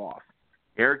guys go off.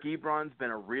 Eric Ebron's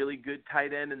been a really good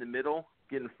tight end in the middle,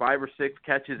 getting 5 or 6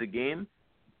 catches a game.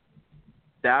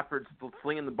 Stafford's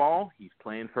flinging the ball. He's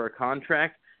playing for a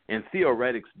contract. And Theo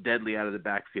Reddick's deadly out of the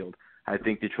backfield. I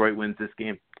think Detroit wins this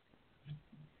game.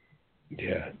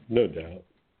 Yeah, no doubt.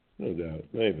 No doubt.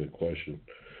 Not even a question.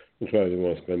 That's why I didn't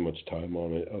want to spend much time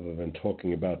on it other than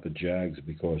talking about the Jags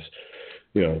because,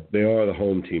 you know, they are the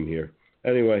home team here.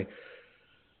 Anyway,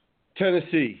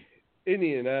 Tennessee,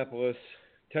 Indianapolis,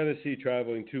 Tennessee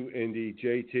traveling to Indy.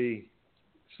 JT,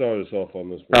 start us off on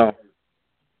this one.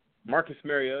 Marcus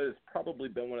Mariota has probably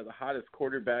been one of the hottest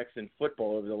quarterbacks in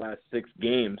football over the last 6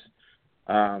 games.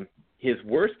 His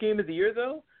worst game of the year,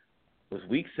 though, was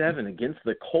Week 7 against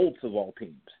the Colts of all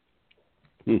teams.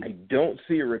 I don't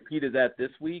see a repeat of that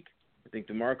this week. I think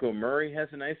DeMarco Murray has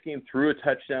a nice game, threw a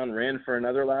touchdown, ran for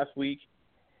another last week.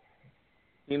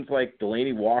 Seems like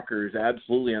Delaney Walker is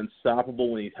absolutely unstoppable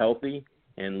when he's healthy.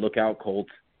 And look out, Colts,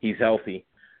 he's healthy.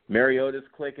 Mariota's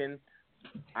clicking.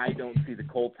 I don't see the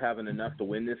Colts having enough to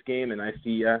win this game, and I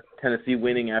see Tennessee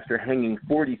winning after hanging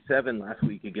 47 last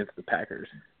week against the Packers.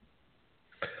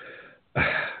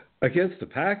 Against the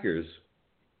Packers?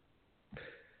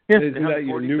 Yeah, isn't that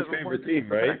your new favorite team,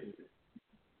 right?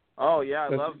 Oh yeah,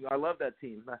 I love that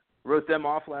team. I wrote them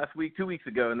off last week, 2 weeks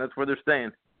ago, and that's where they're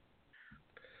staying.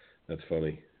 That's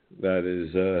funny. That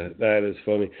is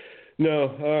funny.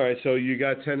 No, all right. So you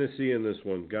got Tennessee in this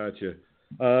one. Gotcha.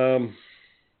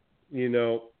 You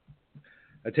know,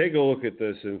 I take a look at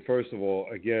this, and first of all,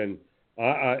 again,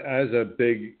 I as a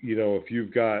big, you know, if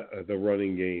you've got the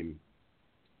running game,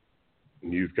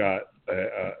 and you've got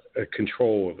a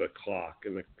control of the clock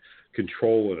and a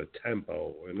control of the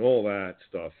tempo and all that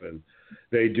stuff, and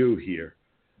they do here.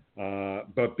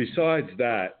 But besides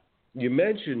that, you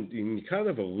mentioned, and you kind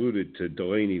of alluded to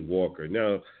Delaney Walker.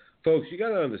 Now, folks, you got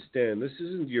to understand, this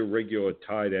isn't your regular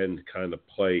tight end kind of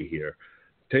play here.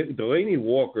 Delaney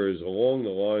Walker is along the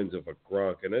lines of a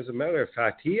Gronk, and as a matter of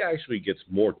fact, he actually gets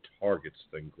more targets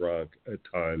than Gronk at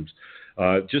times.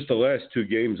 Just the last 2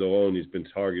 games alone, he's been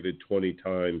targeted 20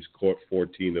 times, caught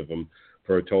 14 of them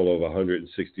for a total of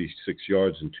 166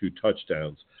 yards and 2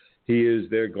 touchdowns. He is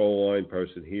their goal line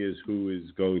person. He is who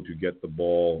is going to get the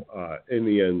ball in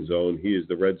the end zone. He is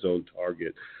the red zone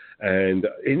target. And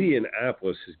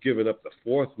Indianapolis has given up the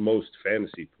 4th most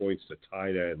fantasy points to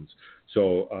tight ends.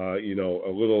 So, you know,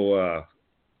 a little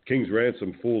King's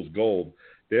Ransom, Fool's Gold.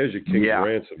 There's your King's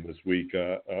Ransom this week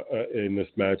in this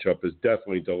matchup is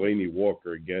definitely Delaney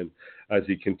Walker again as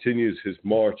he continues his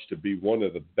march to be one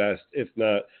of the best, if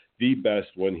not the best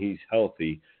when he's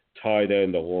healthy tight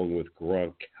end along with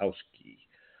Gronkowski.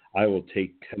 I will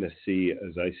take Tennessee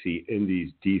as I see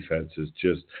Indy's defense is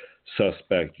just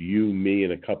suspect. You, me,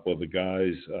 and a couple of the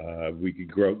guys, we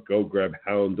could go grab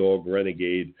Hound Dog,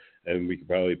 Renegade, and we could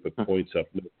probably put points up,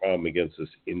 no problem, against this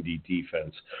Indy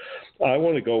defense. I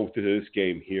want to go to this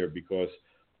game here because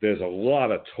there's a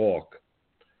lot of talk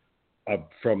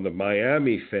from the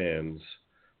Miami fans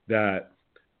that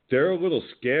they're a little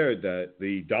scared that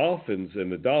the Dolphins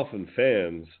and the Dolphin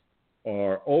fans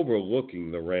are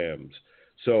overlooking the Rams.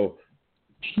 So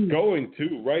going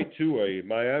right to a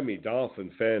Miami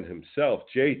Dolphin fan himself,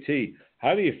 JT,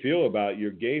 how do you feel about your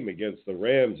game against the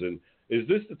Rams? And is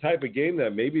this the type of game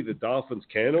that maybe the Dolphins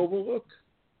can overlook?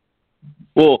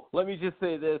 Well, let me just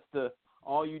say this to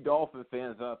all you Dolphin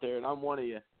fans out there, and I'm one of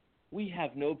you. We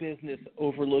have no business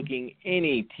overlooking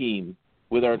any team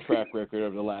with our track record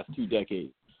over the last 2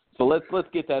 decades. So let's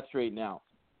get that straight now.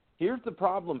 Here's the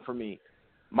problem for me.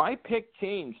 My pick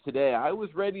changed today. I was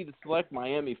ready to select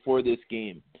Miami for this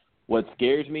game. What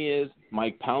scares me is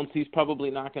Mike Pouncey's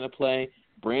probably not going to play.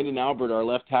 Brandon Albert, our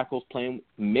left tackle's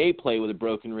may play with a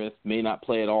broken wrist, may not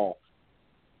play at all.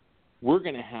 We're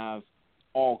going to have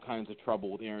all kinds of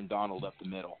trouble with Aaron Donald up the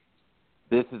middle.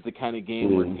 This is the kind of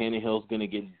game where Tannehill's going to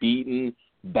get beaten,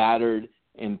 battered,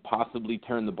 and possibly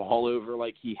turn the ball over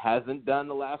like he hasn't done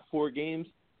the last 4 games.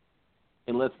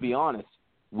 And let's be honest,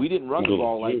 we didn't run the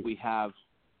ball like we have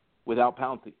without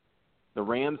Pouncey. The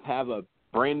Rams have a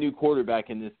brand-new quarterback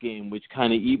in this game, which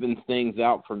kind of evens things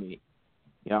out for me.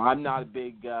 You know, I'm not a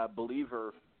big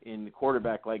believer in the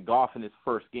quarterback like Goff in his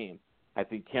first game. I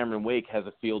think Cameron Wake has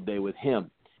a field day with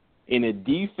him. In a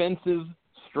defensive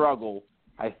struggle,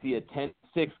 I see a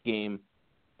 10-6 game,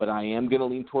 but I am going to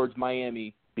lean towards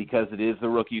Miami because it is the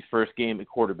rookie's first game at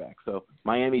quarterback. So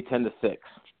Miami 10-6.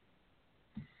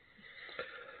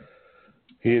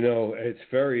 You know, it's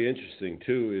very interesting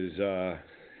too. Is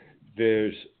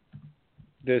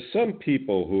there's some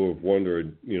people who have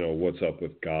wondered, you know, what's up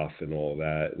with Goff and all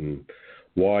that, and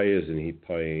why isn't he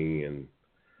playing? And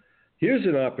here's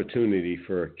an opportunity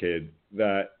for a kid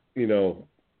that, you know,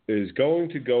 is going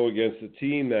to go against a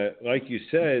team that, like you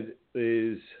said,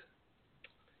 is,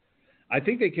 I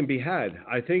think they can be had.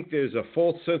 I think there's a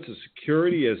false sense of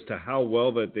security as to how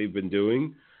well that they've been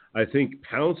doing. I think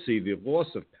Pouncey, the loss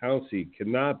of Pouncey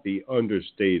cannot be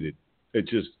understated. It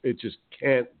just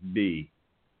can't be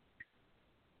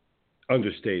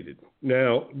understated.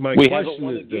 Now, my question is this. We haven't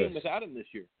won a game without him this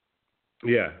year.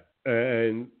 Yeah,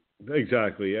 and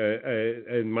exactly.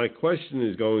 And my question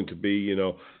is going to be, you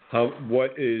know,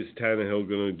 what is Tannehill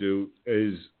going to do?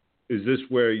 Is this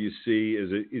where you see,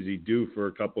 is he due for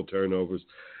a couple turnovers?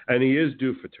 And he is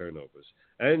due for turnovers.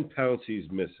 And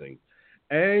Pouncey's missing.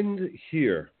 And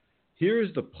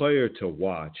here's the player to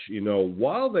watch. You know,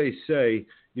 while they say,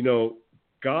 you know,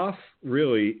 Goff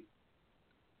really,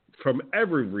 from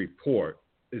every report,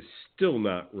 is still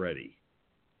not ready.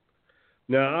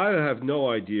 Now, I have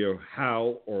no idea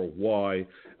how or why.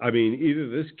 I mean, either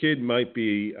this kid might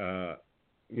be,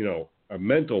 you know, a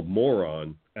mental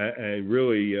moron and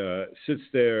really sits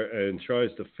there and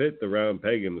tries to fit the round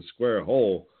peg in the square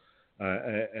hole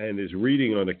and is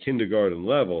reading on a kindergarten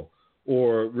level,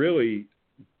 or really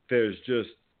there's just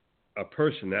a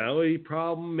personality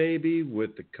problem maybe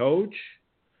with the coach.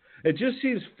 It just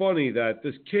seems funny that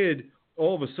this kid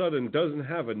all of a sudden doesn't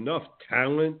have enough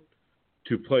talent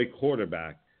to play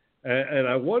quarterback. And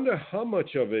I wonder how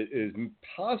much of it is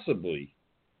possibly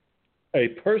a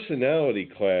personality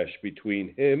clash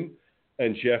between him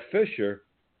and Jeff Fisher.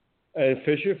 And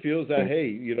Fisher feels that, hey,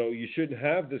 you know, you shouldn't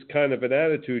have this kind of an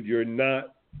attitude. You're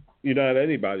not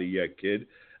anybody yet, kid.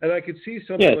 And I could see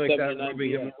something like that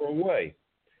rubbing him the wrong way.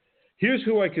 Here's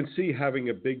who I can see having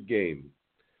a big game.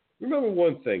 Remember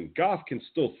one thing, Goff can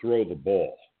still throw the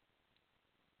ball.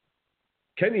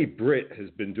 Kenny Britt has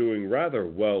been doing rather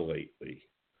well lately.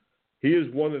 He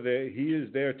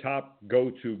is their top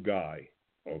go-to guy,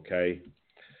 okay?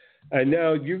 And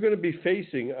now you're going to be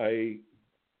facing a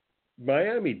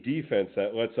Miami defense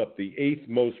that lets up the 8th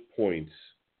most points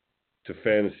to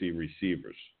fantasy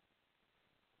receivers.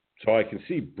 So I can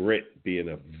see Britt being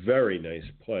a very nice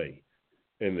play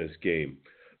in this game.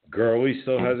 Gurley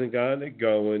still hasn't gotten it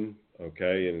going,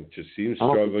 okay, and it just seems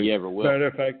struggling. I don't think he ever will.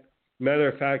 Matter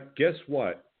of fact, guess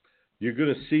what? You're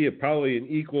going to see probably an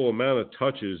equal amount of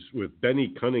touches with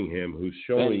Benny Cunningham, who's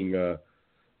showing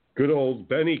good old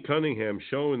Benny Cunningham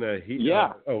showing that he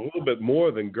a little bit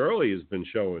more than Gurley has been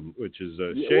showing, which is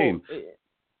a shame. Well,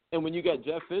 and when you got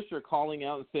Jeff Fisher calling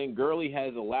out and saying Gurley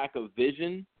has a lack of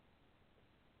vision,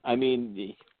 I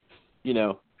mean, you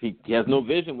know, he has no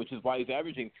vision, which is why he's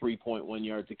averaging 3.1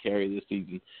 yards a carry this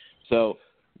season. So,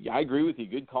 yeah, I agree with you.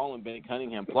 Good call on Ben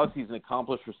Cunningham. Plus, he's an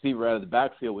accomplished receiver out of the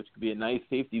backfield, which could be a nice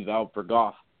safety valve for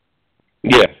Goff.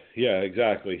 Yeah,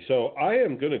 exactly. So I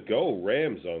am going to go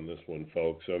Rams on this one,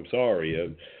 folks. I'm sorry.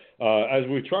 And as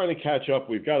we're trying to catch up,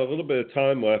 we've got a little bit of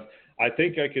time left. I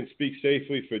think I can speak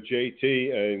safely for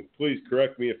JT, and please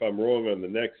correct me if I'm wrong on the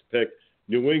next pick.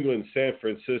 New England, San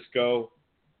Francisco.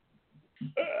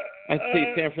 I'd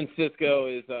say San Francisco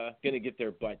is going to get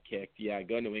their butt kicked. Yeah,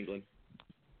 go New England.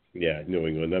 Yeah, New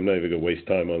England. I'm not even going to waste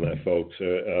time on that, folks.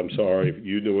 I'm sorry.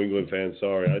 You New England fans,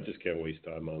 sorry. I just can't waste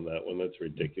time on that one. That's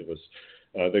ridiculous.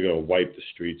 They're going to wipe the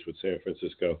streets with San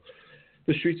Francisco.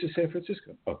 The streets of San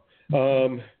Francisco.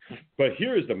 But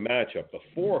here is the matchup, the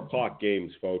 4 o'clock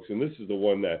games, folks, and this is the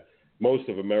one that most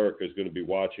of America is going to be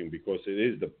watching because it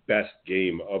is the best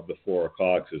game of the 4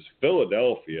 o'clocks. Is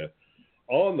Philadelphia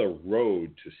on the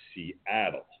road to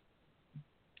Seattle.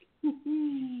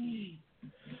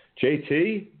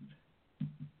 JT?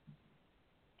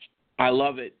 I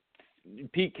love it.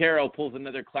 Pete Carroll pulls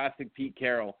another classic Pete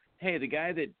Carroll. Hey, the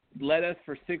guy that led us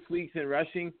for 6 weeks in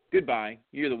rushing, goodbye.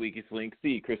 You're the weakest link. See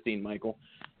you, Christine Michael.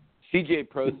 CJ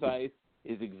Prosise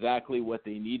is exactly what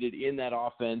they needed in that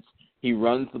offense. He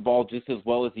runs the ball just as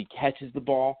well as he catches the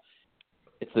ball.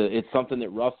 It's something that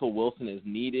Russell Wilson has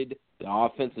needed. The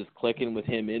offense is clicking with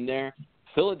him in there.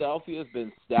 Philadelphia's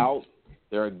been stout.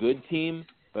 They're a good team,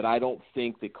 but I don't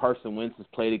think that Carson Wentz has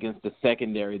played against the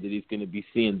secondary that he's going to be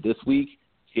seeing this week.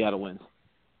 Seattle wins.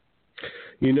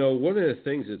 You know, one of the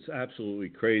things that's absolutely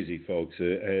crazy, folks,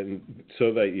 and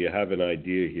so that you have an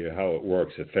idea here how it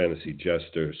works at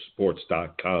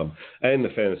FantasyJesterSports.com and the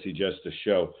Fantasy Jester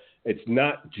Show, it's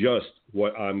not just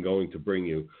what I'm going to bring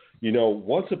you. You know,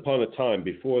 once upon a time,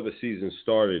 before the season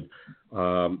started,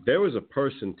 there was a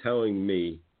person telling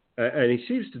me, and he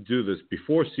seems to do this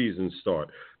before seasons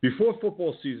start. Before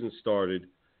football season started,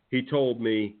 he told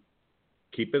me,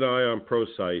 keep an eye on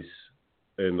Prosise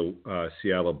in the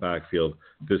Seattle backfield.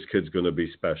 This kid's going to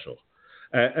be special.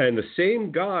 And the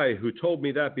same guy who told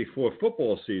me that before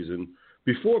football season,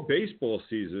 before baseball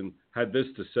season, had this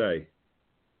to say.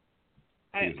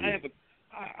 I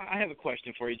have a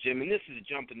question for you, Jim, and this is a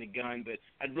jump in the gun, but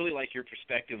I'd really like your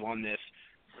perspective on this.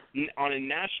 On a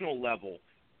national level,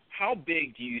 how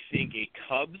big do you think a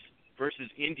Cubs versus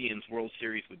Indians World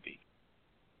Series would be?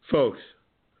 Folks,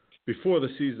 before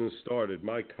the season started,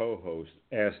 my co-host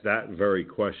asked that very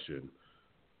question.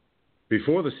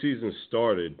 Before the season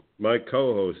started, my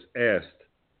co-host asked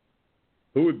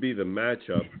who would be the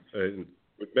matchup, and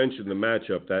mentioned the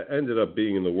matchup that ended up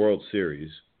being in the World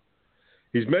Series.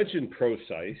 He's mentioned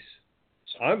Prosise.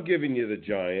 I'm giving you the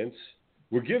Giants.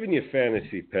 We're giving you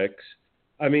fantasy picks.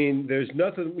 I mean, there's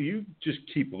nothing. You just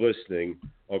keep listening,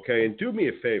 okay? And do me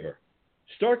a favor.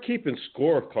 Start keeping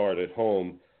scorecard at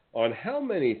home on how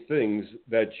many things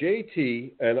that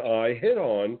JT and I hit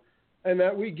on and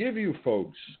that we give you,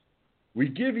 folks. We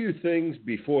give you things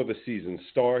before the season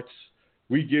starts.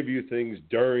 We give you things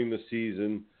during the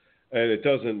season, and it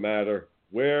doesn't matter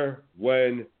where,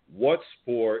 when, what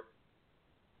sport.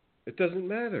 It doesn't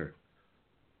matter.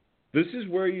 This is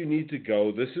where you need to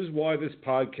go. This is why this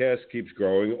podcast keeps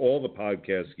growing. All the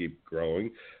podcasts keep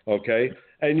growing, okay?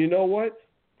 And you know what?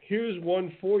 Here's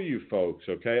one for you folks,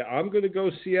 okay? I'm going to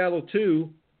go Seattle too.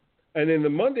 And in the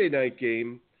Monday night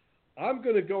game, I'm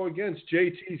going to go against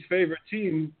JT's favorite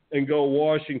team and go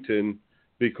Washington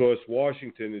because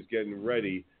Washington is getting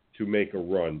ready to make a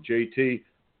run. JT,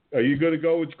 are you going to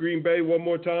go with Green Bay one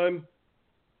more time?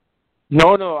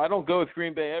 No, I don't go with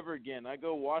Green Bay ever again. I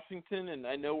go Washington, and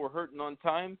I know we're hurting on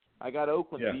time. I got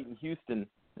Oakland beating Houston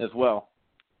as well.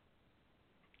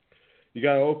 You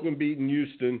got Oakland beating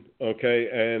Houston, okay,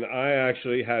 and I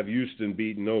actually have Houston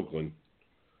beating Oakland.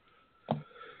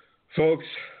 Folks,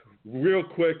 real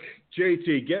quick,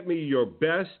 JT, get me your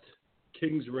best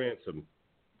King's Ransom.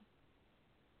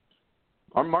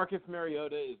 Our Marcus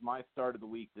Mariota is my start of the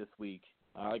week this week.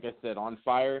 Like I said, on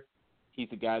fire. He's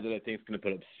a guy that I think is going to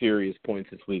put up serious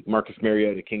points this week. Marcus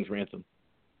Mariota, King's Ransom.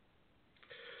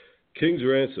 King's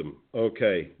Ransom.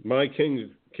 Okay. My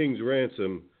King's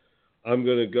Ransom, I'm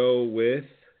going to go with,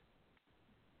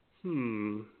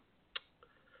 I'm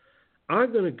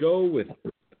going to go with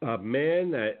a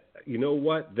man that, you know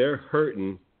what, they're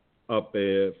hurting up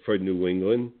for New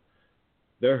England.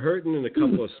 They're hurting in a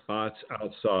couple of spots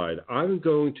outside. I'm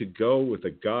going to go with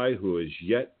a guy who is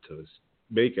yet to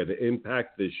make an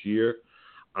impact this year.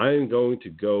 I am going to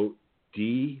go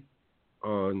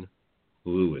Dion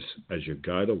Lewis as your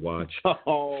guy to watch.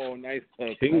 Oh, nice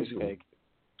pick. King's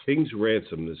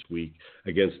Ransom this week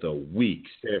against a weak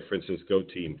San Francisco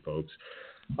team, folks.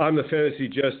 I'm the Fantasy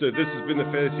Jester. This has been the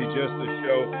Fantasy Jester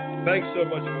Show. Thanks so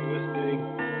much for listening.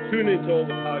 Tune into all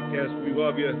the podcasts. We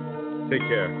love you. Take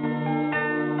care.